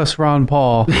 God gave us Ron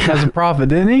Paul as a prophet,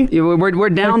 didn't he? We're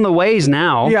down the ways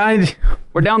now. Yeah,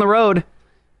 we're down the road,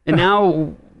 and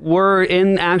now we're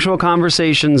in actual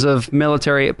conversations of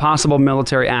possible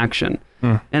military action.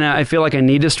 And I feel like I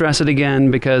need to stress it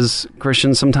again because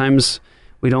Christians sometimes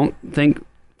we don't think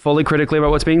fully critically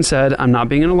about what's being said. I'm not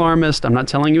being an alarmist. I'm not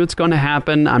telling you it's going to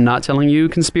happen. I'm not telling you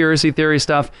conspiracy theory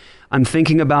stuff. I'm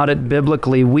thinking about it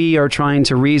biblically. We are trying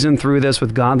to reason through this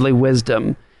with godly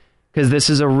wisdom because this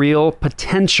is a real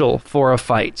potential for a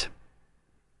fight.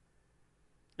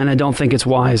 And I don't think it's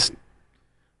wise.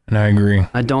 And I agree.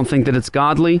 I don't think that it's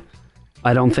godly.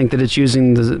 I don't think that it's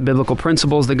using the biblical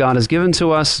principles that God has given to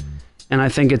us. And I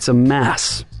think it's a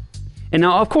mess. And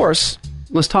now, of course,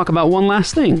 let's talk about one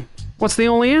last thing. What's the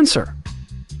only answer?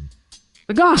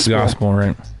 The gospel. The gospel,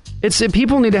 right.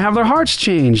 People need to have their hearts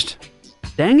changed.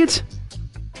 Dang it.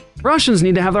 Russians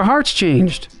need to have their hearts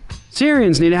changed.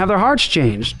 Syrians need to have their hearts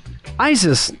changed.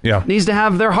 ISIS needs to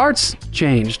have their hearts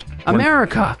changed.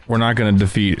 America. We're not going to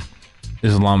defeat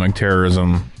Islamic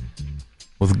terrorism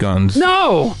with guns.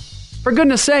 No! For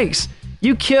goodness sakes.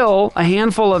 You kill a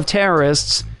handful of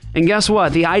terrorists, and guess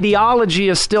what? The ideology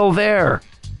is still there.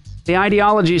 The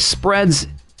ideology spreads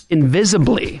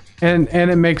invisibly. And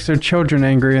it makes their children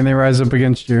angry, and they rise up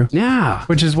against you. Yeah.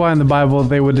 Which is why in the Bible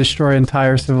they would destroy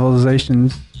entire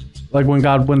civilizations. Like when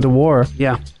God went to war.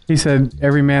 Yeah. He said,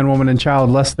 every man, woman, and child,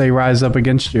 lest they rise up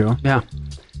against you. Yeah.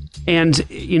 And,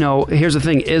 here's the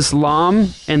thing. Islam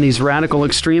and these radical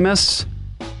extremists,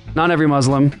 not every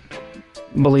Muslim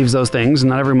believes those things.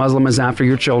 Not every Muslim is after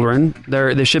your children.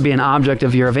 There should be an object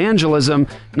of your evangelism,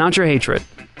 not your hatred.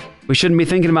 We shouldn't be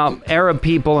thinking about Arab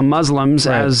people and Muslims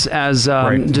as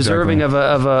deserving of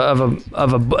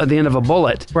at the end of a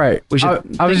bullet. Right.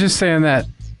 I was just saying that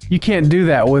you can't do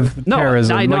that with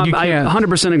terrorism. I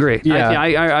 100% agree. Yeah.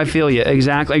 I feel you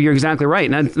exactly. You're exactly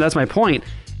right, and that's my point.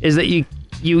 Is that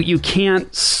you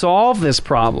can't solve this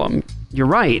problem. You're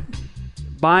right.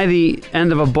 By the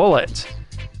end of a bullet,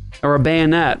 or a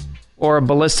bayonet, or a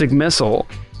ballistic missile,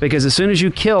 because as soon as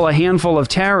you kill a handful of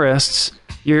terrorists,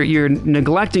 you're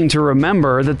neglecting to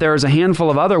remember that there's a handful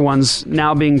of other ones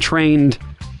now being trained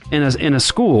in a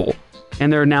school,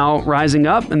 and they're now rising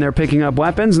up and they're picking up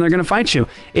weapons and they're going to fight you.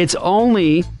 It's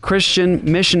only Christian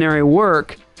missionary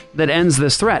work that ends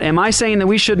this threat. Am I saying that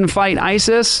we shouldn't fight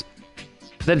ISIS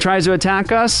that tries to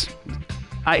attack us?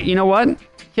 You know what?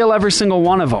 Kill every single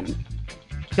one of them.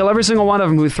 Kill every single one of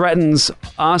them who threatens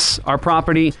us, our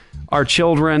property, our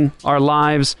children, our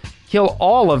lives. Kill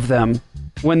all of them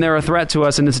when they're a threat to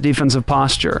us in its defensive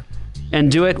posture. And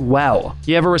do it well.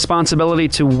 You have a responsibility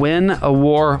to win a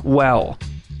war well.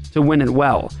 To win it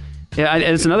well.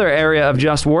 It's another area of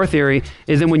just war theory,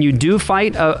 is that when you do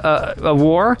fight a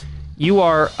war, you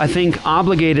are, I think,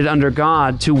 obligated under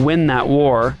God to win that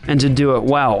war and to do it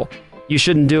well. You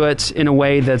shouldn't do it in a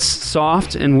way that's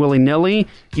soft and willy-nilly.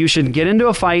 You should get into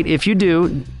a fight, if you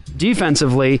do,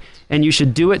 defensively, and you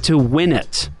should do it to win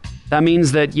it. That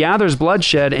means that, there's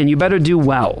bloodshed, and you better do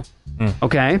well.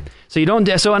 Okay? So you don't...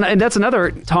 and that's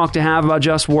another talk to have about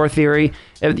just war theory.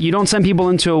 You don't send people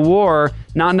into a war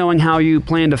not knowing how you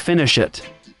plan to finish it.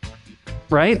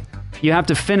 Right? You have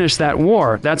to finish that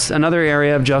war. That's another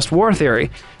area of just war theory.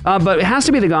 But it has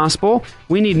to be the gospel.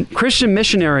 We need Christian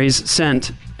missionaries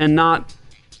sent and not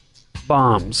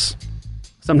bombs.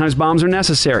 Sometimes bombs are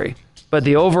necessary. But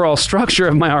the overall structure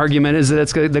of my argument is that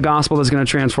it's the gospel that's going to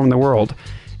transform the world.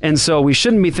 And so we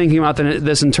shouldn't be thinking about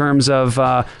this in terms of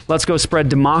let's go spread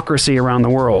democracy around the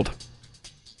world.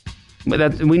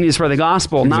 We need to spread the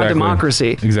gospel, not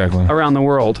democracy, around the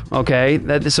world. Okay,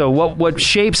 so what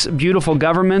shapes beautiful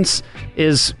governments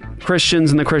is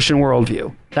Christians and the Christian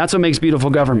worldview. That's what makes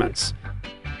beautiful governments.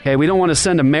 Okay, we don't want to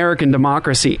send American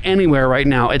democracy anywhere right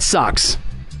now. It sucks.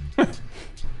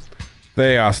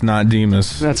 Theos, not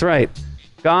Demas. That's right.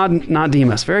 God, not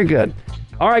Demas. Very good.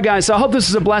 All right, guys, so I hope this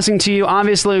is a blessing to you.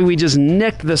 Obviously, we just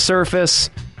nicked the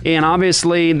surface, and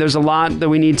obviously there's a lot that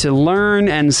we need to learn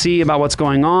and see about what's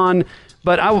going on.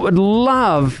 But I would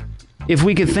love if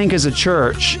we could think as a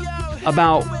church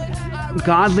about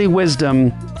godly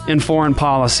wisdom in foreign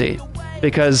policy.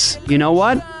 Because you know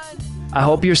what? I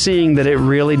hope you're seeing that it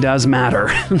really does matter.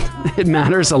 It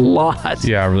matters a lot.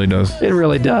 Yeah, it really does. It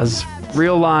really does.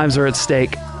 Real lives are at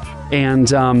stake, and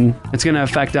it's going to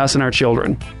affect us and our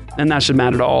children. And that should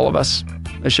matter to all of us.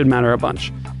 It should matter a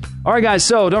bunch. All right, guys,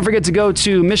 so don't forget to go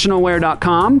to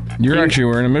missionalwear.com. You're actually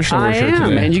wearing a missional shirt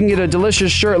today. And you can get a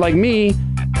delicious shirt like me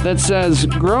that says,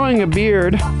 "Growing a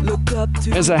beard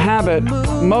is a habit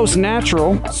most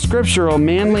natural, scriptural,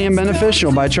 manly, and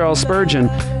beneficial" by Charles Spurgeon.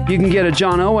 You can get a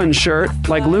John Owen shirt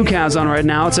like Luke has on right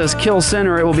now. It says, "Kill sin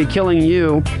or it will be killing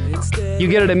you." You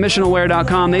get it at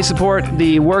missionalwear.com. They support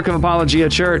the work of Apologia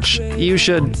Church. You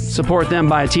should support them.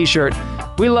 Buy a t-shirt.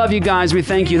 We love you guys. We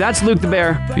thank you. That's Luke the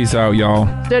Bear. Peace out, y'all.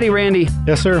 Steady Randy.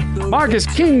 Yes, sir. Marcus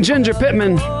King Ginger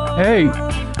Pittman. Hey.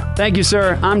 Thank you,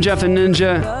 sir. I'm Jeff the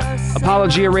Ninja.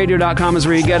 ApologiaRadio.com is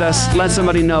where you get us. Let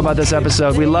somebody know about this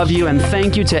episode. We love you, and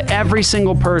thank you to every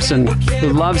single person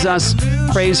who loves us,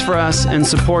 prays for us, and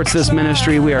supports this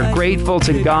ministry. We are grateful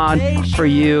to God for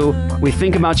you. We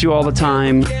think about you all the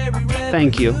time.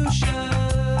 Thank you.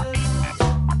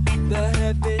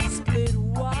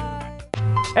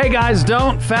 Hey guys,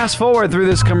 don't fast forward through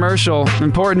this commercial.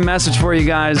 Important message for you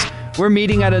guys. We're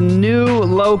meeting at a new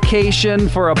location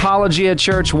for Apologia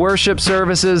Church worship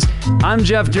services. I'm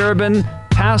Jeff Durbin,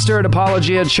 pastor at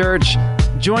Apologia Church.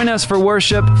 Join us for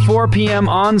worship 4 p.m.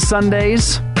 on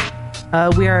Sundays.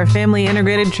 We are a family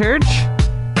integrated church.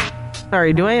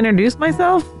 Sorry, do I introduce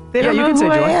myself? They don't know you can who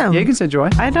say I Joy. am. Yeah, you can say Joy.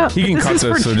 I don't. You can this cut is this,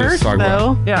 for so church, just talk about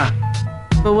though. Yeah.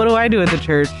 But what do I do at the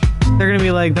church? They're going to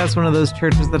be like, that's one of those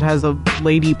churches that has a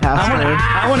lady pastor.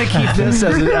 I want to keep this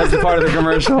as the part of the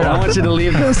commercial. I want you to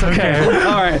leave this. Okay.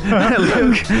 All right.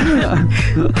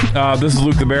 Luke. This is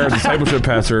Luke the Bear, discipleship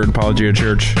pastor at Apologia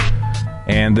Church.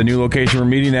 And the new location we're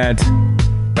meeting at,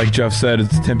 like Jeff said,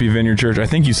 it's Tempe Vineyard Church. I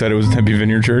think you said it was Tempe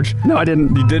Vineyard Church. No, I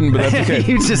didn't. You didn't, but that's okay.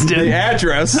 You just did. The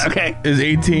address is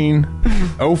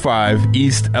 1805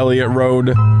 East Elliott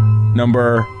Road,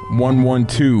 number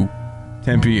 112.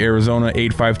 Tempe, Arizona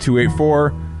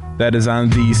 85284. That is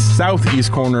on the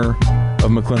southeast corner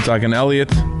of McClintock and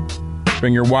Elliott.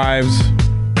 Bring your wives,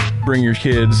 bring your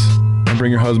kids, and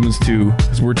bring your husbands too,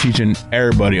 because we're teaching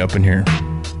everybody up in here.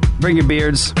 Bring your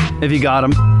beards if you got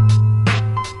them,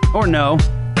 or no.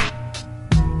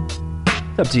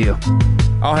 It's up to you.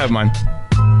 I'll have mine.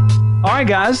 All right,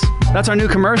 guys, that's our new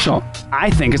commercial. I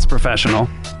think it's professional.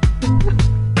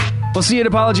 We'll see you at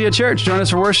Apologia Church. Join us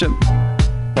for worship.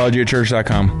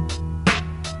 ApologiaChurch.com.